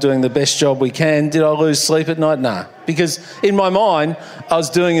sure we were doing the best job we can. Did I lose sleep at night? Nah. Because in my mind, I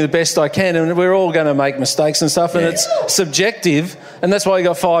was doing the best I can, and we're all going to make mistakes and stuff, and it's subjective, and that's why you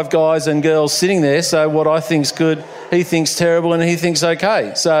got 5 guys and girls sitting there. So what I think's good, he thinks terrible, and he thinks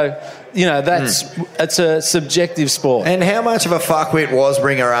okay. So, it's a subjective sport. And how much of a fuckwit was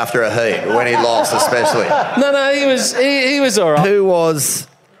Ringer after a heat when he lost, especially? No, he was all right. Who was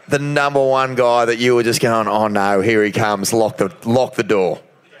the number one guy that you were just going, oh no, here he comes, lock the door?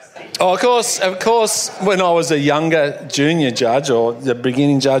 Oh, of course, when I was a younger junior judge or the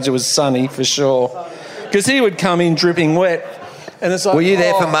beginning judge, it was Sonny for sure. Because he would come in dripping wet. And it's like, were you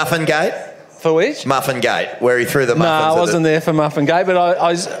there for Muffin Gate? For which? Muffin Gate, where he threw the muffins. No, I wasn't there for Muffin Gate, but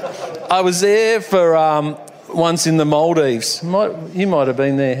I was there for once in the Maldives. You might have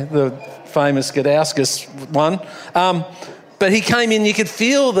been there, the famous Gadauskas one. But he came in, you could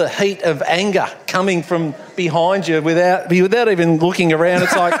feel the heat of anger coming from behind you without even looking around.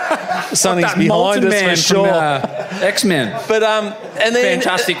 It's like Sonny's behind us for sure. X-Men. But and then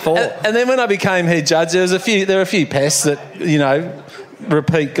Fantastic Four. And then when I became head judge, there were a few pests that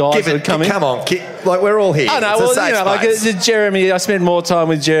repeat guys that would come in. Come on, like we're all here. I know. It's a Well, safe space. Jeremy. I spent more time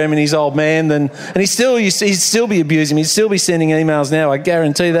with Jeremy and his old man and he'd still be abusing me. He'd still be sending emails now. I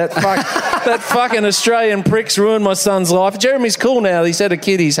guarantee that. That fucking Australian prick's ruined my son's life. Jeremy's cool now. He's had a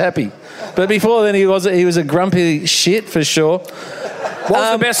kid. He's happy. But before then, he was a grumpy shit for sure.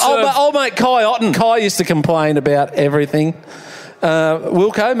 What's the best? Old mate Kai Otten. Kai used to complain about everything. Matt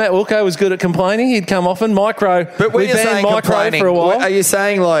Wilco was good at complaining. He'd come often. Micro. But when we you're banned saying Micro complaining, for a while. are you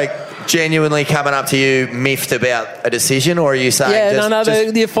saying like genuinely coming up to you miffed about a decision, or are you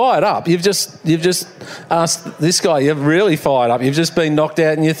saying you're fired up. You've just asked this guy. You're really fired up. You've just been knocked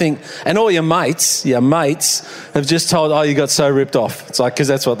out, and you think, and all your mates have just told, oh, you got so ripped off. It's like, because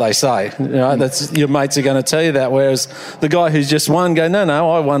that's what they say. You know, that's your mates are going to tell you that. Whereas the guy who's just won go,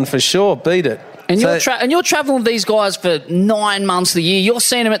 no, I won for sure. Beat it. And you're travelling with these guys for 9 months of the year. You're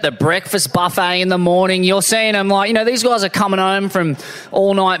seeing them at the breakfast buffet in the morning. You're seeing them these guys are coming home from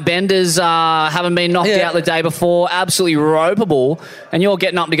all-night benders, having been knocked out the day before, absolutely ropeable, and you're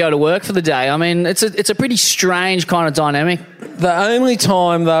getting up to go to work for the day. I mean, it's a pretty strange kind of dynamic. The only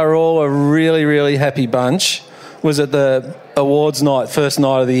time they were all a really, really happy bunch was at the awards night, first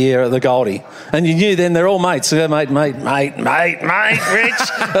night of the year at the Goldie. And you knew then they're all mates. So mate, Rich.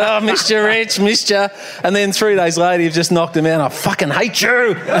 Oh, missed you, Rich, missed you. And then 3 days later, you've just knocked him out. I fucking hate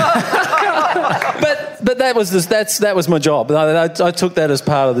you. But that was my job. I took that as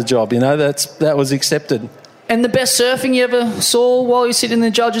part of the job, that was accepted. And the best surfing you ever saw while you sit in the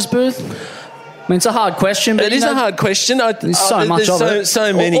judge's booth? I mean, it's a hard question. But it is a hard question. There's so much of it.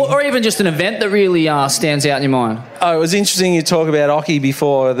 So many. Or even just an event that really stands out in your mind. Oh, it was interesting you talk about Occy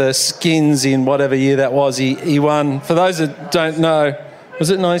before, the Skins in whatever year that was. He won. For those that don't know,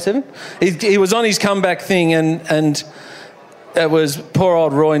 was it 97? He was on his comeback thing and it was poor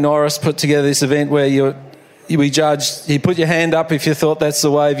old Roy Norris put together this event where we judged, you put your hand up if you thought that's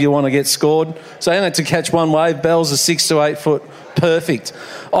the wave you want to get scored. So I only had to catch one wave. Bell's a 6 to 8 foot, perfect.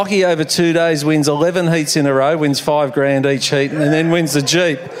 Occy over 2 days wins 11 heats in a row, wins $5,000 each heat, and then wins the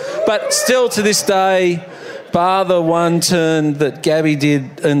Jeep. But still to this day, bar the one turn that Gabby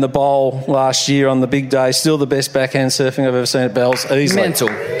did in the bowl last year on the big day, still the best backhand surfing I've ever seen at Bell's. Easily. Mental.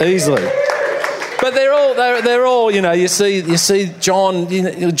 Easily. But they're all, you see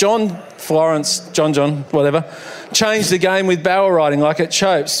John, John Florence, John, whatever, changed the game with barrel riding like at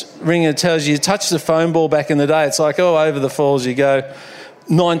Chopes. Ringer tells you touch the foam ball back in the day. It's like, over the falls you go.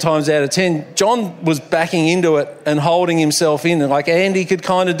 9 times out of 10, John was backing into it and holding himself in. Like Andy could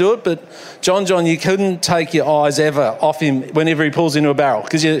kind of do it, but John, you couldn't take your eyes ever off him whenever he pulls into a barrel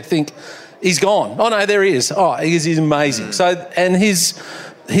because you think, he's gone. Oh, no, there he is. Oh, he's amazing. So, and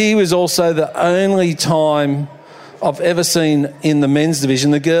he was also the only time I've ever seen in the men's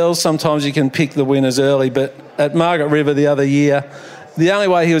division. The girls, sometimes you can pick the winners early, but at Margaret River the other year, the only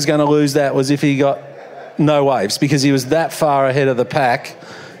way he was going to lose that was if he got no waves because he was that far ahead of the pack.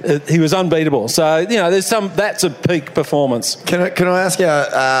 He was unbeatable. So, that's a peak performance. Can I ask you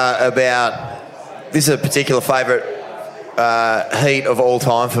about, this is a particular favourite heat of all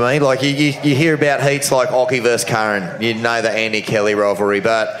time for me. Like you hear about heats like Occy versus Curran. You know the Andy Kelly rivalry,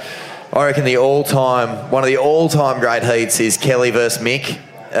 but I reckon one of the all-time great heats is Kelly versus Mick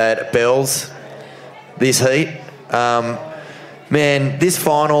at Bell's. This heat, man, this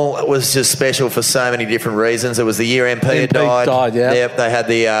final was just special for so many different reasons. It was the year MP had died. Yeah. Yep, they had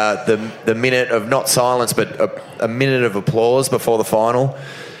the minute of not silence, but a minute of applause before the final.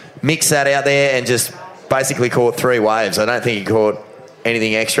 Mick sat out there and just basically caught 3 waves. I don't think he caught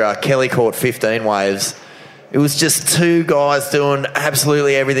anything extra. Kelly caught 15 waves. It was just 2 guys doing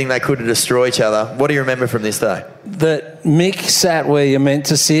absolutely everything they could to destroy each other. What do you remember from this day? That Mick sat where you're meant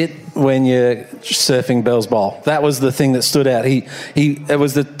to sit when you're surfing Bell's Bowl. That was the thing that stood out. It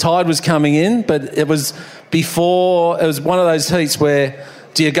was the tide was coming in, but it was before. It was one of those heats where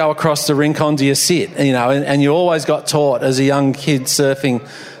do you go across the Rincon? Do you sit? And you always got taught as a young kid surfing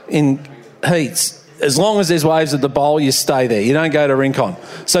in heats. As long as there's waves at the bowl, you stay there. You don't go to Rincon.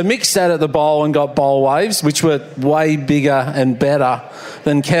 So Mick sat at the bowl and got bowl waves, which were way bigger and better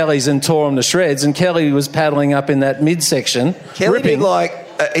than Kelly's, and tore them to shreds. And Kelly was paddling up in that midsection. Kelly did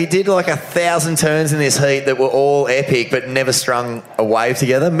he did 1,000 turns in this heat that were all epic, but never strung a wave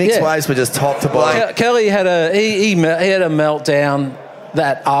together. Mick's waves were just top to bottom. Kelly had he had a meltdown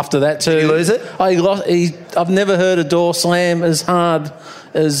after that too. Did he lose it? I've never heard a door slam as hard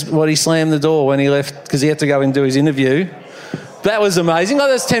as what he slammed the door when he left because he had to go and do his interview. That was amazing.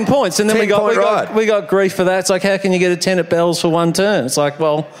 That's 10 points. And then we got grief for that. It's like, how can you get a 10 at Bell's for one turn? It's like,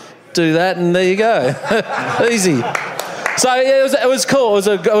 well, do that and there you go. Easy. So yeah, it was cool.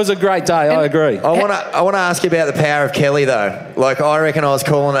 It was a great day. I agree. I want to ask you about the power of Kelly though. Like I reckon I was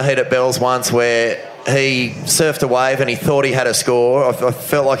calling a heat at Bells once where he surfed a wave and he thought he had a score. I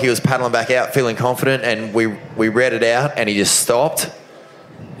felt like he was paddling back out, feeling confident, and we read it out, and he just stopped.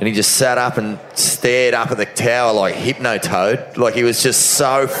 And he just sat up and stared up at the tower like hypno-toad. Like he was just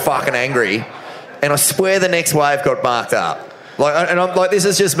so fucking angry. And I swear the next wave got marked up. And I'm like, this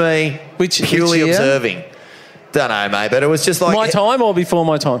is just me purely observing. Don't know, mate, but it was just like... My time or before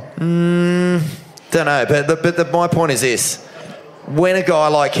my time? Don't know, but my point is this. When a guy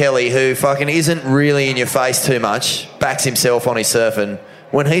like Kelly, who fucking isn't really in your face too much, backs himself on his surfing,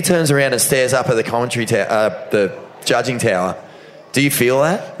 when he turns around and stares up at the commentary the judging tower... Do you feel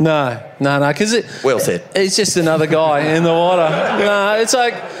that? No, because well said. He's just another guy in the water. No, it's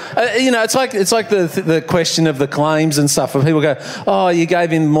like, it's like the question of the claims and stuff. Where people go, "Oh, you gave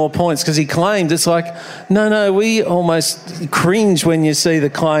him more points because he claimed." It's like, no, we almost cringe when you see the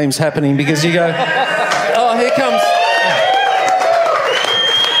claims happening because you go, "Oh, here comes."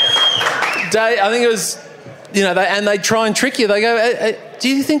 I think it was, they try and trick you. They go, "Do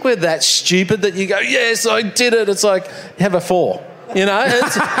you think we're that stupid that you go, yes, I did it?" It's like, have a 4. And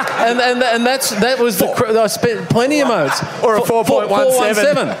that was I spent plenty of moments. Or a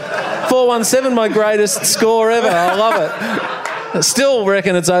 4.17. 4.17, my greatest score ever. I love it. I still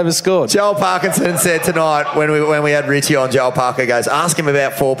reckon it's overscored. Joel Parkinson said tonight when we had Richie on, Joel Parker goes, ask him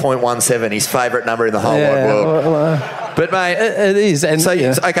about 4.17, his favourite number in the whole wide world. But mate, it is. And so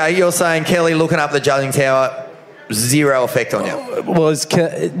okay, you're saying Kelly looking up the judging tower, zero effect on you? Well, it's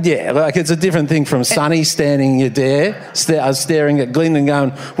a different thing from Sonny standing staring at Glyn and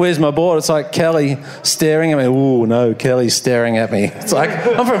going, "Where's my board?" It's like Kelly staring at me. Ooh, no, Kelly's staring at me. It's like,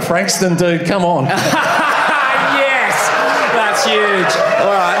 I'm from Frankston, dude. Come on. Yes, that's huge.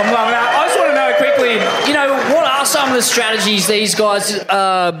 All right, I'm loving that. I just want to know quickly, what are some of the strategies these guys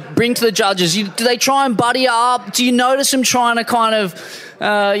bring to the judges? Do they try and buddy up? Do you notice them trying to kind of,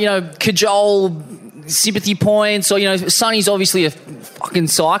 cajole sympathy points, or Sonny's obviously a fucking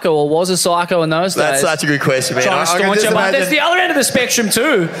psycho, or was a psycho in those days. That's such a good question, man. Trying to staunch him, but there's the other end of the spectrum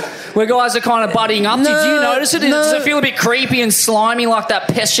too, where guys are kind of buddying up. Do you notice it? Does it feel a bit creepy and slimy, like that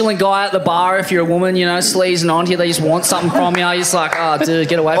pestilent guy at the bar? If you're a woman, sleazing onto you, they just want something from you. You're just like, oh, dude,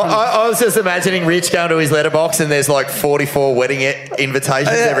 get away from me. I was just imagining Rich going to his letterbox and there's like 44 wedding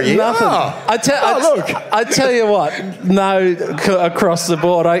invitations every year. Nothing. I tell you what, no, across the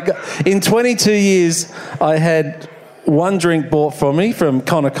board. In 22 years, I had one drink bought for me from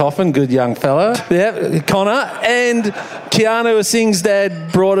Connor Coffin, good young fella. Yeah, Connor. And Keanu Singh's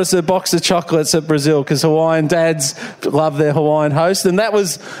dad brought us a box of chocolates at Brazil because Hawaiian dads love their Hawaiian host. And that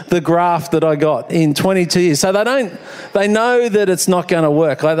was the graft that I got in 22 years. So they know that it's not going to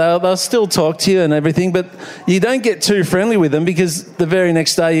work. Like they'll still talk to you and everything, but you don't get too friendly with them because the very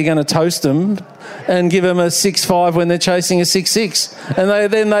next day you're going to toast them and give them a 6.5 when they're chasing a 6.6. And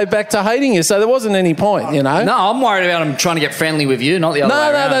then they back to hating you. So there wasn't any point, No, I'm worried about them trying to get friendly with you, not the other way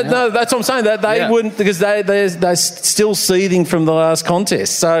around. No, that's what I'm saying. That they wouldn't, because they're still seething from the last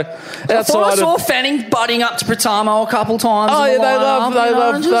contest. So I saw Fanning butting up to Pratamo a couple times. Oh, yeah, they love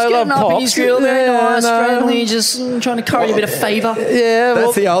Pops. He's real very nice, friendly, just trying to curry a bit of favour. Yeah,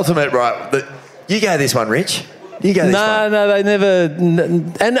 that's the ultimate, right? You go this one, Rich. You go this one. No, they never.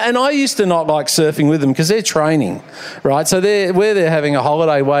 And I used to not like surfing with them because they're training, right? So they're having a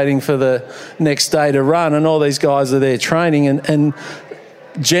holiday waiting for the next day to run, and all these guys are there training, and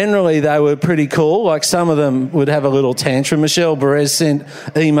generally they were pretty cool. Like some of them would have a little tantrum. Michelle Perez sent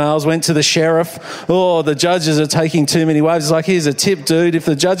emails, went to the sheriff. Oh, the judges are taking too many waves. It's like, here's a tip, dude. If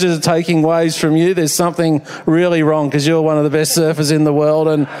the judges are taking waves from you, there's something really wrong because you're one of the best surfers in the world,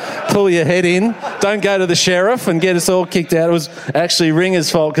 and pull your head in. Don't go to the sheriff and get us all kicked out. It was actually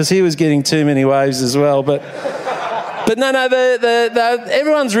Ringer's fault because he was getting too many waves as well. But no,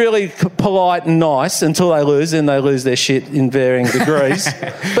 everyone's really polite and nice until they lose, and they lose their shit in varying degrees.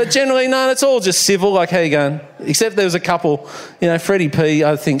 But generally, no, it's all just civil, like, how you going? Except there was a couple, Freddie P,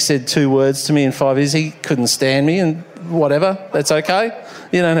 I think, said 2 words to me in 5 years. He couldn't stand me, and whatever, that's okay.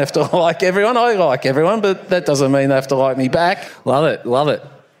 You don't have to like everyone. I like everyone, but that doesn't mean they have to like me back. Love it.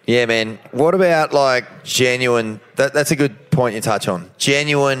 Yeah, man. What about, like, genuine... That's a good point you touch on.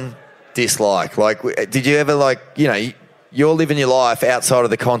 Genuine dislike. Like, did you ever, like, you're living your life outside of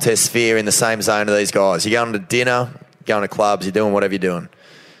the contest sphere in the same zone of these guys. You're going to dinner, going to clubs, you're doing whatever you're doing.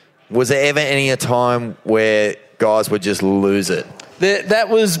 Was there ever a time where guys would just lose it? That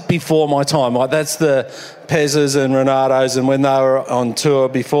was before my time. Like, that's the Pez's and Renatos, and when they were on tour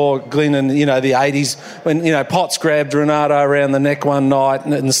before Glyn and, you know, the 80s, when, you know, Potts grabbed Renato around the neck one night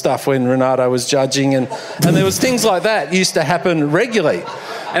and stuff when Renato was judging, and there was things like that used to happen regularly.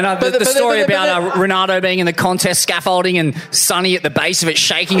 And the story about Renato being in the contest scaffolding and Sonny at the base of it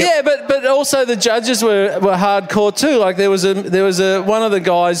shaking it. Yeah, but also the judges were hardcore too. Like there was one of the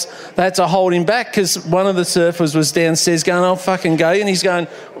guys, they had to hold him back because one of the surfers was downstairs going, "I'll fucking go," and he's going,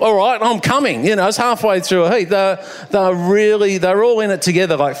 "All right, I'm coming." You know, it's halfway through a heat. They were all in it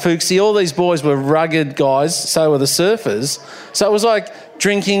together, like Fuchsie. All these boys were rugged guys. So were the surfers. So it was like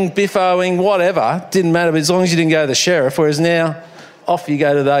drinking, biffoing, whatever. Didn't matter, but as long as you didn't go to the sheriff. Whereas now, off you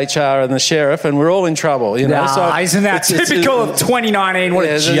go to the HR and the sheriff, and we're all in trouble, you know. So isn't that typical of 2019? What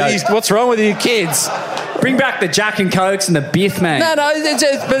a joke. What's wrong with you kids? Bring back the Jack and Cokes and the Biff, man. No,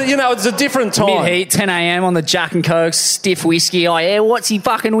 but you know, it's a different time. Mid-heat, 10 a.m. on the Jack and Cokes, stiff whiskey. Oh, yeah, what's he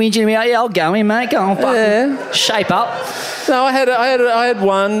fucking whinging about? Yeah, I'll go in, mate. Go on, fucking shape up. No, I had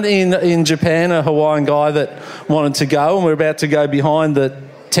one in Japan, a Hawaiian guy that wanted to go, and we're about to go behind the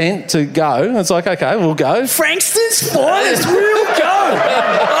tent to go. It's like, okay, we'll go. Frankston's finest, we'll go.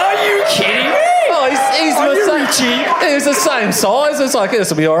 Are you kidding me? Oh, he's the same size. It's like, this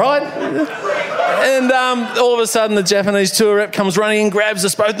will be all right. And all of a sudden, the Japanese tour rep comes running in, grabs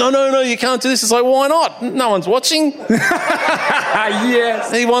us both. No, you can't do this. It's like, why not? No one's watching.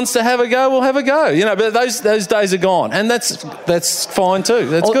 Yes. He wants to have a go, we'll have a go. You know, but those days are gone. And that's fine too.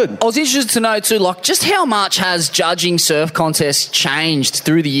 That's good. I was interested to know too, like, just how much has judging surf contests changed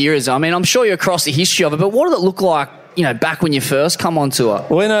through the years? I mean, I'm sure you're across the history of it, but what did it look like, you know, back when you first come on tour?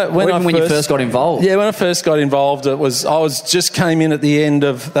 When you first got involved? Yeah, when I first got involved, I just came in at the end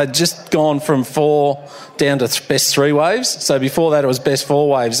of, they'd just gone from 4 down to best 3 waves. So before that, it was best 4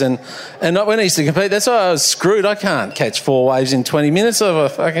 waves. And when I used to compete, that's why I was screwed. I can't catch 4 waves in 20 minutes.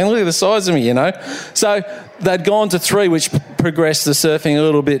 Fucking look at the size of me, you know. So they'd gone to 3, which progressed the surfing a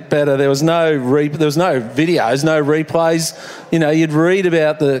little bit better. There was no videos, no replays. You know, you'd read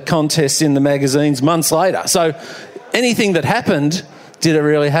about the contests in the magazines months later. So anything that happened, did it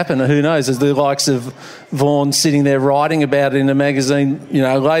really happen? Who knows? There's the likes of Vaughan sitting there writing about it in a magazine, you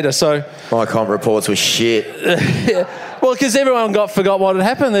know, later. So my comp reports were shit. Well, because everyone forgot what had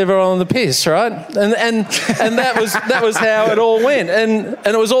happened. They were on the piss, right? And that was how it all went. And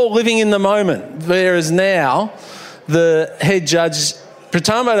it was all living in the moment. Whereas now, the head judge,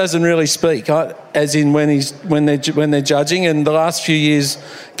 Pratamo doesn't really speak, as in when they're judging. And the last few years,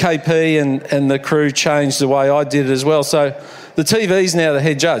 KP and the crew changed the way I did it as well. So the TV's now the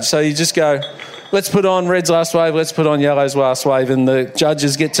head judge. So you just go, let's put on red's last wave, let's put on yellow's last wave, and the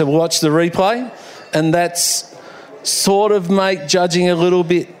judges get to watch the replay, and that's sort of make judging a little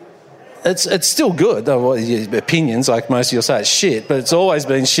bit. It's still good. Opinions, like most of you'll say, it's shit, but it's always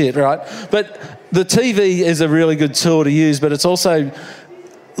been shit, right? But the TV is a really good tool to use, but it's also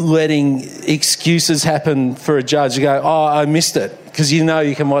letting excuses happen for a judge. You go, oh, I missed it, because you know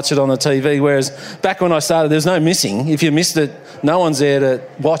you can watch it on the TV, whereas back when I started, there's no missing. If you missed it, no one's there to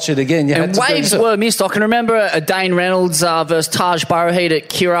watch it again. And waves were missed. I can remember a Dane Reynolds versus Taj Burroheat at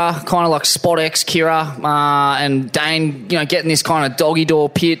Kira, kind of like Spot X Kira, and Dane, you know, getting this kind of doggy door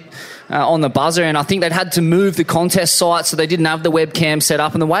pit on the buzzer, and I think they'd had to move the contest site, so they didn't have the webcam set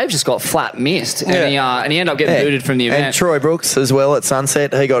up, and the wave just got flat missed, and he ended up getting booted from the event. And Troy Brooks as well at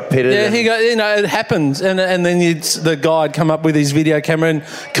Sunset, he got pitted. Yeah, it happened, and then the guy had come up with his video camera, and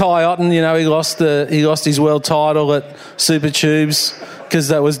Kai Otten, you know, he lost his world title at Super Tubes because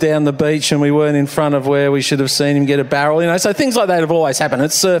that was down the beach and we weren't in front of where we should have seen him get a barrel, you know. So things like that have always happened.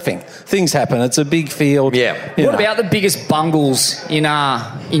 It's surfing. Things happen. It's a big field. Yeah. What about the biggest bungles in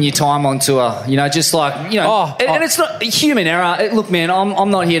your time on tour? You know, just like, you know, and it's not human error. Look, man,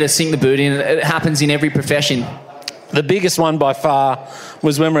 I'm not here to sink the boot in. It happens in every profession. The biggest one by far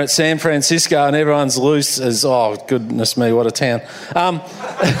was when we're at San Francisco and everyone's loose as, oh, goodness me, what a town.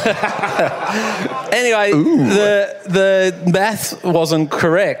 Anyway, the math wasn't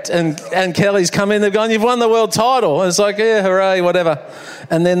correct, and Kelly's come in, they've gone, you've won the world title. And it's like, yeah, hooray, whatever.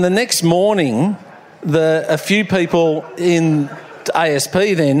 And then the next morning, a few people in ASP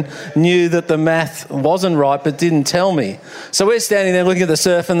then knew that the math wasn't right but didn't tell me. So we're standing there looking at the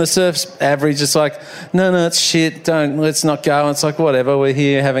surf, and the surf's average. It's like, no, it's shit, let's not go. And it's like, whatever, we're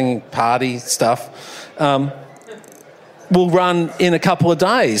here having party stuff. We'll run in a couple of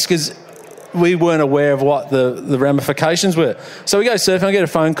days, because we weren't aware of what the ramifications were. So we go surfing. I get a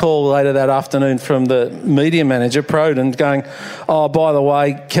phone call later that afternoon from the media manager, Proden, going, "Oh, by the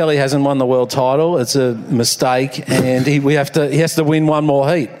way, Kelly hasn't won the world title. It's a mistake, and he has to win one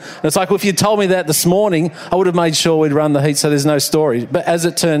more heat." And it's like, well, if you told me that this morning, I would have made sure we'd run the heat so there's no story. But as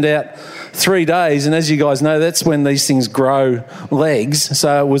it turned out, 3 days, and as you guys know, that's when these things grow legs.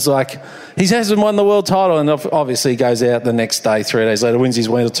 So it was like, he hasn't won the world title, and obviously he goes out the next day, 3 days later, wins his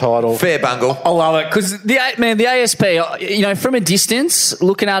world title. Fair bungle. I love it because the ASP, from a distance,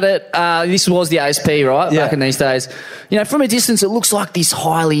 looking at it, this was the ASP, right? Yeah. Back in these days, from a distance, it looks like this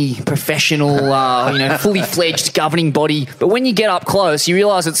highly professional, fully fledged governing body. But when you get up close, you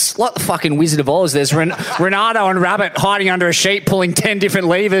realise it's like the fucking Wizard of Oz. There's Renato and Rabbit hiding under a sheet, pulling 10 different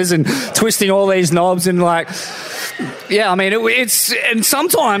levers and twisting all these knobs and and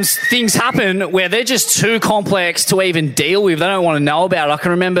sometimes things happen where they're just too complex to even deal with. They don't want to know about it. I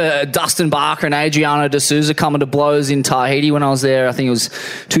can remember Dustin Barker and Adriano de Souza coming to blows in Tahiti when I was there. I think it was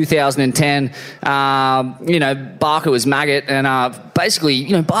 2010. Barker was maggot, and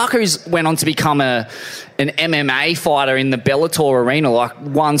Barker went on to become an MMA fighter in the Bellator arena, like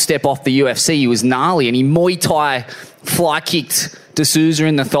one step off the UFC. He was gnarly, and he Muay Thai fly kicked de Souza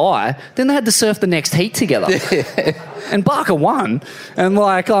in the thigh. Then they had to surf the next heat together. And Barker won. And,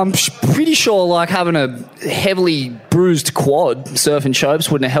 I'm pretty sure, having a heavily bruised quad, surfing chopes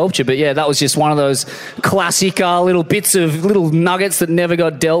wouldn't have helped you. But, yeah, that was just one of those classic little nuggets that never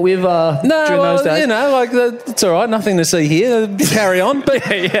got dealt with during those days. It's all right. Nothing to see here. Carry on. But,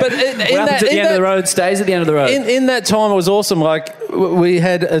 at the end of the road stays at the end of the road. In that time, it was awesome. We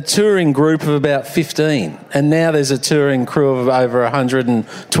had a touring group of about 15, and now there's a touring crew of over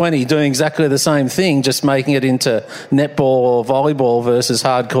 120 doing exactly the same thing, just making it into netball or volleyball versus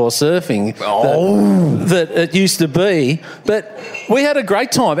hardcore surfing that it used to be. But we had a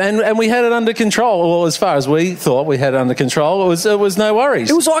great time, and we had it under control. Well, as far as we thought we had it under control, it was no worries.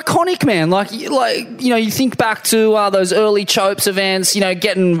 It was iconic, man. You think back to those early Chopes events,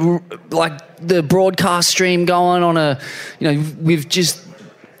 getting the broadcast stream going on with just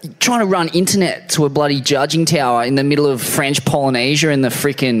trying to run internet to a bloody judging tower in the middle of French Polynesia in the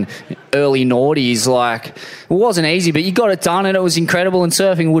freaking early noughties. It wasn't easy, but you got it done, and it was incredible, and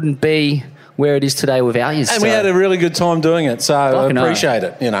surfing wouldn't be where it is today without you. And we had a really good time doing it, so I appreciate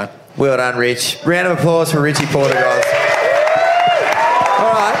it, Well done, Rich. Round of applause for Richie Porter, guys.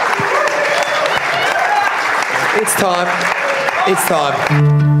 All right. It's time.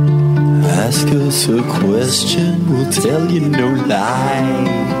 Ask us a question, we'll tell you no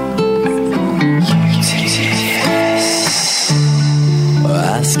lie.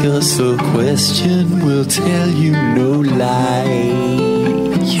 Ask us a question, we'll tell you no lie.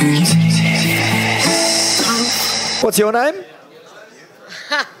 What's your name?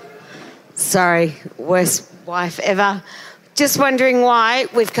 Sorry, worst wife ever. Just wondering why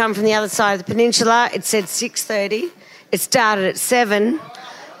we've come from the other side of the peninsula. It said 6:30. It started at 7.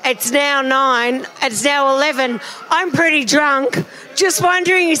 It's now 9. It's now 11. I'm pretty drunk. Just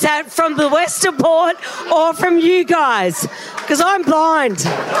wondering, is that from the Western Port or from you guys? Because I'm blind.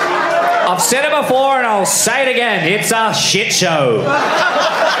 I've said it before and I'll say it again. It's a shit show.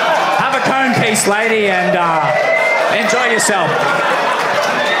 Have a cone piece, lady, and enjoy yourself.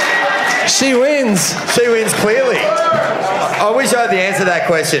 She wins. She wins clearly. I wish I had the answer to that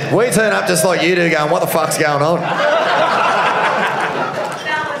question. We turn up just like you do going, what the fuck's going on?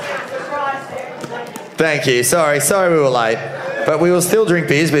 Thank you. Sorry we were late. But we will still drink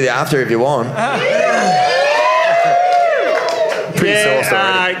beers with you after if you want. Pretty sauced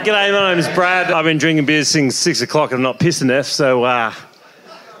already. G'day, my name's Brad. I've been drinking beers since 6 o'clock and I'm not pissed enough, so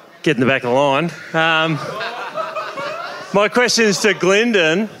get in the back of the line. My question is to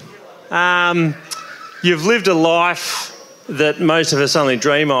Glendon. You've lived a life that most of us only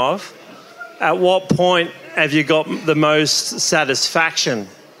dream of. At what point have you got the most satisfaction?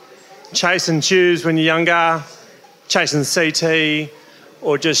 Chasing shoes when you're younger, chasing CT,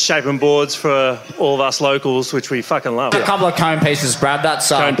 or just shaping boards for all of us locals, which we fucking love. A couple of cone pieces, Brad. That's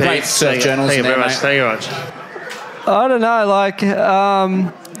great surf journalism. Thank you very much. Thank you very much. I don't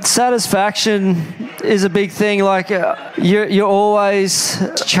know, satisfaction is a big thing. You're always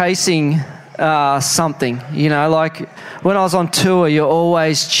chasing something, when I was on tour, you're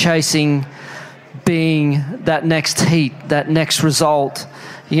always chasing being that next heat, that next result,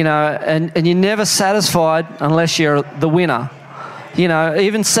 and you're never satisfied unless you're the winner.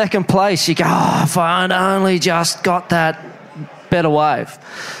 Even second place, you go, if I'd only just got that better wave.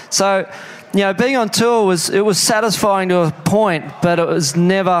 So, being on tour was satisfying to a point, but it was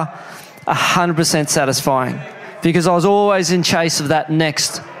never 100% satisfying because I was always in chase of that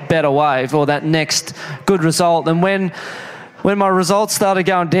next better wave or that next good result. And when my results started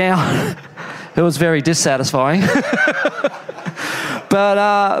going down, it was very dissatisfying.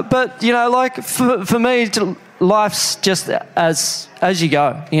 But you know, like for me, life's just as you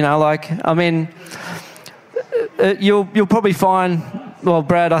go. You know, like I mean, you'll probably find. Well,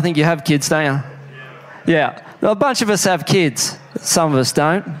 Brad, I think you have kids, don't you? Yeah. A bunch of us have kids. Some of us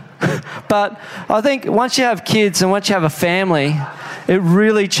don't. But I think once you have kids and once you have a family, it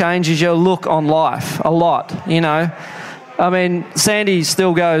really changes your look on life a lot, you know. I mean, Sandy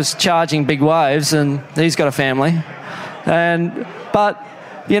still goes charging big waves and he's got a family. But,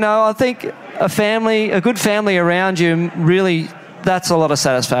 you know, I think a good family around you, really, that's a lot of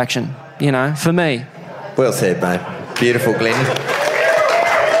satisfaction, you know, for me. Well said, mate. Beautiful, Glenn.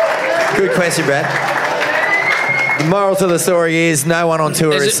 Good question, Brad. The moral to the story is no one on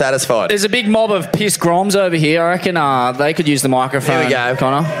tour is satisfied. There's a big mob of piss groms over here. I reckon they could use the microphone. Here we go.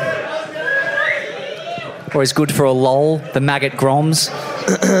 Connor. Always good for a lull, the maggot groms.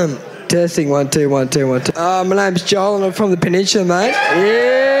 Testing, 1 2 1 2 1 2. My name's Joel and I'm from the Peninsula, mate.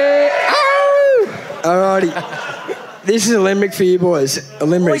 Yeah! Ow! Alrighty. This is a limerick for you boys. A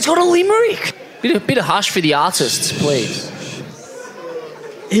limerick. Oh, he's got a limerick. Bit of hush for the artists, please.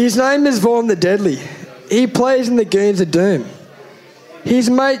 His name is Vaughan the Deadly. He plays in the Goons of Doom. His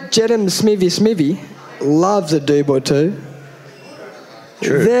mate Jedham Smithy loves a doob or two.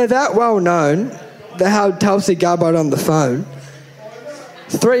 True. They're that well known, they have Tulsi Gabbard on the phone.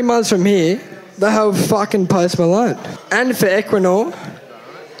 3 months from here, they have fucking Post Malone. And for Equinor,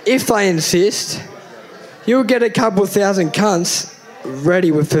 if they insist, you'll get a couple thousand cunts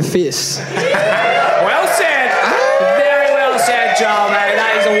ready with the fists. Well said. Very well said, Joel, mate.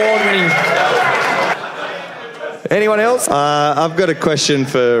 That is award-winning. Anyone else? I've got a question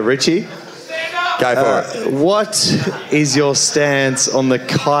for Richie. Go for it. What is your stance on the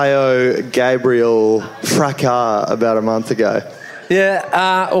Kaio Gabriel fracas about a month ago?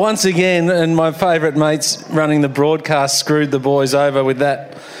 Yeah, once again, and my favourite mates running the broadcast screwed the boys over with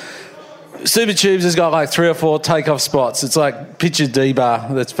that. Super Tubes has got like 3 or 4 takeoff spots. It's like picture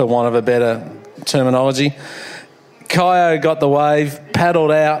D-bar, that's for want of a better terminology. Kaio got the wave,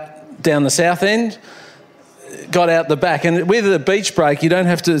 paddled out down the south end, got out the back. And with a beach break, you don't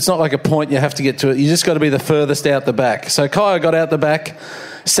have to, it's not like a point you have to get to it. You just got to be the furthest out the back. So Kaio got out the back,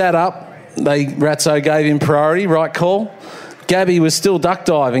 sat up. Ratso gave him priority, right call. Gabby was still duck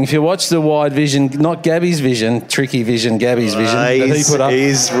diving. If you watch the wide vision, not Gabby's vision, tricky vision, Gabby's vision that he put up.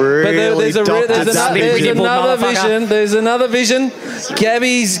 He's really There's another vision.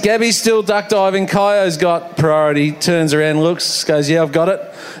 Gabby's still duck diving. Kaio's got priority. Turns around, looks, goes, yeah, I've got it.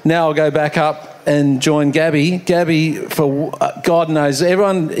 Now I'll go back up and join Gabby. Gabby, for God knows,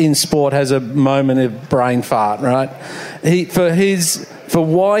 everyone in sport has a moment of brain fart, right? For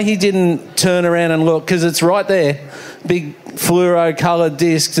why he didn't turn around and look, because it's right there, big fluoro-coloured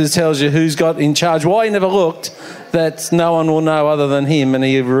disc that tells you who's got in charge. Why he never looked, that no one will know other than him, and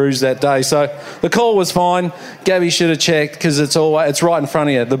he rused that day. So the call was fine. Gabby should have checked, because it's right in front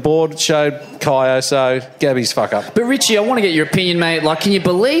of you. The board showed Kaio, so Gabby's fuck up. But Richie, I want to get your opinion, mate. Like, can you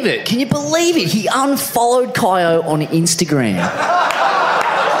believe it? Can you believe it? He unfollowed Kaio on Instagram.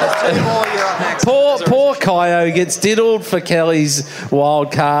 Poor Kaio gets diddled for Kelly's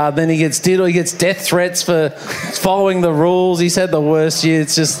wild card, then he gets death threats for following the rules. He's had the worst year.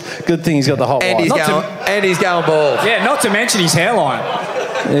 It's just good thing he's got the hot and wife. He's going bald. Yeah, not to mention his hairline.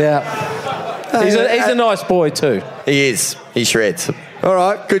 Yeah. He's a nice boy too. He is. He shreds. All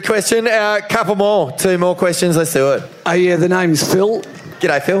right, good question. Couple more. 2 more questions. Let's do it. Oh, yeah, the name's Phil.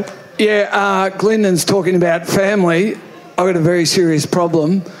 G'day, Phil. Yeah, Glendon's talking about family. I've got a very serious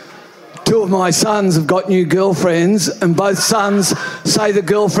problem. 2 of my sons have got new girlfriends, and both sons say the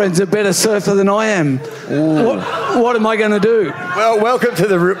girlfriend's a better surfer than I am. What am I going to do? Well, welcome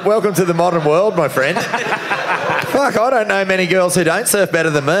to the modern world, my friend. Fuck, I don't know many girls who don't surf better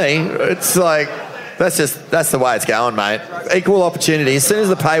than me. It's like that's the way it's going, mate. Equal opportunity. As soon as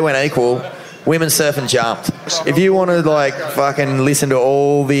the pay went equal, women surfing jumped. If you want to like fucking listen to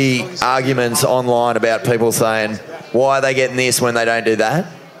all the arguments online about people saying why are they getting this when they don't do that,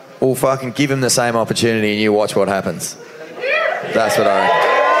 well, fucking give them the same opportunity and you watch what happens. That's what I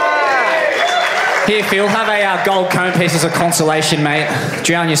reckon. Here, Phil, have a gold cone piece as a consolation, mate.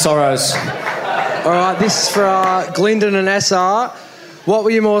 Drown your sorrows. All right, this is for Glendon and SR. What were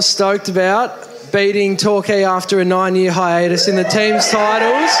you more stoked about? Beating Torquay after a 9-year hiatus in the team's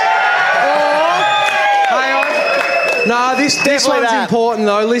titles? No, this one's important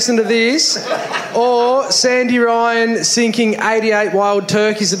though. Listen to this. Or Sandy Ryan sinking 88 wild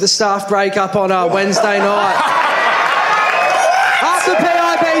turkeys at the staff breakup on a Wednesday night. Up the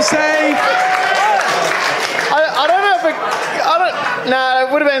PIB! PC. I don't know if no,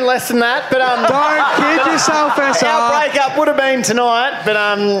 it would have been less than that, but don't kid yourself, SR. Our breakup would have been tonight, but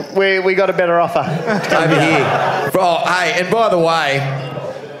we got a better offer. Over here. Oh, hey, and by the way,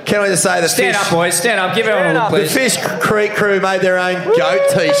 can I just say Stand up, boys. Stand up. Give everyone a look, please. The Fish Creek crew made their own goat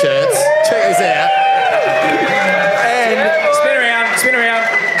T-shirts. Check this out. And spin around.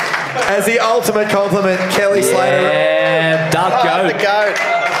 As the ultimate compliment, Kelly Slater. Yeah, dark goat. The goat.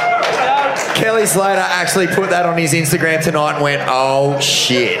 Kelly Slater actually put that on his Instagram tonight and went, oh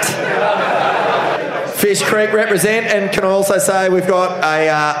shit. Fish Creek represent, and can I also say we've got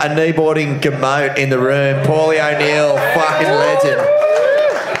a kneeboarding gamote in the room. Paulie O'Neill, fucking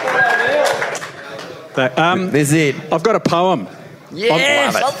legend. This is it. I've got a poem.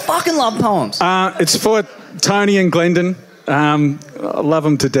 Yes, I fucking love poems. It's for Tony and Glendon. I love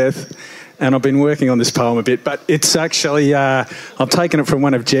them to death, and I've been working on this poem a bit, but it's actually, I've taken it from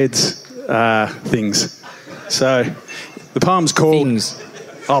one of Jed's things. So the poem's called... Things.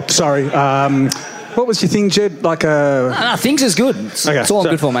 Oh, sorry. What was your thing, Jed? Like a... No, things is good. It's all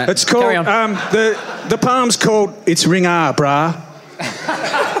good for, mate. It's called... Carry on. The poem's called It's Ring-A, Brah.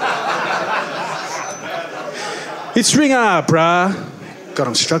 It's Ring-A, Brah. God,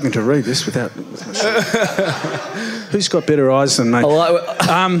 I'm struggling to read this with my shirt. Who's got better eyes than me?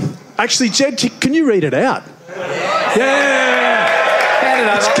 Actually, Jed, can you read it out? Yeah! Hand it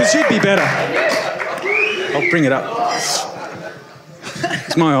over. Because you'd be better. I'll bring it up.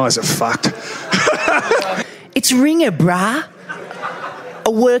 My eyes are fucked. It's Ringer, brah.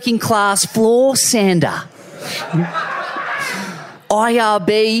 A working class floor sander.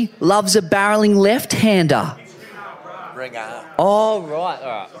 IRB loves a barreling left-hander. Ringer. Oh, right. All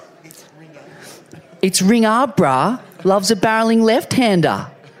right. It's Ringer, brah. Loves a barreling left-hander.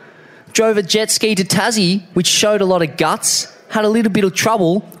 Drove a jet ski to Tassie, which showed a lot of guts. Had a little bit of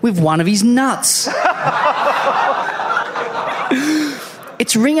trouble with one of his nuts.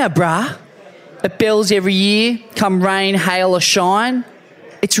 It's Ringer, brah. It bells every year, come rain, hail or shine.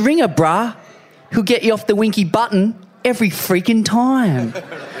 It's Ringer, brah. Who'll get you off the winky button every freaking time.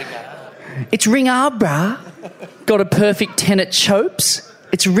 It's Ringer, brah. Got a perfect 10 at Chopes.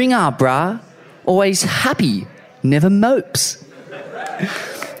 It's Ringer, brah. Always happy, never mopes.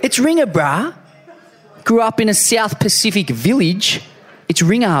 It's Ringer, brah. Grew up in a South Pacific village. It's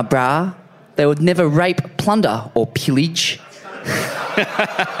Ringer, brah. They would never rape, plunder or pillage.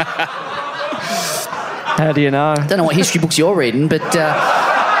 How do you know? Don't know what history books you're reading, but...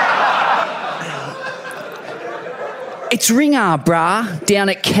 It's Ringer, brah. Down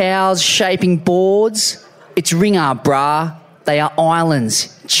at Cows shaping boards. It's Ringer, brah. They are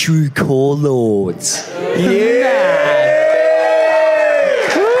islands, true core lords.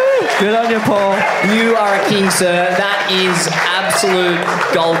 Good on you, Paul. You are a king, sir. That is absolute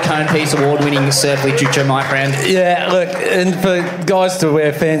gold cone piece award-winning surf literature, my friend. Yeah, look, and for guys to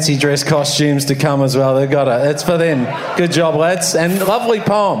wear fancy dress costumes to come as well, they've got it. It's for them. Good job, lads. And lovely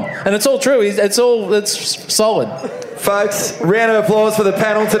poem. And it's all true. It's solid. Folks, round of applause for the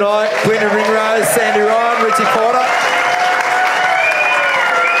panel tonight. Glendon Ringrose, Sandy Ryan, Richie Porter.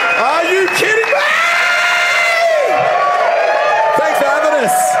 Are you kidding me? Thanks for having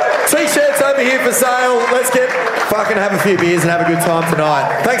us. T-shirts over here for sale. Let's get fucking have a few beers and have a good time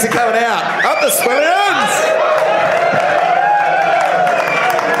tonight. Thanks for coming out. Up the Swellians!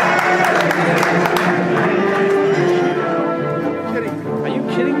 Are you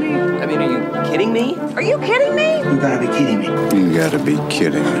kidding me? I mean, are you kidding me? Are you kidding me? You gotta be kidding me. You gotta be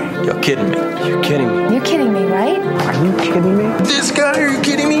kidding me. You're kidding me. You're kidding me. You're kidding me, right? Are you kidding me? This guy, are you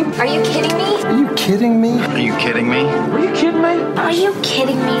kidding me? Are you kidding me? Are you kidding me? Are you kidding me? Are you kidding me? Are you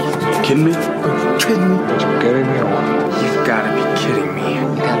kidding me? Kidding me? Are you kidding me? Are you kidding me or what? You've gotta be kidding me. You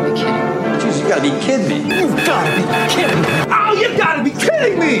gotta be kidding me. Jeez, you gotta be kidding me. You've gotta be kidding me. Oh, you gotta be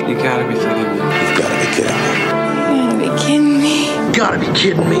kidding me. You gotta be kidding me. You've gotta be kidding me. You gotta be kidding me. You gotta be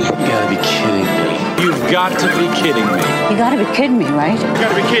kidding me. You gotta be kidding me. You've got to be kidding me. You gotta be kidding me, right? You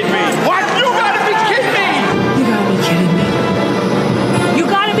gotta be kidding me. What? You gotta be kidding me. You gotta be kidding me. You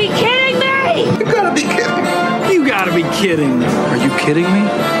gotta be kidding me! You gotta be kidding me. You gotta be kidding me. Are you kidding me?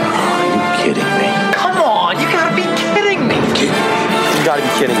 Are you kidding me? Come on, you gotta be kidding me. Kidding me. You gotta be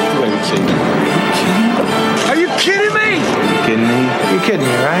kidding me. You gotta be kidding me. Are you kidding me? Are you kidding me? You're kidding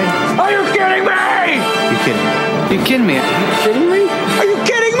me, right? Are you kidding me? You kidding me? You kidding me? Are you kidding me? Are you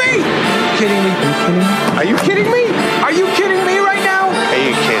kidding me? Kidding me? Are you kidding me? Are you kidding me right now? Are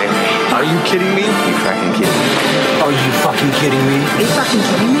you kidding me? Are you kidding me? You fucking kidding me? Are you fucking kidding me? Are you fucking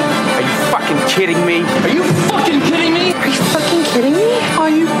kidding me? Are you fucking kidding me? Are you